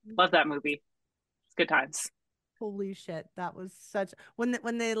game. Love that movie. It's good times. Holy shit, that was such when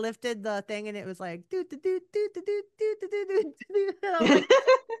they lifted the thing and it was like do do do do do do do do do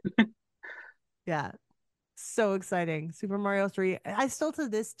do. Yeah, so exciting. Super Mario 3. I still to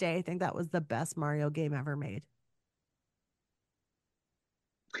this day think that was the best Mario game ever made.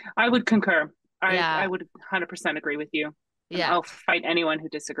 I would concur. Yeah. I would 100% agree with you. And Yeah. I'll fight anyone who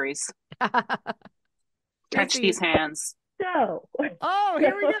disagrees. Catch these hands. So, oh,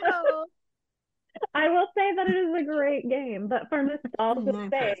 here we go. I will say that it is a great game, but for nostalgia's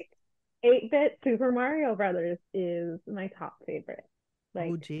sake, 8-bit Super Mario Brothers is my top favorite.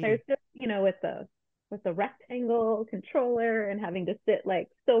 Like, there's just, with the rectangle controller and having to sit like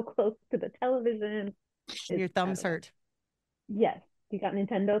so close to the television. Your thumbs hurt. Yes, you got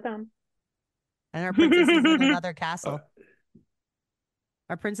Nintendo thumb. And our princess is in another castle.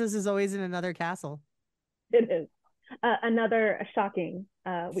 Our princess is always in another castle. It is. Another shocking.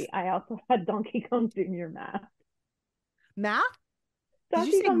 I also had Donkey Kong Jr. math. Math?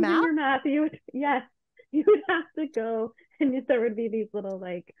 Donkey Kong Jr. math. You would have to go, and there would be these little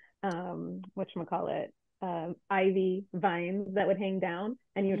like whatchamacallit, ivy vines that would hang down,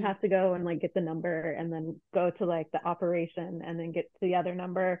 and you'd have to go and like get the number, and then go to like the operation, and then get to the other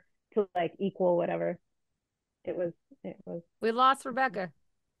number to like equal whatever. It was. We lost Rebecca.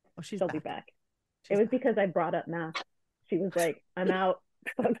 Oh, she'll be back. It was because I brought up math. She was like, I'm out.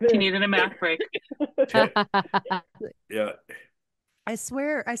 You needed a math break. Yeah. I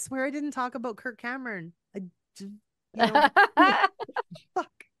swear I didn't talk about Kirk Cameron.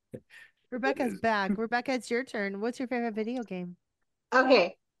 Fuck. Rebecca's back. Rebecca, it's your turn. What's your favorite video game?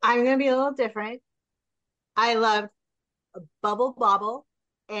 Okay, I'm gonna be a little different. I loved Bubble Bobble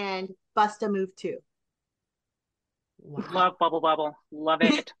and Bust a Move too. Wow. Love Bubble Bubble. Love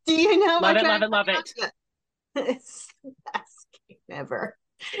it. Do you know? Love it, love it, love it. It's the best game ever.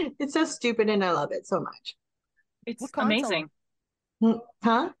 It's so stupid and I love it so much. It's amazing.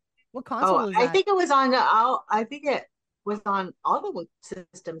 Huh? What console is that? I think it was on all. I think it was on all the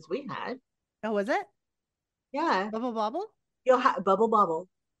systems we had. Oh, was it? Yeah. Bubble Bobble? You'll have Bubble Bobble.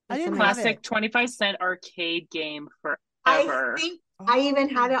 I didn't classic 25-cent arcade game forever. I think I even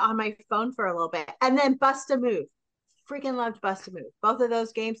had it on my phone for a little bit. And then Bust a Move. Freaking loved Bust a Move. Both of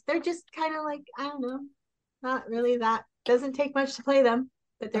those games, they're just kind of like, I don't know, not really that. Doesn't take much to play them,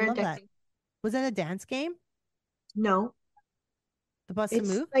 but they're addicting. That. Was that a dance game? No. The Bust a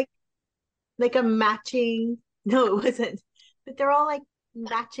Move? Like a matching. No, it wasn't. But they're all like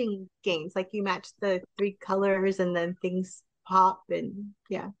matching games. Like you match the 3 colors and then things pop and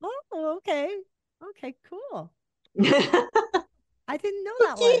yeah. Oh, okay. Okay, cool. I didn't know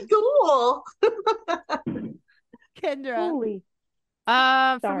that one. Cool. Kendra. Holy.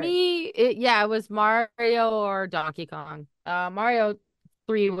 For me, it was Mario or Donkey Kong. Mario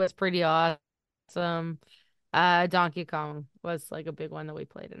 3 was pretty awesome. Donkey Kong was like a big one that we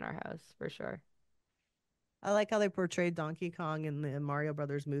played in our house for sure. I like how they portrayed Donkey Kong in the Mario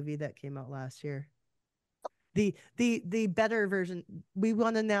Brothers movie that came out last year. The better version. We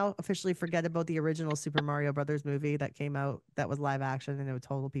want to now officially forget about the original Super Mario Brothers movie that came out that was live action and it was a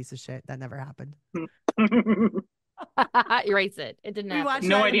total piece of shit. That never happened. Erase it. It didn't happen.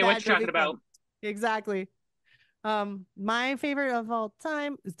 No idea what you're talking about. Exactly. My favorite of all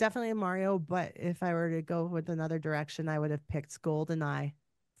time is definitely Mario, but if I were to go with another direction, I would have picked GoldenEye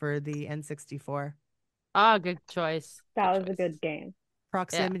for the N64. Ah, good choice. That was a good game.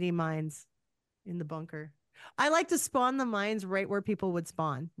 Proximity mines in the bunker. I like to spawn the mines right where people would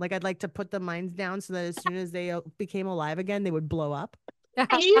spawn. Like I'd like to put the mines down so that as soon as they became alive again, they would blow up.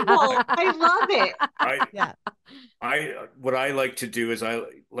 Evil. I love it. What I like to do is I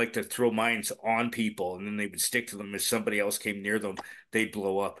like to throw mines on people and then they would stick to them. If somebody else came near them, they'd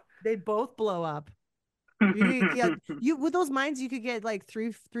blow up. They'd both blow up. You with those mines, you could get like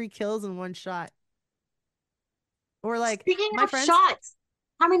three kills in one shot. Or like speaking my of friends, shots,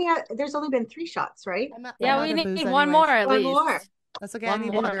 how many? There's only been 3 shots, right? Yeah, we need one more at least. More. That's okay. I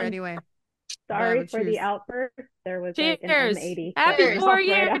need water anyway. Sorry for the outburst. There was like an M80. Happy 4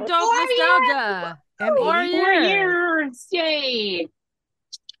 years, Dope Nostalgia. 4 years. Yay.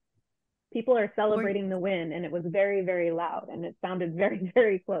 People are celebrating the win, and it was very, very loud, and it sounded very,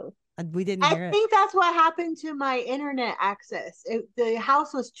 very close. And we didn't hear it. I think that's what happened to my internet access. The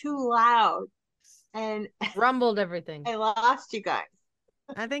house was too loud and rumbled everything. I lost you guys.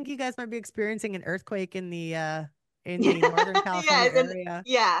 I think you guys might be experiencing an earthquake in the Northern California area.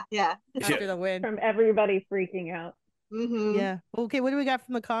 Yeah. After the win. From everybody freaking out. Mm-hmm. Yeah. Okay, what do we got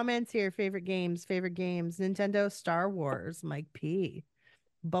from the comments here? Favorite games. Nintendo, Star Wars, Mike P.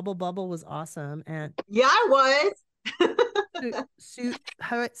 Bubble was awesome. And yeah, I was.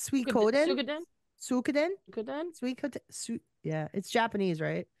 Suikoden? Yeah, it's Japanese,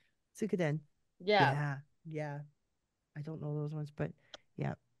 right? Suikoden. Yeah. I don't know those ones, but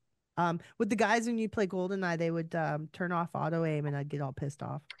yeah. With the guys when you play GoldenEye, they would turn off auto aim, and I'd get all pissed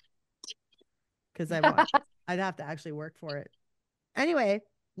off because I'd have to actually work for it. Anyway,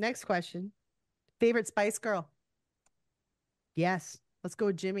 next question: favorite Spice Girl? Yes, let's go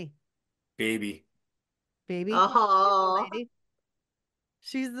with Jimmy. Baby. Oh,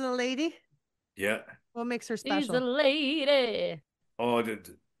 she's the lady. Yeah. What makes her special? She's the lady. Oh,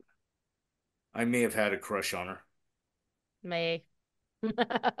 I may have had a crush on her. May.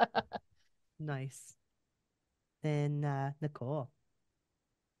 Nice. Then Nicole.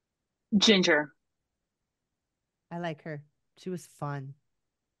 Ginger. I like her. She was fun.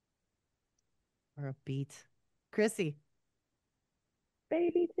 Or a beat. Chrissy.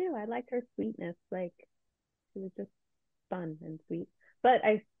 Baby too. I liked her sweetness. Like she was just fun and sweet. But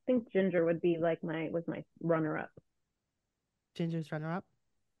I think Ginger would be like my runner-up. Ginger's runner-up.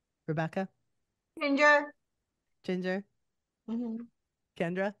 Rebecca. Ginger. Mm-hmm.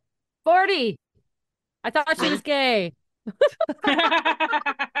 Kendra. 40. I thought she was gay.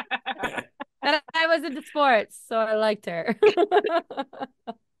 And I was into sports, so I liked her.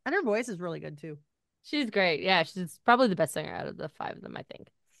 And her voice is really good too. She's great. Yeah, she's probably the best singer out of the 5 of them, I think.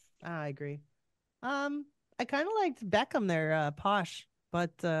 I agree. I kind of liked Beckham there, Posh.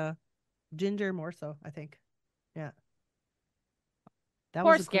 but Ginger more so, I think. Yeah. That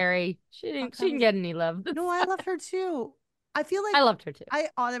Poor was a quick... Scary. She didn't get any love. No, I loved her too. I feel like I loved her too. I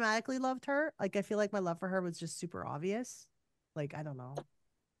automatically loved her. Like, I feel like my love for her was just super obvious. Like, I don't know.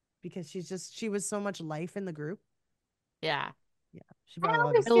 Because she was so much life in the group. Yeah. Yeah. She brought a lot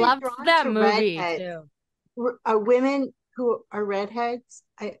always of... I get loved drawn that to movie redheads. too. Women who are redheads,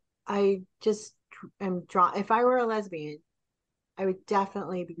 I just am drawn. If I were a lesbian, I would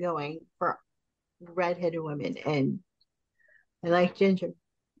definitely be going for redheaded women, and I like Ginger.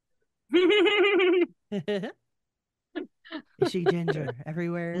 Is she Ginger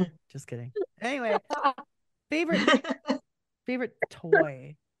everywhere? Just kidding. Anyway, favorite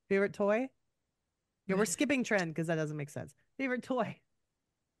toy. Favorite toy? Yeah, we're skipping trend because that doesn't make sense. Favorite toy.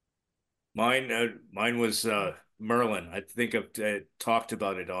 Mine was Merlin. I think I've talked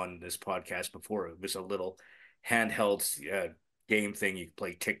about it on this podcast before. It was a little handheld game thing. You could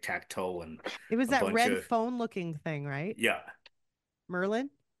play tic-tac-toe and It was a that bunch red of... phone looking thing, right? Yeah, Merlin?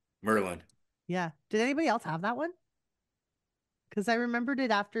 Merlin. Yeah. Did anybody else have that one? Because I remembered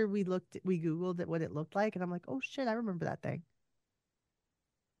it after we Googled it, what it looked like, and I'm like, oh shit, I remember that thing.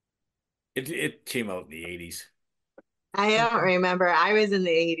 It came out in the 80s. I don't remember. I was in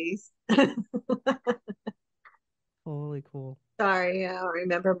the 80s. Holy cool. Sorry, I don't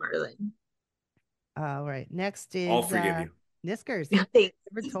remember Merlin. All right. Next is I'll forgive you. Niskers. Thanks.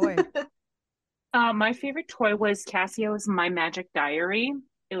 Favorite toy. My favorite toy was Casio's My Magic Diary.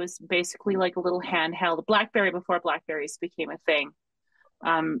 It was basically like a little handheld BlackBerry before Blackberries became a thing.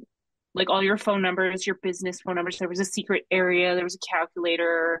 Like all your phone numbers, your business phone numbers. There was a secret area. There was a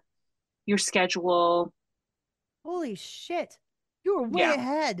calculator, your schedule. Holy shit. You were way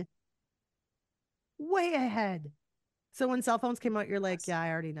ahead. Way ahead. So when cell phones came out, you're like, yeah,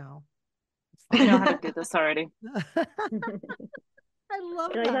 I already know. I know how to do this already. I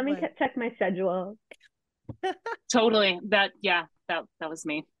love You're like, that. let me check my schedule. Totally. That was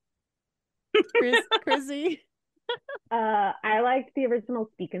me. Chrissy. I liked the original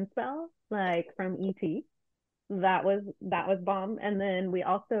Speak and Spell, like from ET. That was bomb. And then we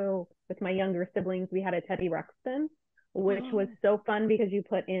also, with my younger siblings, we had a Teddy Ruxpin, which was so fun because you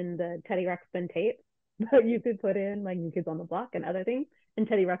put in the Teddy Ruxpin tape, but you could put in like New Kids on the Block and other things, and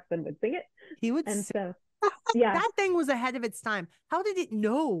Teddy Ruxpin would sing it. He would and sing. So yeah, that thing was ahead of its time. How did it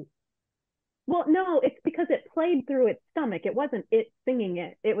know? Well, no, it's because it played through its stomach. It wasn't it singing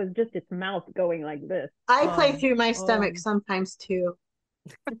it. It was just its mouth going like this. I play through my stomach sometimes too.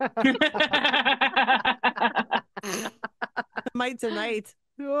 Might tonight.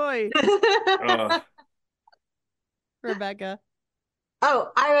 Rebecca.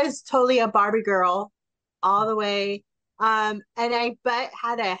 Oh, I was totally a Barbie girl all the way. And I bet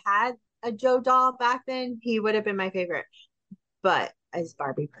had I had a Joe doll back then, he would have been my favorite. But as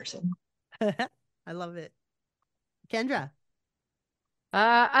Barbie person. I love it. Kendra.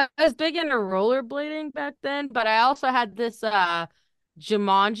 I was big into rollerblading back then, but I also had this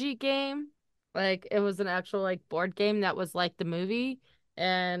Jumanji game. Like it was an actual like board game that was like the movie,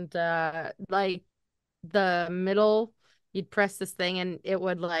 and like the middle, you'd press this thing and it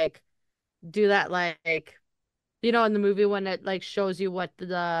would like do that like in the movie when it like shows you what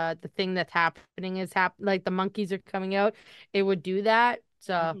the thing that's happening is like the monkeys are coming out, it would do that.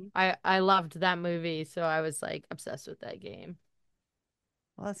 So I loved that movie, so I was like obsessed with that game.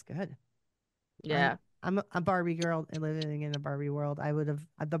 Well, that's good. Yeah. I'm a Barbie girl and living in a Barbie world. I would have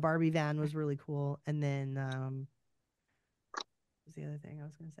the Barbie van was really cool, and then what was the other thing I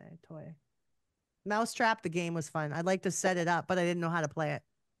was gonna say? Toy. Mousetrap, the game was fun. I'd like to set it up, but I didn't know how to play it.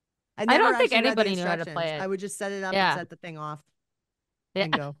 I don't think anybody knew how to play it. I would just set it up and set the thing off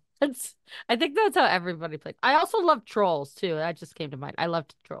and go. I think that's how everybody played. I also love Trolls too. That just came to mind. I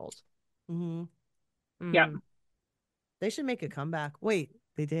loved Trolls. Yeah. They should make a comeback. Wait,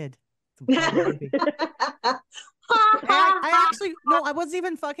 they did. I actually no, I wasn't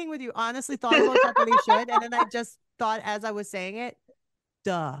even fucking with you. Honestly, thought about that they should, and then I just thought as I was saying it,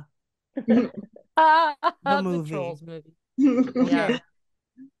 duh. The movie. Trolls movie. Okay.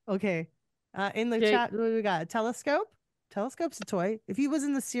 Okay. In the chat, what do we got? A telescope? Telescope's a toy. If he was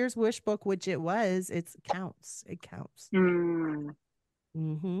in the Sears Wish book, which it was, it counts. It counts.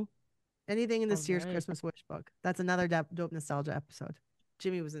 Anything in the Sears Christmas Wish book. That's another dope nostalgia episode.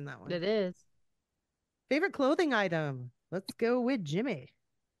 Jimmy was in that one. It is. Favorite clothing item? Let's go with Jimmy.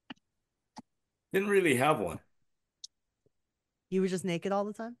 Didn't really have one. You were just naked all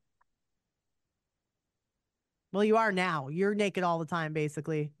the time? Well, you are now. You're naked all the time,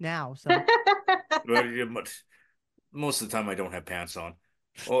 basically, now. So most of the time I don't have pants on.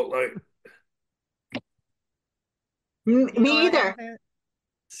 Well, like me either.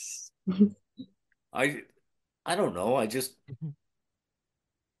 I don't know.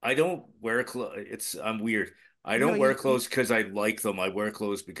 I don't wear clothes. I'm weird. I No, don't wear you. clothes because I like them. I wear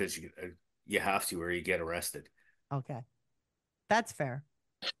clothes because you have to, or you get arrested. Okay, that's fair.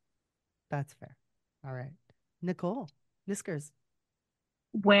 That's fair. All right, Nicole, Niskers.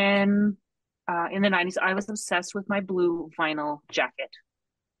 When in the 90s, I was obsessed with my blue vinyl jacket.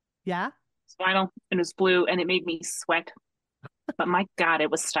 Yeah, It's vinyl and it was blue and it made me sweat. But my God, it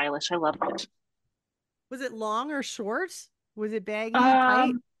was stylish. I loved it. was it long or short? Was it baggy,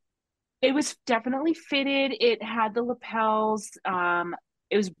 tight? It was definitely fitted. It had the lapels.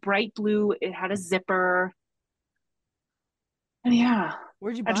 It was bright blue. It had a zipper. And yeah,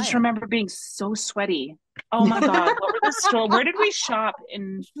 Where'd you I buy just it? remember being so sweaty. Oh my God, what were the store? Where did we shop?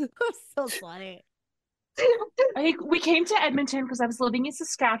 In So funny. we came to Edmonton because I was living in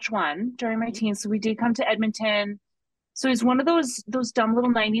Saskatchewan during my teens, so we did come to Edmonton. So it's one of those dumb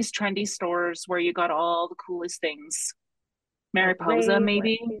little 90s trendy stores where you got all the coolest things. Mariposa,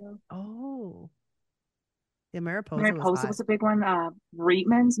 maybe. Oh, yeah, Mariposa Mariposa was was a big one.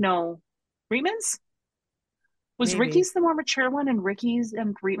 Reitman's, no, Reitman's. Was Maybe. Ricky's the more mature one, and Ricky's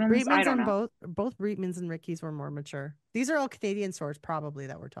and Reitman's? I Reitman's don't and know. both Reitman's and Ricky's were more mature. These are all Canadian stores, probably,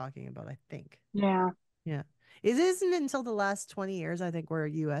 that we're talking about, I think. Yeah. Yeah. It isn't until the last 20 years, I think, where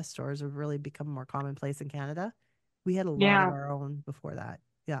US stores have really become more commonplace in Canada. We had a lot of our own before that.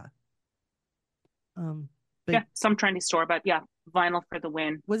 Yeah. But Yeah, some trendy store, but yeah, vinyl for the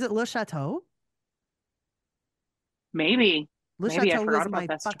win. was it Le Chateau? Maybe. Le Maybe I Chateau forgot was about my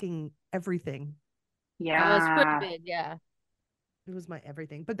that store. fucking everything. That was pretty Yeah. big, yeah. It was my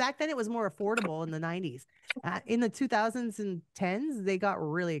everything. But back then it was more affordable in the 90s. In the 2000s and 10s, they got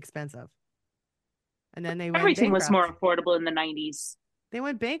really expensive. And then they went Everything was more bankrupt. affordable in the 90s. They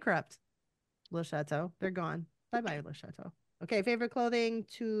went bankrupt. Le Chateau. They're gone. Bye-bye, Le Chateau. Okay, favorite clothing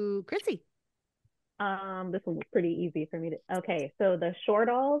to Chrissy. This one was pretty easy for me to. Okay, so the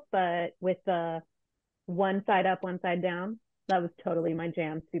shortalls, but with the one side up, one side down. That was totally my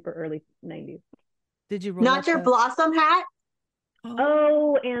jam. Super early 90s. Did you roll Not your blossom hat?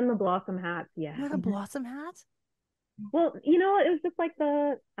 Oh, and the blossom hats. Yeah. You had a blossom hat? Well, you know what? It was just like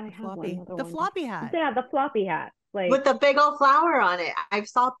the floppy hat. Yeah, the floppy hat. Like with the big old flower on it. I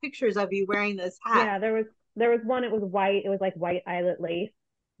saw pictures of you wearing this hat. Yeah, there was one. It was white. It was like white eyelet lace.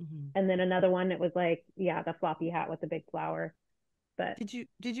 And then another one, it was like, yeah, the floppy hat with the big flower. But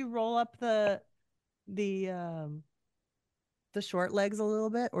did you roll up the short legs a little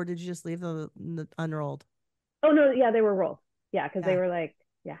bit, or did you just leave them unrolled? Oh no, yeah, they were rolled. Yeah, because they were like,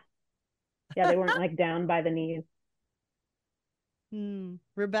 yeah, they weren't like down by the knees.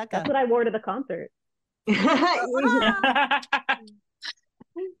 Rebecca, that's what I wore to the concert.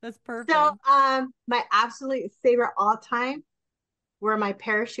 That's perfect. So, my absolute favorite all time were my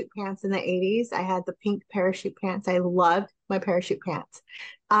parachute pants in the 80s. I had the pink parachute pants. I loved my parachute pants.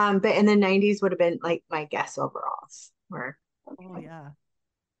 But in the 90s would have been like my Guess overalls. Oh yeah.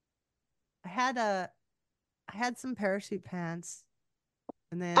 I had some parachute pants,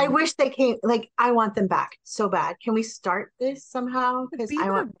 and then I wish they came. Like, I want them back so bad. Can we start this somehow? Because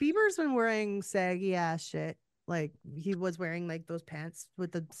Bieber's been wearing saggy ass shit. Like, he was wearing like those pants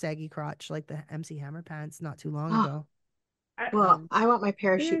with the saggy crotch, like the MC Hammer pants, not too long ago. Well, I want my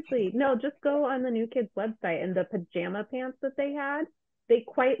parachute. Seriously, no, just go on the New Kids website, and the pajama pants that they had, they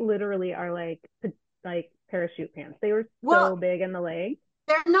quite literally are like parachute pants. They were so big in the leg.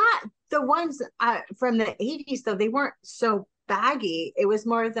 They're not the ones from the 80s, though. They weren't so baggy. It was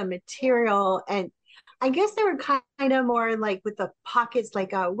more of the material, and I guess they were kind of more like with the pockets,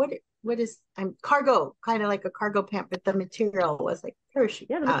 like what is cargo, kind of like a cargo pant, but the material was like parachute.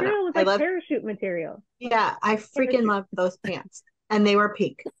 Yeah, the material was like parachute material. Yeah, I freaking loved those pants, and they were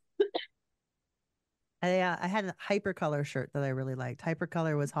pink. I had a hypercolor shirt that I really liked.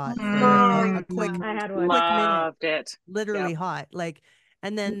 Hypercolor was hot for a quick, I had one. Loved it. Literally hot. Like,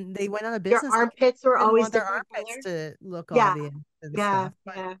 and then they went out of business. Your armpits were always their armpits to look obvious. Yeah.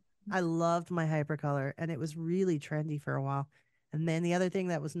 I loved my hypercolor, and it was really trendy for a while. And then the other thing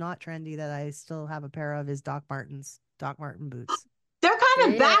that was not trendy that I still have a pair of is Doc Martin boots. They're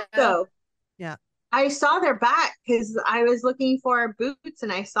kind of back though. Yeah. I saw their back because I was looking for boots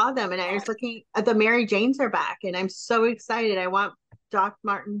and I saw them, and I was looking at the Mary Janes are back, and I'm so excited. I want Doc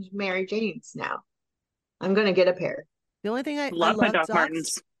Martens Mary Janes now. I'm gonna get a pair. The only thing I love my Doc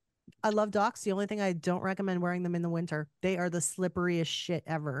Martens. I love Docs. The only thing I don't recommend wearing them in the winter. They are the slipperiest shit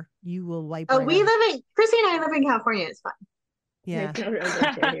ever. You will wipe. Oh, Chrissy and I live in California. It's fine. Yeah.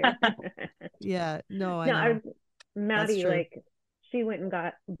 Yeah. No, I know. Maddie, like, she went and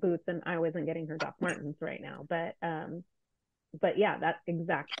got boots, and I wasn't getting her Doc Martens right now. But But yeah, that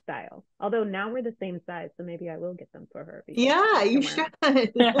exact style. Although now we're the same size, so maybe I will get them for her. Yeah, you should.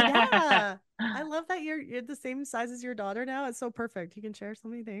 Yeah. I love that you're the same size as your daughter now. It's so perfect. You can share so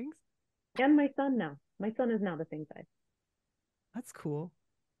many things. And my son now. My son is now the same size. That's cool.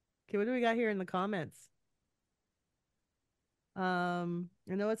 Okay, what do we got here in the comments? I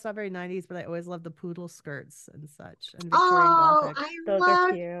know it's not very 90s, but I always love the poodle skirts and such. And Victorian Gothic. I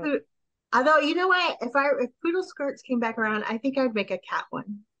love although you know what? If poodle skirts came back around, I think I'd make a cat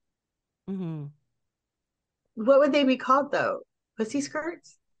one. Mm-hmm. What would they be called though? Pussy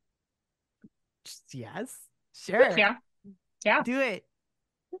skirts? Yes. Sure. Yeah. Yeah. Do it.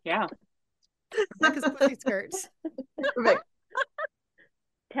 Yeah. Rebecca's pussy skirts.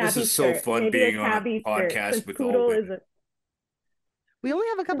 This is so fun being on a podcast with all women. We only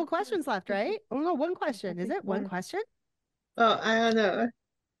have a couple questions left, right? Oh no, one question. Is it one question? Oh, I don't know.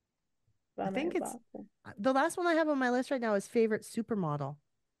 I think it's the last one I have on my list right now is favorite supermodel.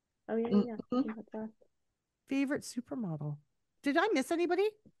 Oh yeah. Favorite supermodel. Did I miss anybody?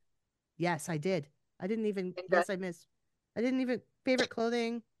 Yes, I did. I didn't even. Yes, I missed. I didn't even favorite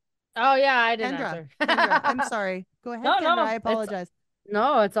clothing. Oh yeah, I didn't Kendra. answer. Kendra, I'm sorry. Go ahead, Kendra. I apologize.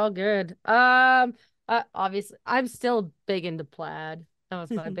 It's all good. Obviously, I'm still big into plaid. That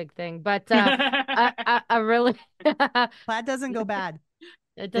was my big thing. But I really plaid doesn't go bad.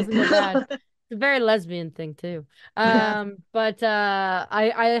 It doesn't go bad. It's a very lesbian thing too. But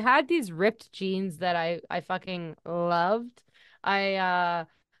I had these ripped jeans that I fucking loved. They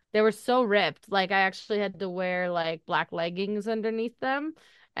were so ripped. Like I actually had to wear like black leggings underneath them,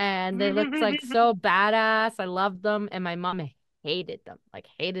 and they looked like so badass. I loved them, and my mom hated them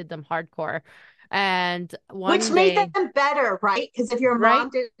hardcore. And which made them better, right? Because if your mom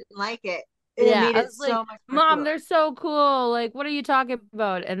didn't like it, it made it so much more Mom, cool. they're so cool. Like, what are you talking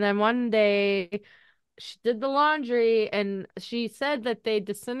about? And then one day she did the laundry and she said that they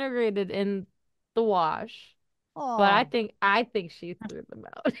disintegrated in the wash. Aww. But I think she threw them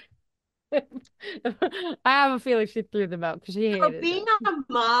out. I have a feeling she threw them out because she hated being them.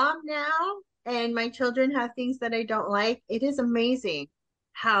 a mom now and my children have things that I don't like, it is amazing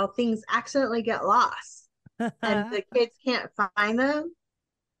how things accidentally get lost and the kids can't find them,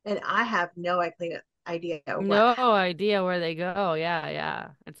 and I have no idea idea where they go. Yeah,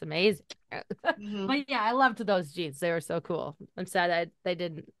 it's amazing. But yeah, I loved those jeans. They were so cool. I'm sad they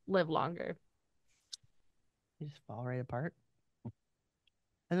didn't live longer. They just fall right apart. I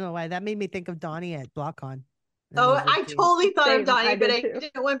don't know why that made me think of Donnie at BlockCon. Oh, I totally thought of Donnie, but I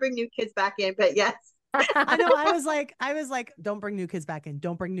didn't want to bring new kids back in. But yes. I know. I was like, don't bring new kids back in.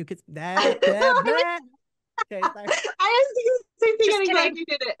 Don't bring new kids. Okay, sorry. I was thinking the same thing. I'm glad you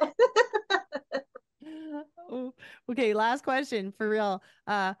did it. Okay, last question for real.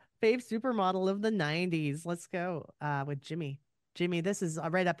 Fave supermodel of the 90s. Let's go with Jimmy. Jimmy, this is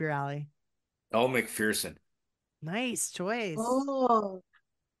right up your alley. Elle McPherson. Nice choice. Oh.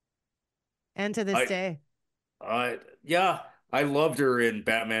 And to this day. Yeah, I loved her in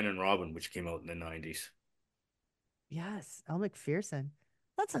Batman and Robin, which came out in the 90s. Yes, Elle McPherson.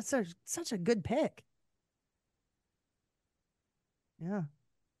 That's such a good pick. Yeah.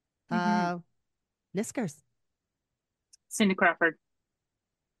 Niskers. Cindy Crawford.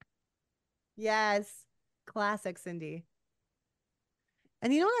 Yes. Classic Cindy.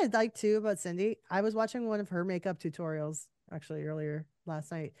 And you know what I like too about Cindy? I was watching one of her makeup tutorials actually earlier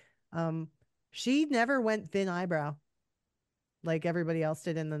last night. She never went thin eyebrow like everybody else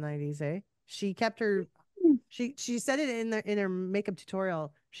did in the 90s, eh? She kept her she said it in her makeup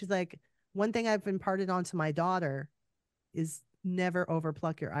tutorial. She's like, one thing I've imparted onto my daughter is never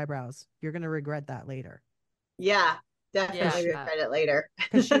overpluck your eyebrows. You're gonna regret that later. Yeah, definitely regret it later.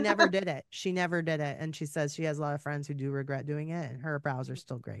 Because she never did it. She never did it. And she says she has a lot of friends who do regret doing it, and her brows are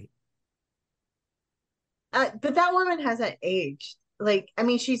still great. But that woman hasn't aged. Like, I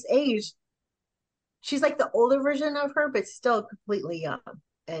mean, she's aged. She's like the older version of her, but still completely young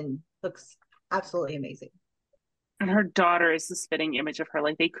and looks absolutely amazing. And her daughter is the spitting image of her.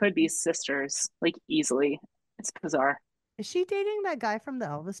 Like, they could be sisters, like, easily. It's bizarre. Is she dating that guy from the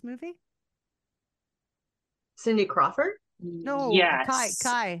Elvis movie? Cindy Crawford? No, yes.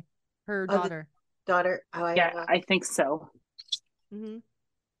 Kai, her daughter. Daughter? Oh, I think so. Mm-hmm.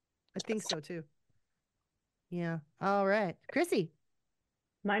 I think so too. Yeah. All right, Chrissy.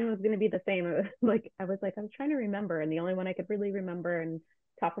 Mine was going to be the same. Like I was trying to remember, and the only one I could really remember and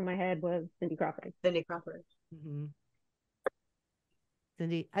top of my head was Cindy Crawford. Cindy Crawford. Mm-hmm.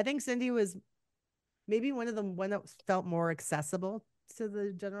 Cindy, I think Cindy was maybe one that felt more accessible to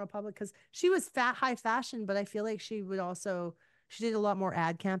the general public because she was high fashion, but I feel like she did a lot more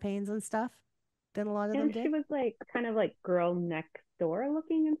ad campaigns and stuff. than a lot of them And did. she was like kind of like girl next door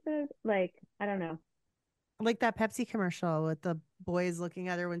looking instead of like, I don't know. Like that Pepsi commercial with the boys looking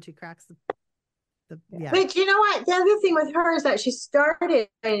at her when she cracks the yeah. But you know what? The other thing with her is that she started,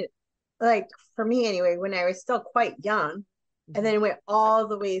 like for me anyway, when I was still quite young, and then it went all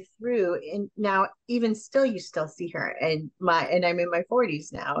the way through. And now, even still, you still see her. And I'm in my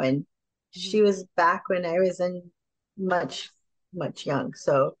 40s now, and she was back when I was in much young.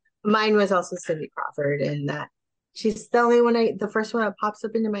 So mine was also Cindy Crawford, and that she's the only one the first one that pops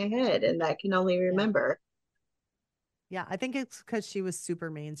up into my head, and I can only remember. Yeah, I think it's because she was super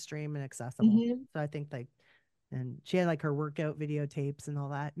mainstream and accessible. So I think like, and she had like her workout videotapes and all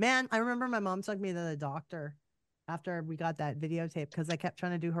that. Man, I remember my mom took me to the doctor after we got that videotape because I kept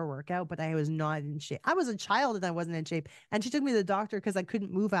trying to do her workout, but I was not in shape. I was a child and I wasn't in shape. And she took me to the doctor because I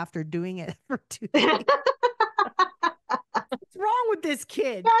couldn't move after doing it for 2 days. What's wrong with this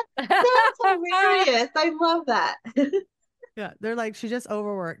kid? That's hilarious. I love that. Yeah, they're like, she just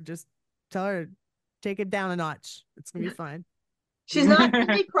overworked. Just tell her, take it down a notch. It's gonna be fine. She's not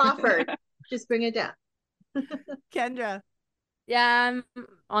Cindy Crawford. Just bring it down. Kendra. Yeah, I'm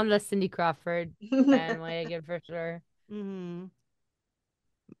on the Cindy Crawford bandwagon for sure. I'm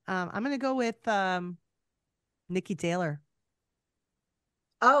gonna go with Nikki Taylor.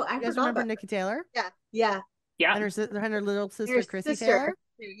 Oh, You guys remember Nikki Taylor? Yeah. And her little sister Chrissy Taylor.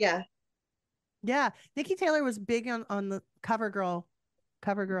 Yeah. Yeah, Nikki Taylor was big on the CoverGirl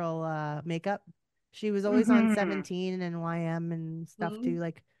makeup. She was always on 17 and YM and stuff too.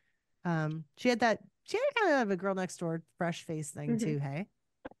 Like, she had kind of a girl next door fresh face thing too. Hey.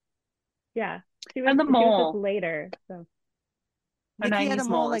 Yeah, she was, and the she mole was just later. So Nikki had a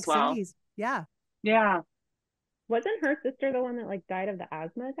mole like well. Cindy's. Yeah. Yeah. Wasn't her sister the one that like died of the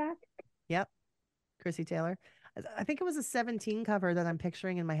asthma attack? Yep. Chrissy Taylor. I think it was a 17 cover that I'm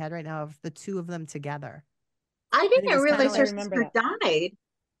picturing in my head right now of the two of them together. I didn't realize her sister died.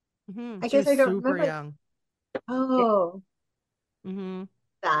 I guess I don't remember. Young. Oh.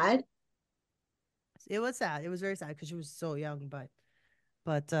 Sad. It was sad. It was very sad because she was so young,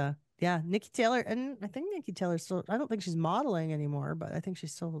 but yeah, Nikki Taylor, and I think Nikki Taylor still, I don't think she's modeling anymore, but I think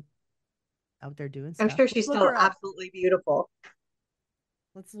she's still out there doing stuff. I'm sure she's still absolutely beautiful.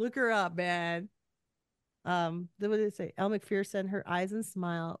 Let's look her up, man. What did it say? Elle McPherson, her eyes and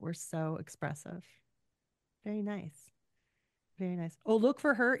smile were so expressive. Very nice. Very nice. Oh, look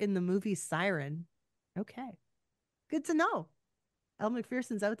for her in the movie Siren. Okay. Good to know. Elle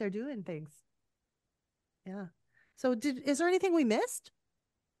McPherson's out there doing things. Yeah. So is there anything we missed?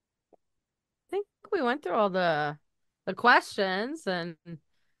 I think we went through all the questions, and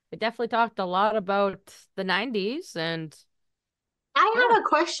we definitely talked a lot about the 90s. And I have a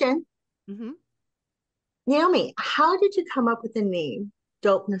question. Naomi, how did you come up with the name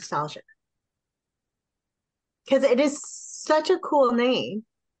Dope Nostalgia? Because it is such a cool name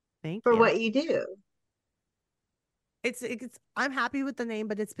for what you do. It's I'm happy with the name,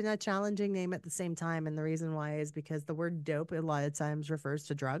 but it's been a challenging name at the same time. And the reason why is because the word dope a lot of times refers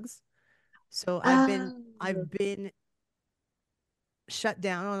to drugs. So I've been shut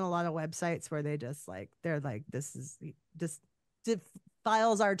down on a lot of websites where they're like, this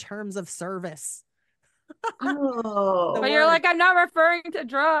defiles our terms of service. But you're like, I'm not referring to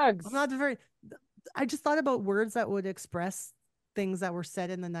drugs. I'm not referring. I just thought about words that would express things that were said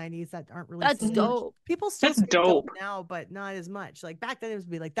in the 90s that aren't really. That's dope. People still say dope now, but not as much. Like back then, it would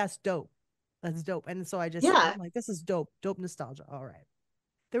be like, that's dope. That's dope. And so I'm like, this is dope. Dope nostalgia. All right.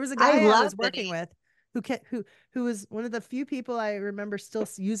 There was a guy I was working with who was one of the few people I remember still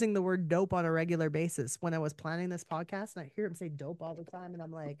using the word dope on a regular basis when I was planning this podcast. And I hear him say dope all the time. And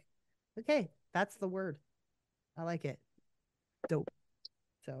I'm like, okay, that's the word. I like it. Dope.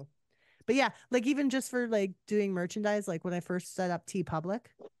 So, but yeah, like even just for like doing merchandise, like when I first set up T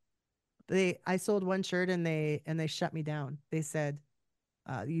Public, I sold one shirt and they shut me down. They said,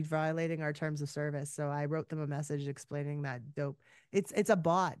 you're violating our terms of service. So I wrote them a message explaining that dope. It's a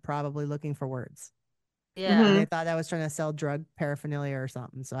bot probably looking for words. Yeah. And they thought I was trying to sell drug paraphernalia or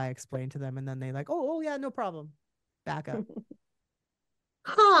something. So I explained to them and then they like, oh yeah, no problem. Back up.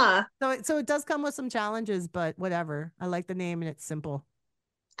 Huh. So it does come with some challenges, but whatever. I like the name and it's simple.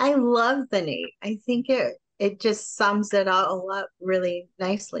 I love the name. I think it just sums it all up really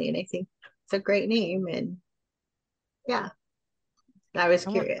nicely. And I think it's a great name. And yeah, I was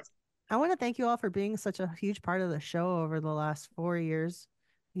curious. I want to thank you all for being such a huge part of the show over the last 4 years.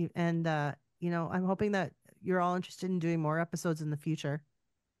 And, I'm hoping that you're all interested in doing more episodes in the future.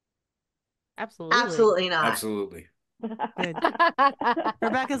 Absolutely. Absolutely not. Absolutely. Good.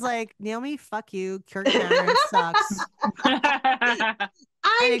 Rebecca's like, Naomi, fuck you. Kirk Cameron sucks.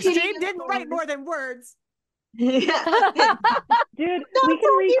 I'm and kidding. Extreme didn't write more than words. Dude, we can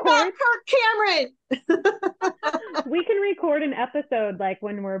about record. Kirk Cameron. We can record an episode like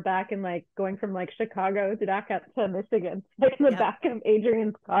when we're back in like going from like Chicago to back up to Michigan, like in the back of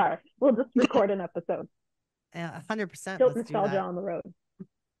Adrian's car. We'll just record an episode. 100%. Dope nostalgia on the road.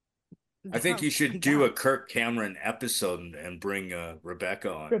 I think you should do a Kirk Cameron episode and bring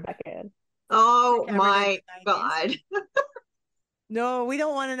Rebecca on. Rebecca in. Oh my God. No, we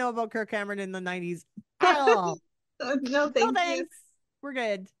don't want to know about Kirk Cameron in the 90s at all. No, thank you. We're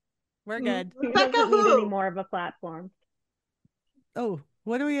good. We're good. He doesn't need any more of a platform. Oh,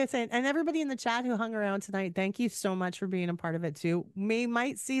 what are we saying? And everybody in the chat who hung around tonight, thank you so much for being a part of it too. We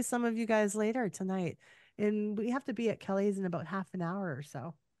might see some of you guys later tonight. And we have to be at Kelly's in about half an hour or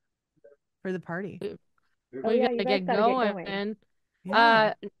so for the party. We got to get going.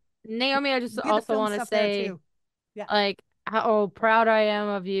 Naomi, I just also want to say, like, how proud I am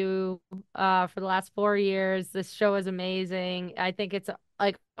of you for the last 4 years. This show is amazing. I think it's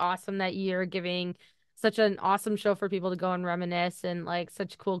like awesome that you're giving such an awesome show for people to go and reminisce and like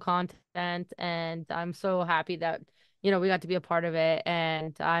such cool content. And I'm so happy that, you know, we got to be a part of it.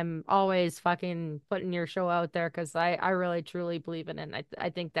 And I'm always fucking putting your show out there because I really, truly believe in it. And I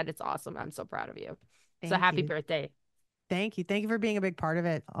think that it's awesome. I'm so proud of you. So happy birthday. Thank you. Thank you for being a big part of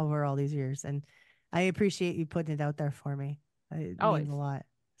it over all these years. And I appreciate you putting it out there for me. It means a lot.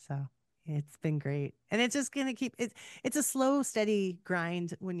 So it's been great. And it's just going to keep it's a slow, steady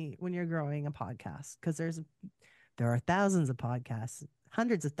grind when you're growing a podcast, because there are thousands of podcasts,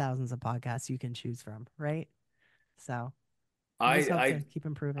 hundreds of thousands of podcasts you can choose from, right? So I hope to keep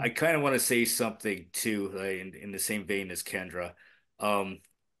improving. I kind of want to say something too, in the same vein as Kendra. I'm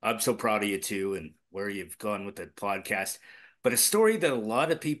so proud of you too, and where you've gone with the podcast. But a story that a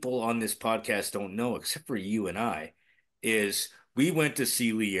lot of people on this podcast don't know, except for you and I, is we went to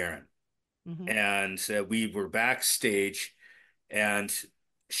see Lee Aaron, and we were backstage, and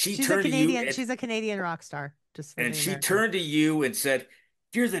she's turned to you. She's a Canadian rock star. And she turned to you and said,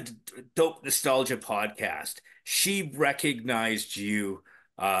 "You're the Dope Nostalgia podcast." She recognized you.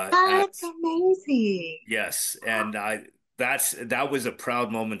 That's amazing. Yes, and that was a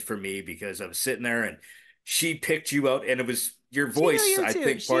proud moment for me, because I was sitting there and she picked you out, and it was your voice. I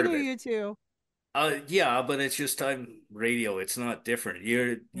think part of it. You too. Yeah, but it's just radio. It's not different.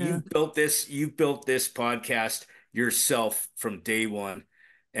 You've built this podcast yourself from day one,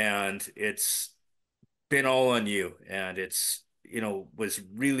 and it's been all on you. And it's, was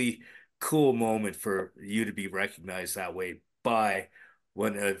really cool moment for you to be recognized that way by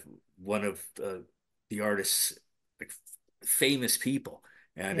one of the artist's famous people,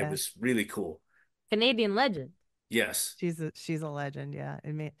 and it was really cool. Canadian legend. Yes, she's a legend. Yeah,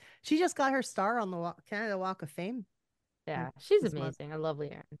 she just got her star on the Canada Walk of Fame. Yeah, she's amazing. I love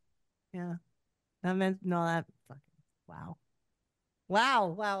Lee Aaron. Yeah, that fucking wow.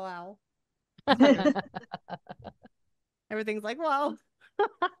 Everything's like wow.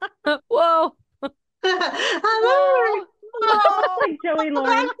 Whoa. Hello. Like Joey Lawrence.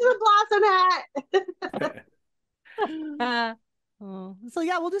 Back to the blossom hat. So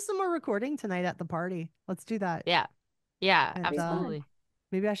yeah, we'll do some more recording tonight at the party. Let's do that. Yeah, and, absolutely.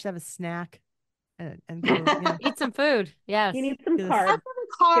 Maybe I should have a snack and go, eat some food. Yes, you need some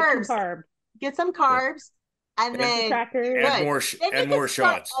carbs. Get some carbs, and then crackers. And more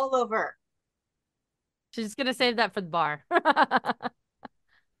shots all over. She's gonna save that for the bar.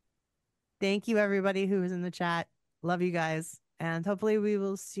 Thank you, everybody who was in the chat. Love you guys, and hopefully we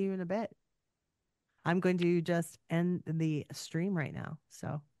will see you in a bit. I'm going to just end the stream right now.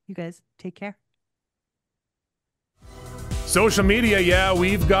 So you guys take care. Social media,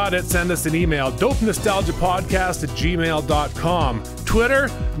 we've got it. Send us an email, dopenostalgiapodcast@gmail.com. Twitter,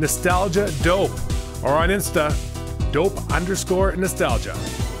 Nostalgia Dope. Or on Insta, Dope_Nostalgia.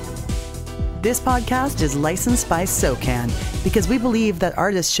 This podcast is licensed by SOCAN because we believe that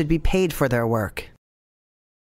artists should be paid for their work.